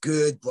 he's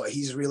good, but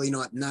he's really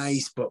not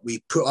nice, but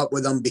we put up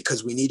with him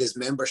because we need his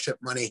membership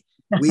money.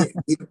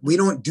 We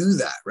don't do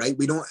that, right?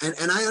 We don't,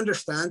 and I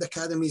understand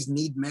academies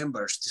need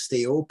members to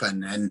stay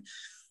open. And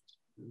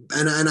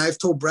I've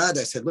told Brad,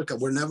 I said, look,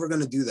 we're never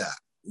going to do that.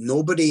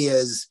 Nobody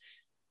is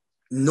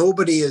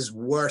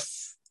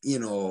worth,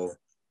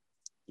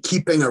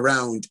 keeping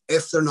around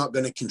if they're not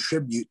going to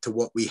contribute to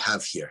what we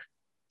have here.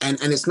 And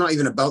it's not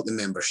even about the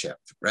membership,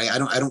 right? I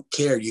don't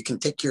care. You can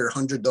take your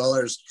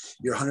 $100,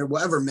 your 100,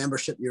 whatever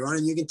membership you're on,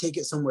 and you can take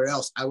it somewhere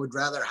else. I would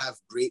rather have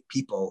great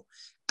people,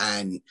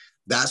 and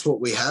that's what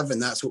we have,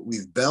 and that's what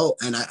we've built.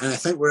 And I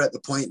think we're at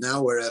the point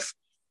now where if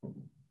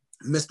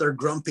Mr.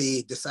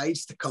 Grumpy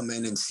decides to come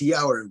in and see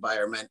our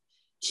environment,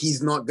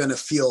 he's not going to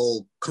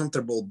feel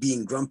comfortable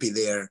being grumpy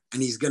there,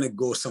 and he's going to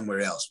go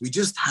somewhere else. We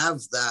just have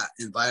that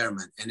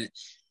environment, and it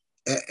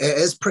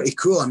is pretty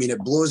cool. I mean, it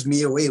blows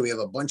me away. We have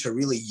a bunch of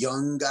really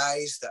young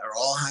guys that are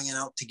all hanging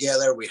out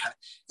together.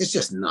 It's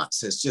just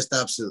nuts. It's just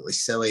absolutely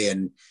silly.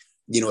 And,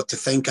 to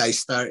think I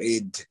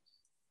started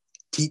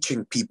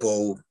teaching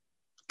people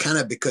kind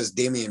of because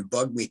Damien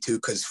bugged me to,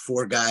 because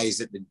 4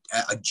 guys at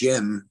a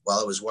gym while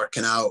I was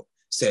working out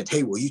said,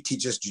 hey, will you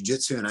teach us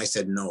jiu-jitsu? And I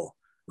said, no,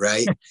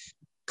 right?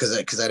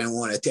 Because I didn't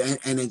want it to.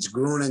 And it's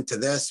grown into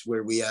this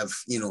where we have,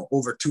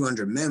 over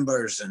 200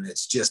 members, and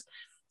it's just,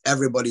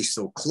 everybody's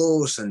so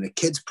close, and the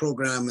kids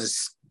program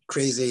is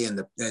crazy, and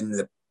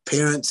the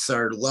parents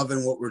are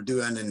loving what we're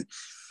doing, and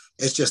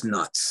it's just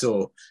nuts.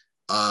 So,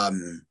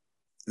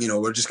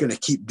 we're just going to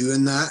keep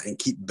doing that and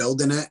keep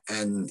building it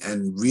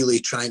and really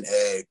trying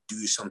to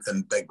do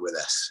something big with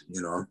this,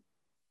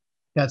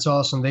 That's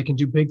awesome. They can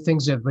do big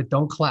things, but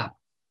don't clap.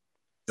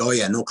 Oh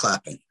yeah. No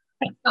clapping.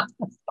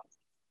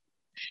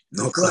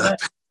 No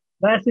clapping.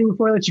 Last thing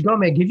before I let you go,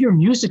 man, give your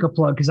music a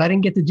plug, because I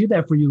didn't get to do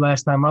that for you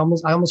last time. I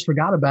almost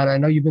forgot about it. I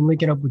know you've been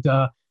linking up with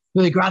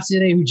Billy Grazia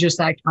today,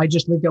 I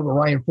just linked up with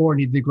Ryan Ford.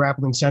 He did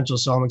Grappling Central,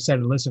 so I'm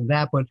excited to listen to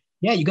that. But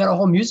Yeah, you got a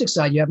whole music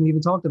side you haven't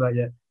even talked about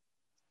yet.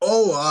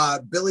 Oh,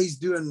 Billy's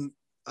doing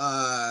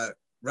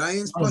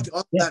Ryan's Oh, podcast.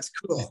 Oh, yeah, that's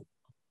cool.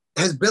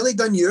 Has Billy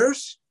done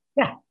yours?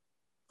 yeah,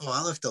 Oh,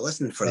 I'll have to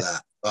listen for yeah.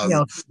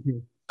 that.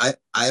 Yeah,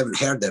 I haven't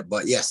heard it,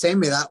 but yeah, send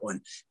me that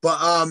one.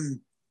 But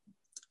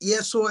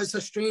yeah, so it's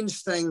a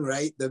strange thing,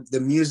 right? The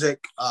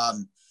music.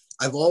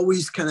 I've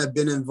always kind of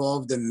been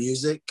involved in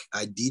music.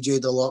 I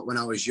DJ'd a lot when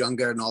I was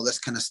younger and all this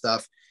kind of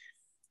stuff.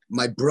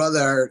 My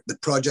brother, the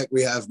project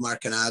we have,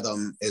 Mark and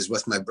Adam, is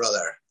with my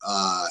brother.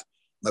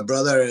 My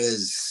brother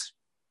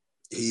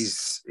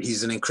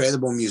he's an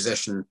incredible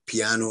musician,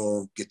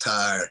 piano,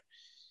 guitar.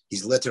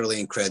 He's literally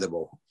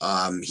incredible.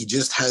 He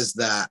just has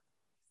that.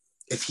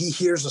 If he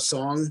hears a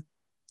song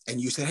and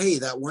you say, hey,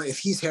 that one, if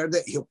he's heard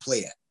it, he'll play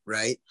it,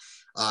 right?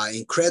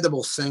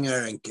 Incredible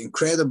singer and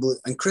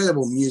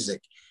incredible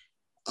music.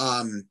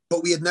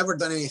 But we had never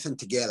done anything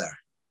together.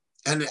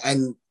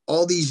 And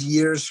all these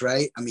years,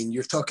 right? I mean,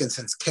 you're talking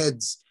since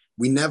kids,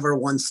 we never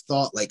once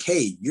thought like,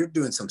 hey, you're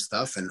doing some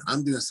stuff and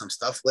I'm doing some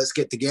stuff. Let's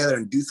get together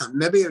and do something.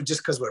 Maybe it was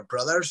just because we're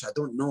brothers. I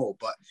don't know,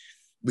 but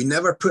we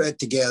never put it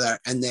together.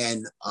 And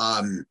then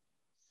I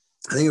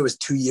think it was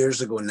 2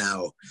 years ago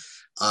now.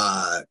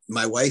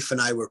 My wife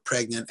and I were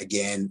pregnant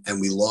again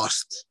and we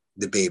lost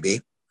the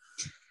baby.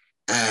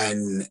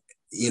 And,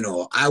 you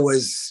know, I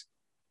was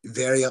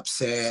very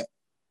upset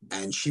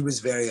and she was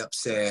very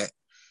upset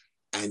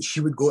and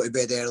she would go to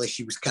bed early.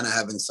 She was kind of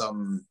having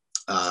some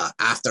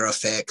after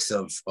effects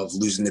of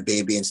losing the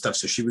baby and stuff.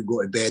 So she would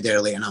go to bed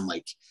early and I'm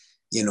like,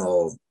 you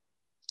know,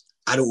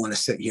 I don't want to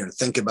sit here and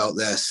think about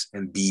this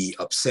and be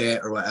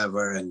upset or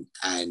whatever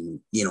and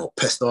you know,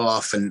 pissed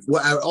off and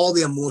all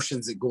the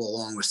emotions that go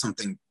along with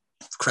something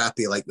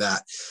crappy like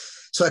that.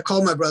 So I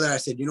called my brother. I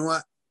said, you know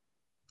what?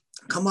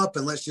 Come up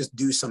and let's just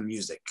do some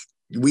music.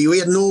 We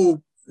had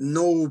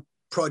no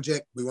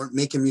project. We weren't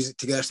making music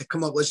together. I said,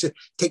 come up, let's just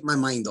take my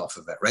mind off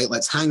of it, right?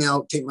 Let's hang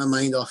out, take my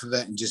mind off of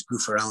it and just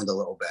goof around a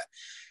little bit.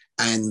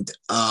 And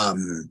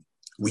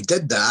we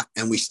did that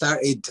and we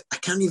started, I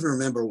can't even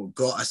remember what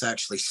got us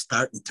actually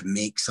starting to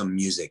make some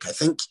music. I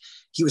think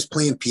he was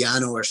playing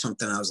piano or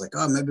something. I was like,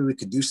 oh, maybe we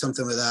could do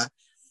something with that.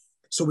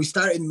 So we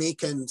started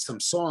making some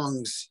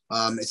songs.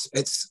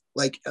 It's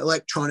like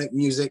electronic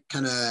music,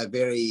 kind of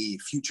very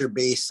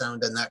future-based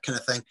sound and that kind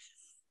of thing.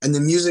 And the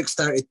music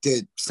started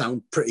to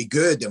sound pretty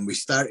good. And we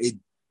started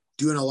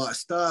doing a lot of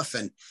stuff.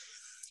 And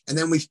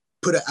then we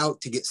put it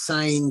out to get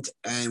signed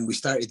and we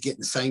started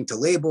getting signed to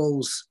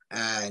labels.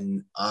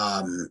 And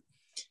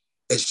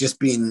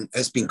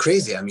it's been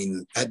crazy. I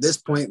mean, at this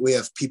point, we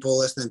have people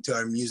listening to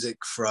our music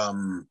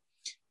from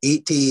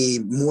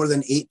more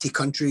than 80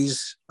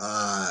 countries,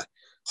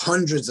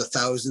 hundreds of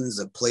thousands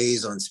of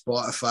plays on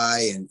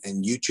Spotify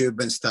and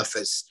YouTube and stuff.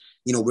 It's,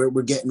 you know,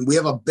 we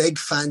have a big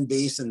fan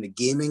base in the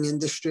gaming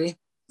industry,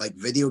 like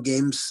video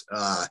games,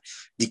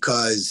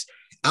 because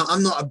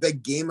I'm not a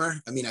big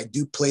gamer. I mean, I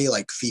do play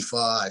like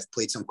FIFA. I've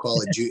played some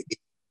Call of Duty.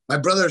 My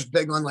brother's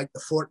big on like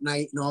the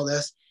Fortnite and all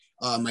this.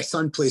 My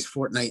son plays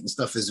Fortnite and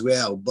stuff as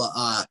well. But,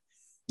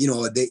 you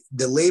know,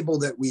 the label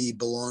that we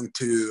belong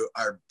to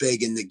are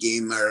big in the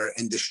gamer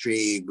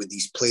industry with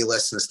these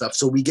playlists and stuff.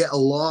 So we get a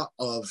lot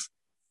of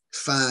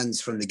fans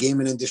from the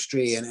gaming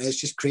industry. And it's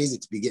just crazy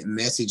to be getting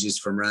messages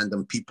from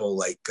random people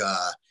like,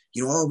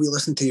 you know, oh, we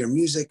listen to your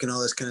music and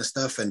all this kind of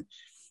stuff. And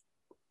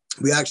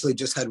we actually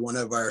just had one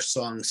of our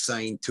songs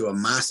signed to a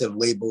massive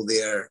label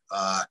there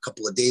a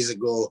couple of days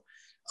ago.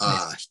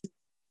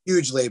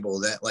 Huge label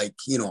that, like,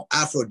 you know,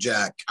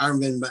 Afrojack,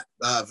 Armin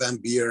van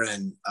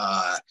Buuren,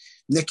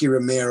 Nicky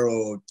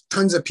Romero,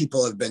 tons of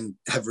people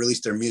have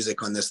released their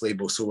music on this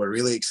label. So we're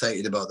really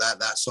excited about that.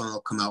 That song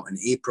will come out in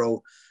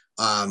April.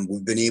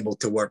 We've been able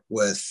to work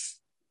with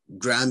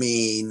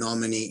Grammy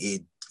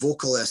nominated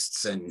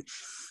vocalists and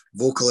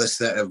vocalists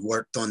that have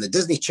worked on the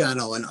Disney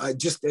Channel. And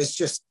it's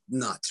just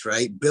nuts,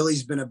 right?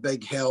 Billy's been a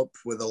big help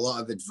with a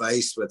lot of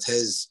advice with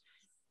his,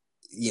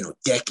 you know,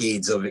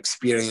 decades of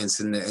experience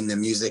in the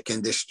music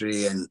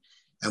industry. And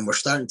we're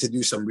starting to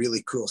do some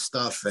really cool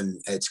stuff. And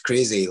it's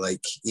crazy.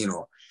 Like, you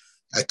know,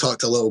 I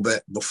talked a little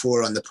bit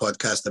before on the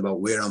podcast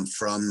about where I'm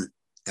from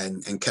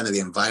and kind of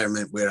the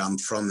environment where I'm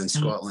from in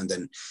Scotland.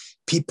 And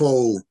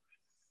people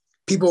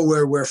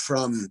where we're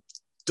from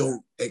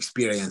don't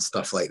experience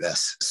stuff like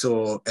this.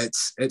 So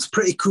it's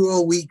pretty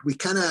cool. We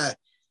kind of,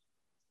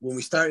 when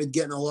we started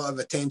getting a lot of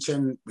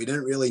attention, we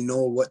didn't really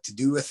know what to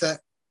do with it,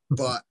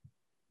 but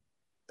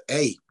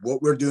hey,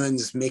 what we're doing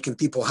is making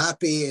people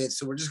happy.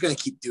 So we're just going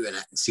to keep doing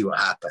it and see what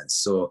happens.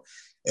 So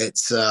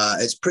it's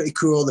pretty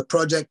cool. The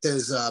project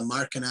is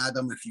Mark and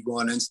Adam. If you go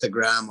on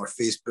Instagram or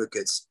Facebook,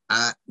 it's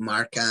at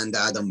Mark and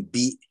Adam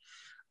Beat.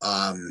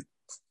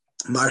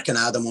 Mark and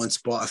Adam on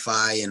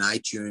Spotify and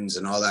iTunes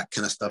and all that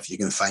kind of stuff. You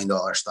can find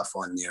all our stuff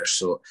on there.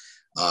 So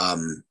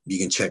you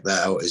can check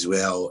that out as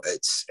well.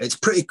 It's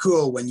pretty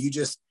cool when you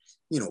just,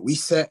 you know, we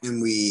sit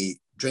and we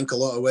drink a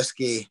lot of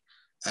whiskey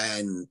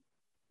and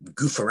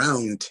goof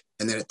around,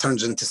 and then it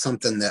turns into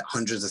something that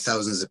hundreds of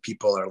thousands of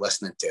people are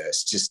listening to.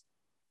 It's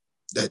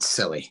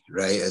silly,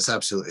 right? It's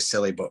absolutely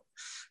silly, but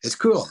it's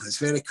cool. It's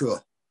very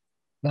cool.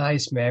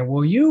 Nice, man.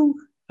 Well, you,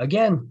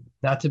 again,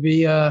 not to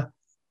be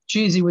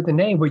cheesy with the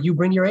name, but you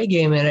bring your A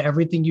game in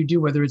everything you do,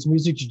 whether it's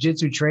music,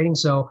 jiu-jitsu, training.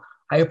 So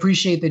I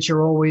appreciate that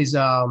you're always,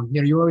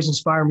 you're always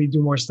inspiring me to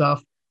do more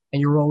stuff,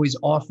 and you're always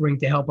offering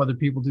to help other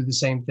people do the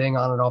same thing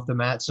on and off the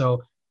mat.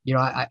 So,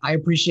 I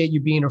appreciate you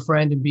being a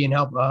friend and being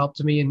help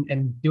to me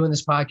and doing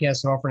this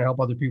podcast and offering to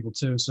help other people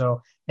too.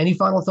 So any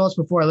final thoughts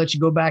before I let you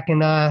go back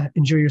and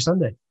enjoy your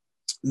Sunday?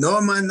 No,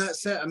 man,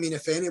 that's it. I mean,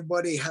 if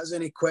anybody has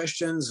any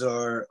questions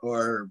or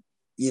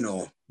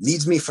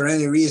needs me for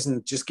any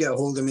reason, just get a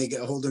hold of me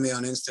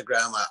on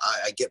Instagram.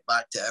 I get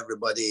back to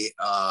everybody.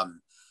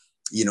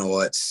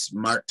 It's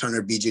Mark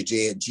Turner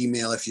BJJ at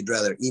Gmail if you'd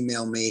rather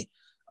email me.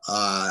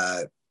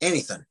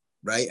 Anything,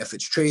 right? If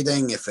it's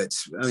trading,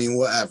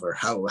 whatever,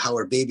 how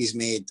our baby's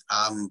made,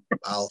 I'll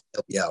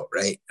help you out,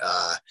 right?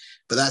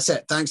 But that's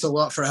it. Thanks a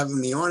lot for having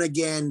me on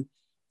again.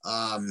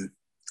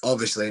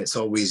 Obviously it's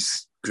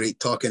always great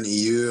talking to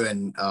you,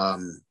 and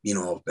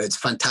it's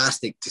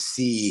fantastic to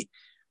see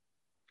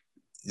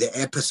the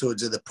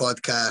episodes of the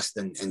podcast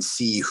and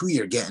see who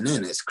you're getting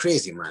in. It's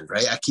crazy, man,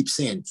 right? I keep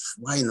saying,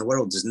 why in the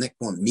world does Nick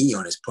want me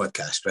on his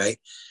podcast, right?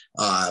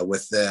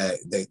 With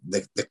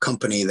the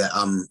company that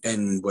I'm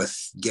in, with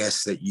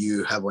guests that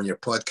you have on your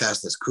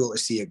podcast. It's cool to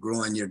see it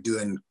growing. You're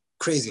doing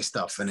crazy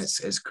stuff, and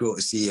it's cool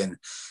to see. And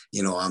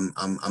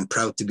I'm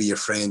proud to be your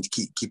friend.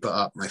 Keep it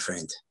up, my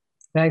friend.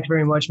 Thanks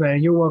very much,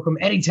 man. You're welcome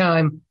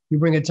anytime. You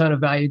bring a ton of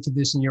value to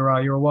this, and you're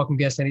a welcome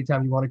guest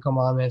anytime you want to come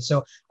on, man.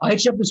 So I'll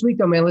hit you up this week,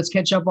 though, man. Let's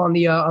catch up on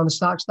the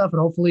stock stuff, and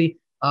hopefully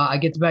I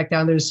get back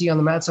down there to see you on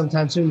the mat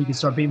sometime soon. You can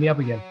start beating me up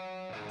again.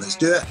 Let's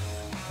do it.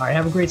 All right,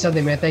 have a great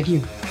Sunday, man. Thank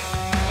you.